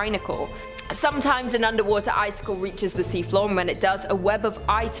brinicle. Sometimes an underwater icicle reaches the seafloor, and when it does, a web of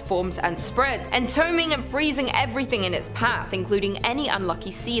ice forms and spreads, entombing and freezing everything in its path, including any unlucky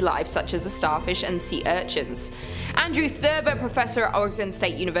sea life such as a starfish and sea urchins. Andrew Thurber, professor at Oregon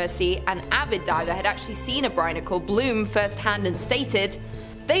State University, an avid diver, had actually seen a brinicle bloom firsthand and stated,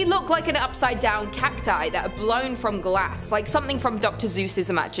 They look like an upside down cacti that are blown from glass, like something from Dr. Seuss's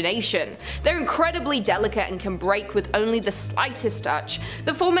imagination. They're incredibly delicate and can break with only the slightest touch.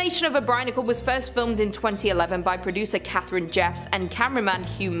 The formation of a brinacle was first filmed in 2011 by producer Catherine Jeffs and cameraman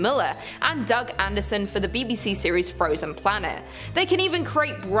Hugh Miller and Doug Anderson for the BBC series Frozen Planet. They can even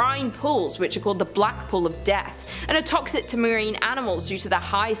create brine pools, which are called the Black Pool of Death, and are toxic to marine animals due to their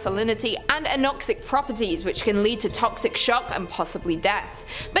high salinity and anoxic properties, which can lead to toxic shock and possibly death.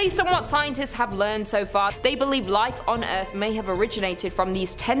 Based on what scientists have learned so far, they believe life on Earth may have originated from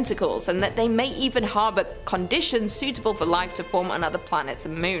these tentacles, and that they may even harbour conditions suitable for life to form on other planets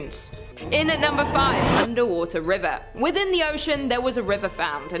and moons. In at number 5, underwater river. Within the ocean there was a river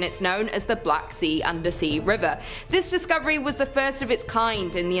found, and it's known as the Black Sea Undersea River. This discovery was the first of its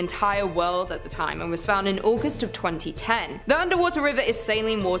kind in the entire world at the time and was found in August of 2010. The underwater river is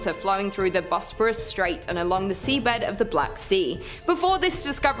saline water flowing through the Bosporus Strait and along the seabed of the Black Sea. Before this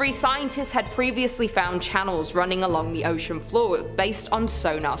discovery, scientists had previously found channels running along the ocean floor based on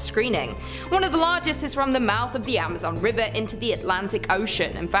sonar screening. One of the largest is from the mouth of the Amazon River into the Atlantic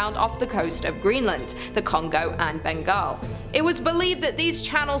Ocean and found off the coast of Greenland, the Congo and Bengal. It was believed that these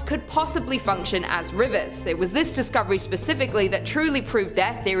channels could possibly function as rivers. It was this discovery specifically that truly proved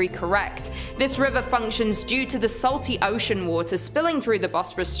their theory correct. This river functions due to the salty ocean water spilling through the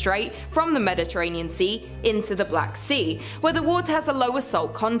Bosporus Strait from the Mediterranean Sea into the Black Sea, where the water has a lower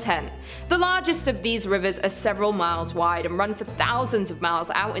salt content. The largest of these rivers are several miles wide and run for thousands of miles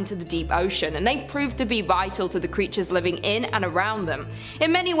out into the deep ocean, and they prove to be vital to the creatures living in and around them.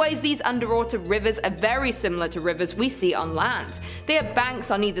 In many ways, these underwater rivers are very similar to rivers we see on land. They have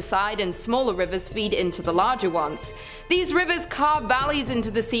banks on either side, and smaller rivers feed into the larger ones. These rivers carve valleys into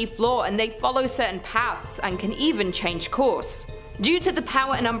the sea floor, and they follow certain paths and can even change course. Due to the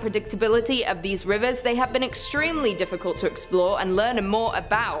power and unpredictability of these rivers, they have been extremely difficult to explore and learn more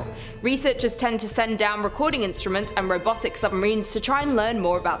about. Researchers tend to send down recording instruments and robotic submarines to try and learn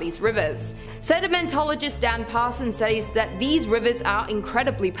more about these rivers. Sedimentologist Dan Parsons says that these rivers are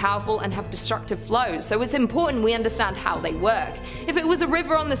incredibly powerful and have destructive flows, so it's important we understand how they work. If it was a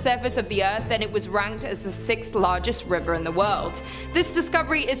river on the surface of the Earth, then it was ranked as the 6th largest river in the world. This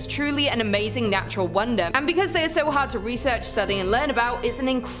discovery is truly an amazing natural wonder, and because they are so hard to research, study and learn about, it's an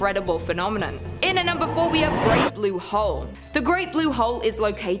incredible phenomenon. In at number 4 we have Great Blue Hole. The Great Blue Hole is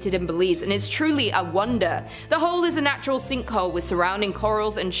located in Belize and is truly a wonder. The hole is a natural sinkhole with surrounding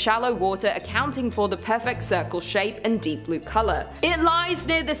corals and shallow water accounting for the perfect circle shape and deep blue color. It lies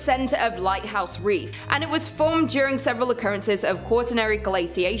near the center of Lighthouse Reef, and it was formed during several occurrences of Quaternary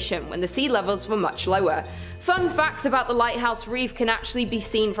glaciation when the sea levels were much lower. Fun fact about the Lighthouse Reef can actually be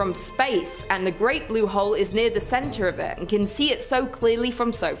seen from space, and the Great Blue Hole is near the center of it and can see it so clearly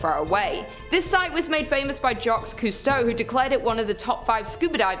from so far away. This site was made famous by Jacques Cousteau, who declared it one of the top 5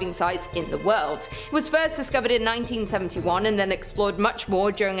 scuba diving sites in the world. It was first discovered in 1971 and then explored much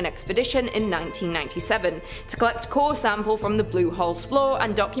more during an expedition in 1997 to collect core sample from the Blue Hole's floor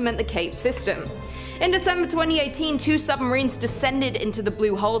and document the cave system. In December 2018, 2 submarines descended into the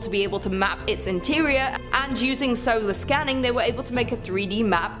Blue Hole to be able to map its interior, and using solar scanning they were able to make a 3D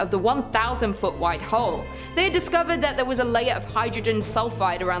map of the 1,000 foot wide hole. They had discovered that there was a layer of hydrogen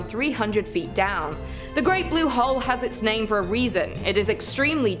sulfide around 300 feet down. The Great Blue Hole has its name for a reason. It is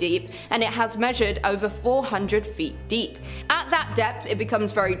extremely deep, and it has measured over 400 feet deep. At that depth it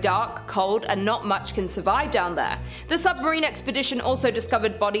becomes very dark, cold, and not much can survive down there. The submarine expedition also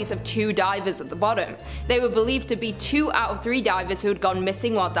discovered bodies of 2 divers at the bottom. They were believed to be 2 out of 3 divers who had gone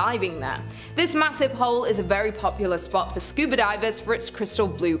missing while diving there. This massive hole is a very popular spot for scuba divers for its crystal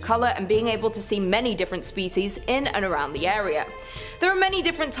blue color and being able to see many different species in and around the area. There are many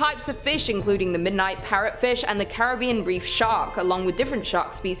different types of fish, including the midnight parrotfish and the Caribbean reef shark, along with different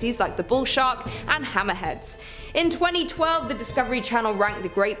shark species like the bull shark and hammerheads. In 2012, the Discovery Channel ranked the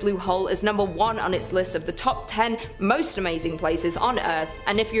Great Blue Hole as number 1 on its list of the top 10 most amazing places on Earth,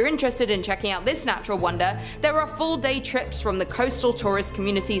 and if you're interested in checking out this natural wonder, there are full-day trips from the coastal tourist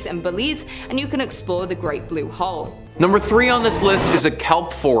communities in Belize, and you can explore the Great Blue Hole. Number 3 on this list is a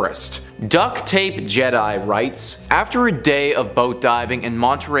kelp forest. Duct Tape Jedi writes, after a day of boat diving in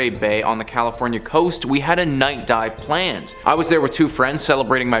Monterey Bay on the California coast, we had a night dive planned. I was there with 2 friends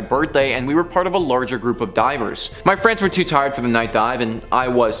celebrating my birthday, and we were part of a larger group of divers. My friends were too tired for the night dive, and I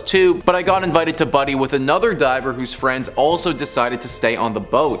was too, but I got invited to buddy with another diver whose friends also decided to stay on the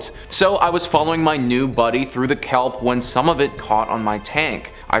boat. So I was following my new buddy through the kelp when some of it caught on my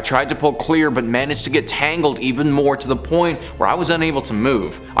tank. I tried to pull clear but managed to get tangled even more to the point where I was unable to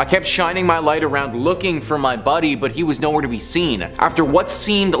move. I kept shining my light around looking for my buddy, but he was nowhere to be seen. After what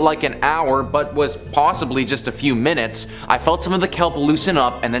seemed like an hour but was possibly just a few minutes, I felt some of the kelp loosen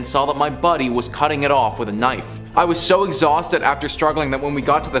up and then saw that my buddy was cutting it off with a knife. I was so exhausted after struggling that when we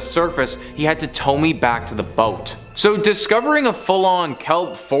got to the surface, he had to tow me back to the boat. So discovering a full-on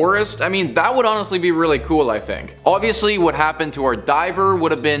kelp forest, I mean, that would honestly be really cool, I think. Obviously, what happened to our diver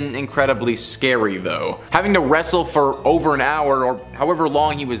would have been incredibly scary though. Having to wrestle for over an hour or however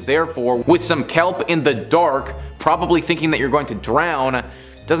long he was there for with some kelp in the dark, probably thinking that you're going to drown,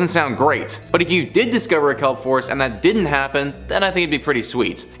 doesn't sound great. But if you did discover a kelp forest and that didn't happen, then I think it'd be pretty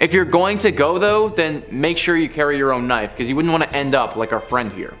sweet. If you're going to go though, then make sure you carry your own knife because you wouldn't want to end up like our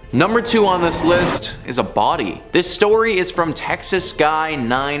friend here. Number 2 on this list is a body. This story is from Texas Guy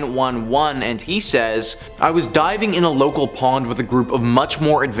 911 and he says, I was diving in a local pond with a group of much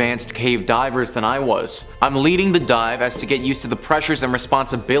more advanced cave divers than I was. I'm leading the dive as to get used to the pressures and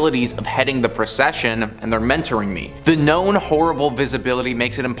responsibilities of heading the procession, and they're mentoring me. The known horrible visibility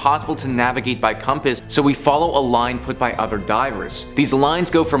makes it impossible to navigate by compass, so we follow a line put by other divers. These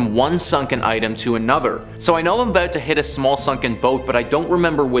lines go from one sunken item to another. So I know I'm about to hit a small sunken boat, but I don't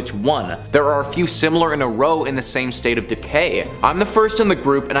remember which one. There are a few similar in a row in the same state of decay. I'm the first in the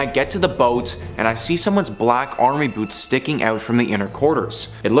group and I get to the boat and I see someone's black army boots sticking out from the inner quarters.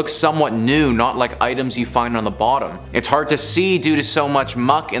 It looks somewhat new, not like items you find on the bottom. It's hard to see due to so much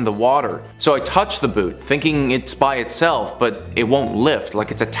muck in the water. So I touch the boot, thinking it's by itself, but it won't lift,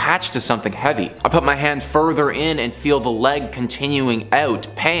 like it's attached to something heavy. I put my hand further in and feel the leg continuing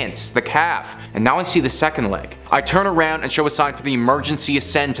out, pants, the calf, and now I see the second leg. I turn around and show a sign for the emergency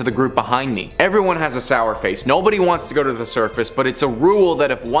ascend to the group behind me. Everyone has a sour face. Nobody wants to go to the surface, but it's a rule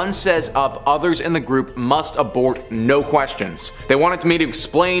that if one says up, others in the group must abort, no questions. They wanted me to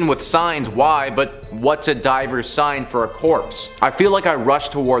explain with signs why, but what's a diver's sign for a corpse? I feel like I rush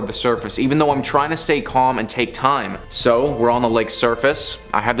toward the surface, even though I'm trying to stay calm and take time. So we're on the lake's surface.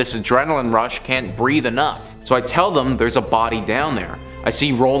 I have this adrenaline rush, can't breathe enough. So I tell them there's a body down there. I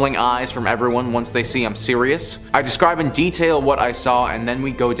see rolling eyes from everyone once they see I'm serious. I describe in detail what I saw and then we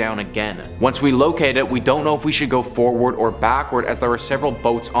go down again. Once we locate it, we don't know if we should go forward or backward as there are several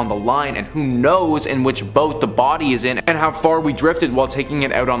boats on the line and who knows in which boat the body is in and how far we drifted while taking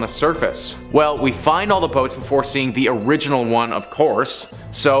it out on the surface. Well, we find all the boats before seeing the original one, of course.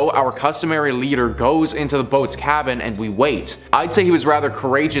 So our customary leader goes into the boat's cabin and we wait. I'd say he was rather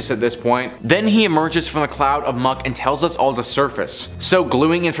courageous at this point. Then he emerges from the cloud of muck and tells us all to surface. So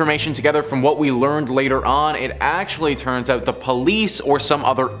gluing information together from what we learned later on, it actually turns out the police or some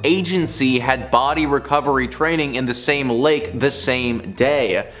other agency had body recovery training in the same lake the same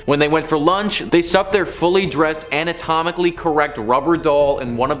day. When they went for lunch, they stuffed their fully dressed, anatomically correct rubber doll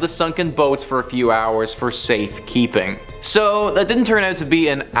in one of the sunken boats for a few hours for safekeeping. So that didn't turn out to be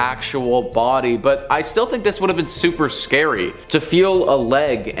an actual body, but I still think this would have been super scary. To feel a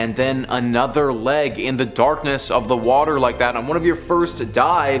leg and then another leg in the darkness of the water like that on one of your first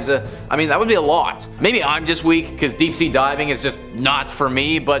dives, I mean, that would be a lot. Maybe I'm just weak because deep sea diving is just not for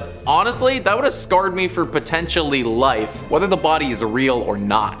me, but honestly, that would have scarred me for potentially life, whether the body is real or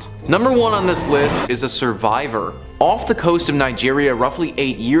not. Number 1 on this list is a survivor. Off the coast of Nigeria roughly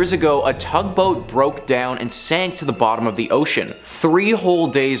 8 years ago, a tugboat broke down and sank to the bottom of the ocean. 3 whole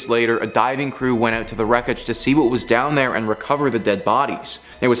days later, a diving crew went out to the wreckage to see what was down there and recover the dead bodies.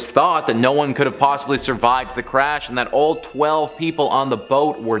 It was thought that no one could have possibly survived the crash and that all 12 people on the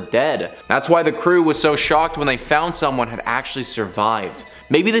boat were dead. That's why the crew was so shocked when they found someone had actually survived.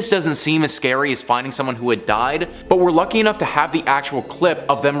 Maybe this doesn't seem as scary as finding someone who had died, but we're lucky enough to have the actual clip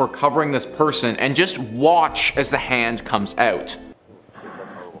of them recovering this person and just watch as the hand comes out.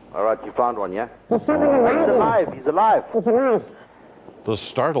 Alright, you found one, yeah? He's alive, he's alive. The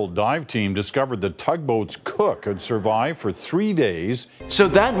startled dive team discovered the tugboat's cook had survived for 3 days. So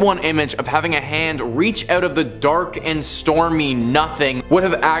that one image of having a hand reach out of the dark and stormy nothing would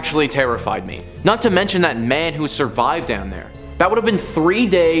have actually terrified me. Not to mention that man who survived down there. That would have been 3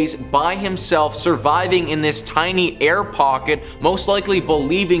 days by himself surviving in this tiny air pocket, most likely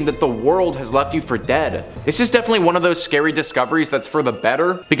believing that the world has left you for dead. This is definitely one of those scary discoveries that's for the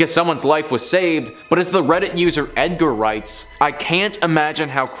better, because someone's life was saved, but as the Reddit user Edgar writes, I can't imagine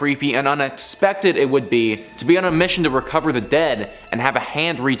how creepy and unexpected it would be to be on a mission to recover the dead and have a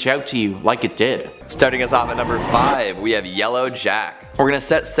hand reach out to you like it did. Starting us off at number 5, we have Yellow Jack. We're gonna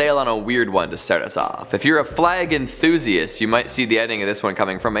set sail on a weird one to start us off. If you're a flag enthusiast, you might see the ending of this one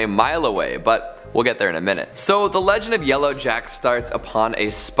coming from a mile away, but We'll get there in a minute. So the legend of Yellow Jack starts upon a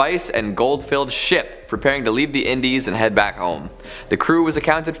spice and gold filled ship preparing to leave the Indies and head back home. The crew was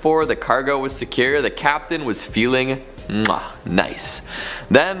accounted for, the cargo was secure, the captain was feeling nice.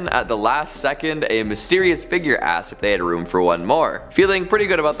 Then at the last second, a mysterious figure asked if they had room for one more. Feeling pretty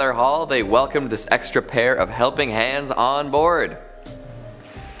good about their haul, they welcomed this extra pair of helping hands on board.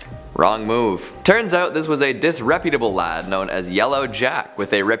 Wrong move. Turns out this was a disreputable lad known as Yellow Jack,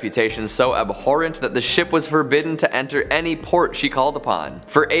 with a reputation so abhorrent that the ship was forbidden to enter any port she called upon.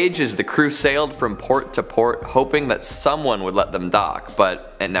 For ages the crew sailed from port to port hoping that someone would let them dock,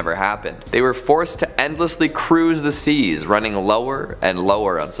 but it never happened. They were forced to endlessly cruise the seas, running lower and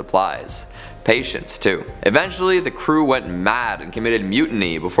lower on supplies. Patience too. Eventually the crew went mad and committed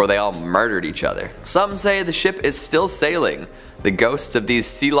mutiny before they all murdered each other. Some say the ship is still sailing, the ghosts of these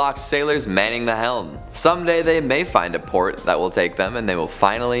sea-locked sailors manning the helm. Someday they may find a port that will take them and they will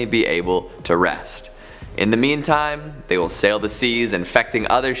finally be able to rest. In the meantime, they will sail the seas, infecting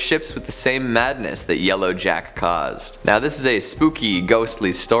other ships with the same madness that Yellow Jack caused. Now this is a spooky,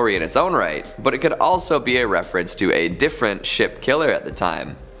 ghostly story in its own right, but it could also be a reference to a different ship killer at the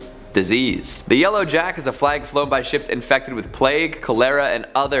time. Disease. The Yellow Jack is a flag flown by ships infected with plague, cholera, and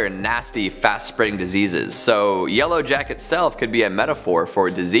other nasty, fast-spreading diseases. So Yellow Jack itself could be a metaphor for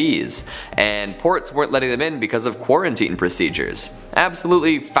disease, and ports weren't letting them in because of quarantine procedures.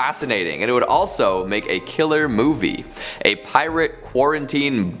 Absolutely fascinating, and it would also make a killer movie. A pirate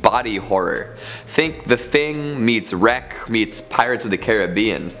quarantine body horror. Think The Thing meets Wreck meets Pirates of the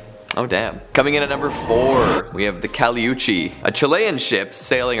Caribbean. Oh damn. Coming in at number 4, we have the Caleuche, a Chilean ship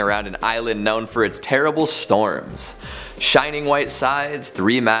sailing around an island known for its terrible storms. Shining white sides,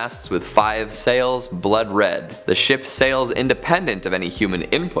 3 masts with 5 sails, blood red. The ship sails independent of any human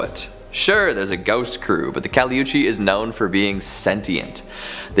input. Sure, there's a ghost crew, but the Caleuche is known for being sentient.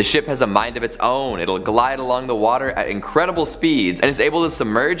 The ship has a mind of its own, it'll glide along the water at incredible speeds and is able to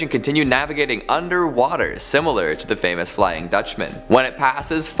submerge and continue navigating underwater, similar to the famous Flying Dutchman. When it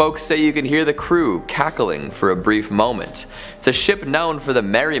passes, folks say you can hear the crew cackling for a brief moment. It's a ship known for the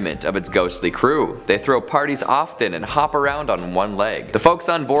merriment of its ghostly crew. They throw parties often and hop around on one leg. The folks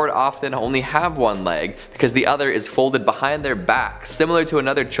on board often only have one leg because the other is folded behind their back, similar to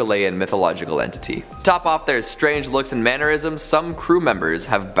another Chilean mythological entity. To top off their strange looks and mannerisms, some crew members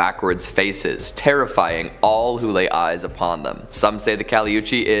have backwards faces, terrifying all who lay eyes upon them. Some say the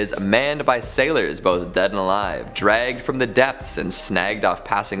Caleuche is manned by sailors, both dead and alive, dragged from the depths and snagged off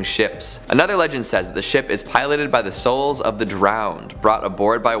passing ships. Another legend says that the ship is piloted by the souls of the drowned, brought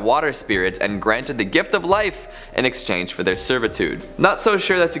aboard by water spirits and granted the gift of life in exchange for their servitude. Not so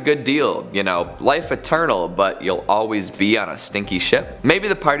sure that's a good deal, you know, life eternal, but you'll always be on a stinky ship? Maybe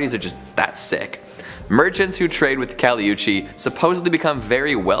the parties are just that sick. Merchants who trade with Caleuche supposedly become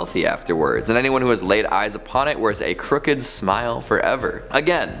very wealthy afterwards, and anyone who has laid eyes upon it wears a crooked smile forever.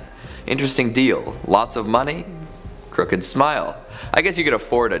 Again, interesting deal. Lots of money, crooked smile. I guess you could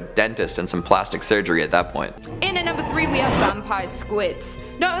afford a dentist and some plastic surgery at that point. In at number 3 we have vampire squids.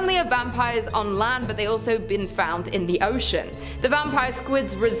 Not only are vampires on land, but they also been found in the ocean. The vampire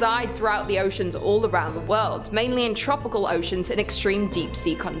squids reside throughout the oceans all around the world, mainly in tropical oceans in extreme deep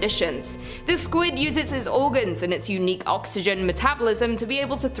sea conditions. This squid uses its organs and its unique oxygen metabolism to be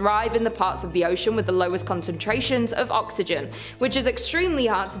able to thrive in the parts of the ocean with the lowest concentrations of oxygen, which is extremely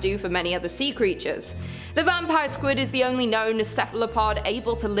hard to do for many other sea creatures. The vampire squid is the only known cephalopod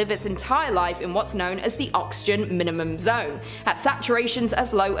able to live its entire life in what's known as the oxygen minimum zone, at saturations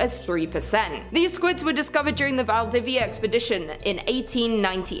as low as 3%. These squids were discovered during the Valdivia expedition in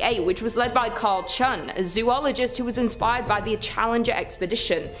 1898, which was led by Carl Chun, a zoologist who was inspired by the Challenger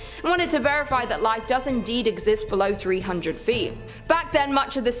expedition and wanted to verify that life does indeed exist below 300 feet. Back then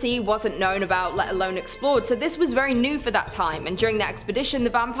much of the sea wasn't known about, let alone explored, so this was very new for that time, and during the expedition the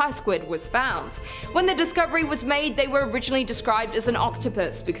vampire squid was found. When the discovery was made, they were originally described as an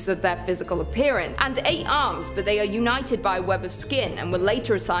octopus because of their physical appearance, and 8 arms, but they are united by a web of skin and were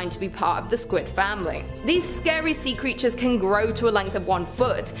later assigned to be part of the squid family. These scary sea creatures can grow to a length of 1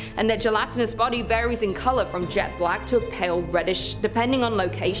 foot, and their gelatinous body varies in color from jet black to a pale reddish depending on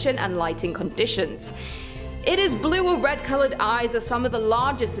location and lighting conditions. Its blue or red colored eyes are some of the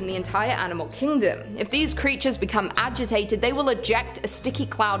largest in the entire animal kingdom. If these creatures become agitated, they will eject a sticky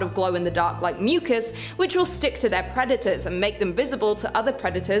cloud of glow-in-the-dark like mucus, which will stick to their predators and make them visible to other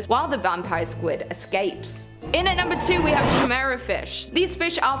predators while the vampire squid escapes. In at number 2 we have chimera fish. These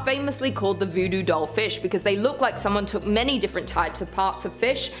fish are famously called the voodoo doll fish because they look like someone took many different types of parts of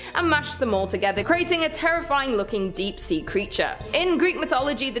fish and mashed them all together, creating a terrifying looking deep sea creature. In Greek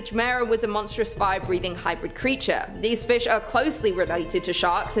mythology, the chimera was a monstrous fire-breathing hybrid hybrid creature. These fish are closely related to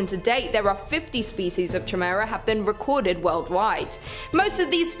sharks, and to date there are 50 species of Chimera have been recorded worldwide. Most of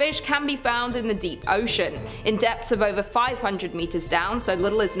these fish can be found in the deep ocean, in depths of over 500 meters down, so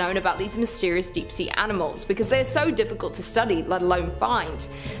little is known about these mysterious deep sea animals because they are so difficult to study, let alone find.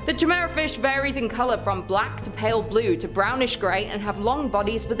 The Chimera fish varies in color from black to pale blue to brownish gray and have long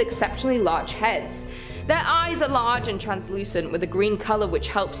bodies with exceptionally large heads. Their eyes are large and translucent with a green color which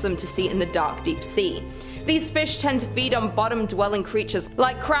helps them to see in the dark deep sea. These fish tend to feed on bottom-dwelling creatures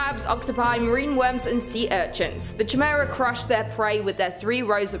like crabs, octopi, marine worms, and sea urchins. The Chimera crush their prey with their 3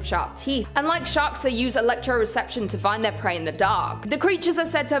 rows of sharp teeth, and like sharks they use electroreception to find their prey in the dark. The creatures are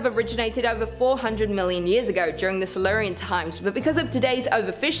said to have originated over 400 million years ago during the Silurian times, but because of today's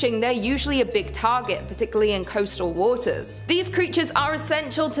overfishing they're usually a big target, particularly in coastal waters. These creatures are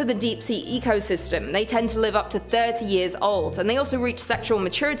essential to the deep sea ecosystem. They tend to live up to 30 years old, and they also reach sexual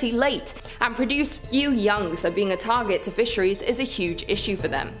maturity late and produce few young, so being a target to fisheries is a huge issue for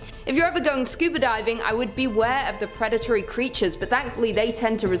them. If you're ever going scuba diving, I would beware of the predatory creatures, but thankfully they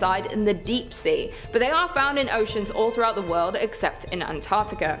tend to reside in the deep sea. But they are found in oceans all throughout the world except in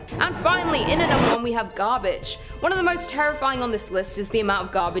Antarctica. And finally, in at number 1 we have garbage. One of the most terrifying on this list is the amount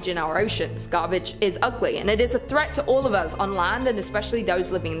of garbage in our oceans. Garbage is ugly, and it is a threat to all of us on land and especially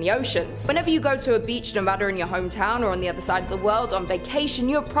those living in the oceans. Whenever you go to a beach, no matter in your hometown or on the other side of the world on vacation,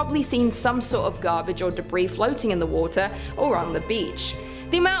 you have probably seen some sort of garbage or debris floating in the water or on the beach.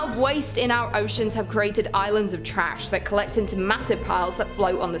 The amount of waste in our oceans have created islands of trash that collect into massive piles that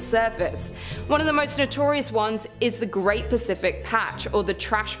float on the surface. One of the most notorious ones is the Great Pacific Patch, or the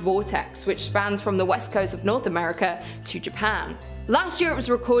Trash Vortex, which spans from the west coast of North America to Japan. Last year it was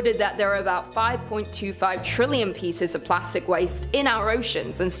recorded that there are about 5.25 trillion pieces of plastic waste in our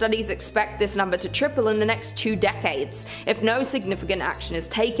oceans, and studies expect this number to triple in the next 2 decades if no significant action is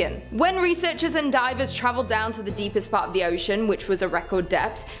taken. When researchers and divers traveled down to the deepest part of the ocean, which was a record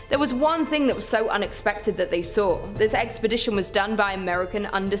depth, there was one thing that was so unexpected that they saw. This expedition was done by American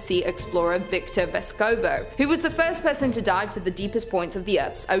undersea explorer Victor Vescovo, who was the first person to dive to the deepest points of the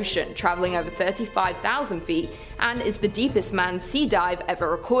Earth's ocean, traveling over 35,000 feet, and is the deepest manned sea dive ever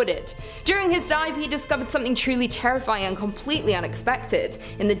recorded. During his dive, he discovered something truly terrifying and completely unexpected.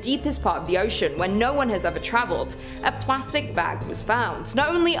 In the deepest part of the ocean, where no one has ever traveled, a plastic bag was found. Not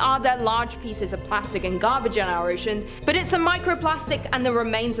only are there large pieces of plastic and garbage in our oceans, but it's the microplastic and the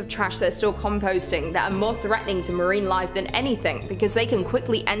remains of trash that are still composting that are more threatening to marine life than anything, because they can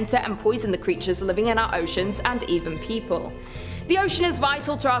quickly enter and poison the creatures living in our oceans and even people. The ocean is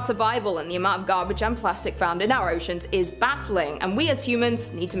vital to our survival, and the amount of garbage and plastic found in our oceans is baffling, and we as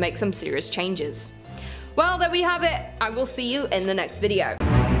humans need to make some serious changes. Well, there we have it. I will see you in the next video.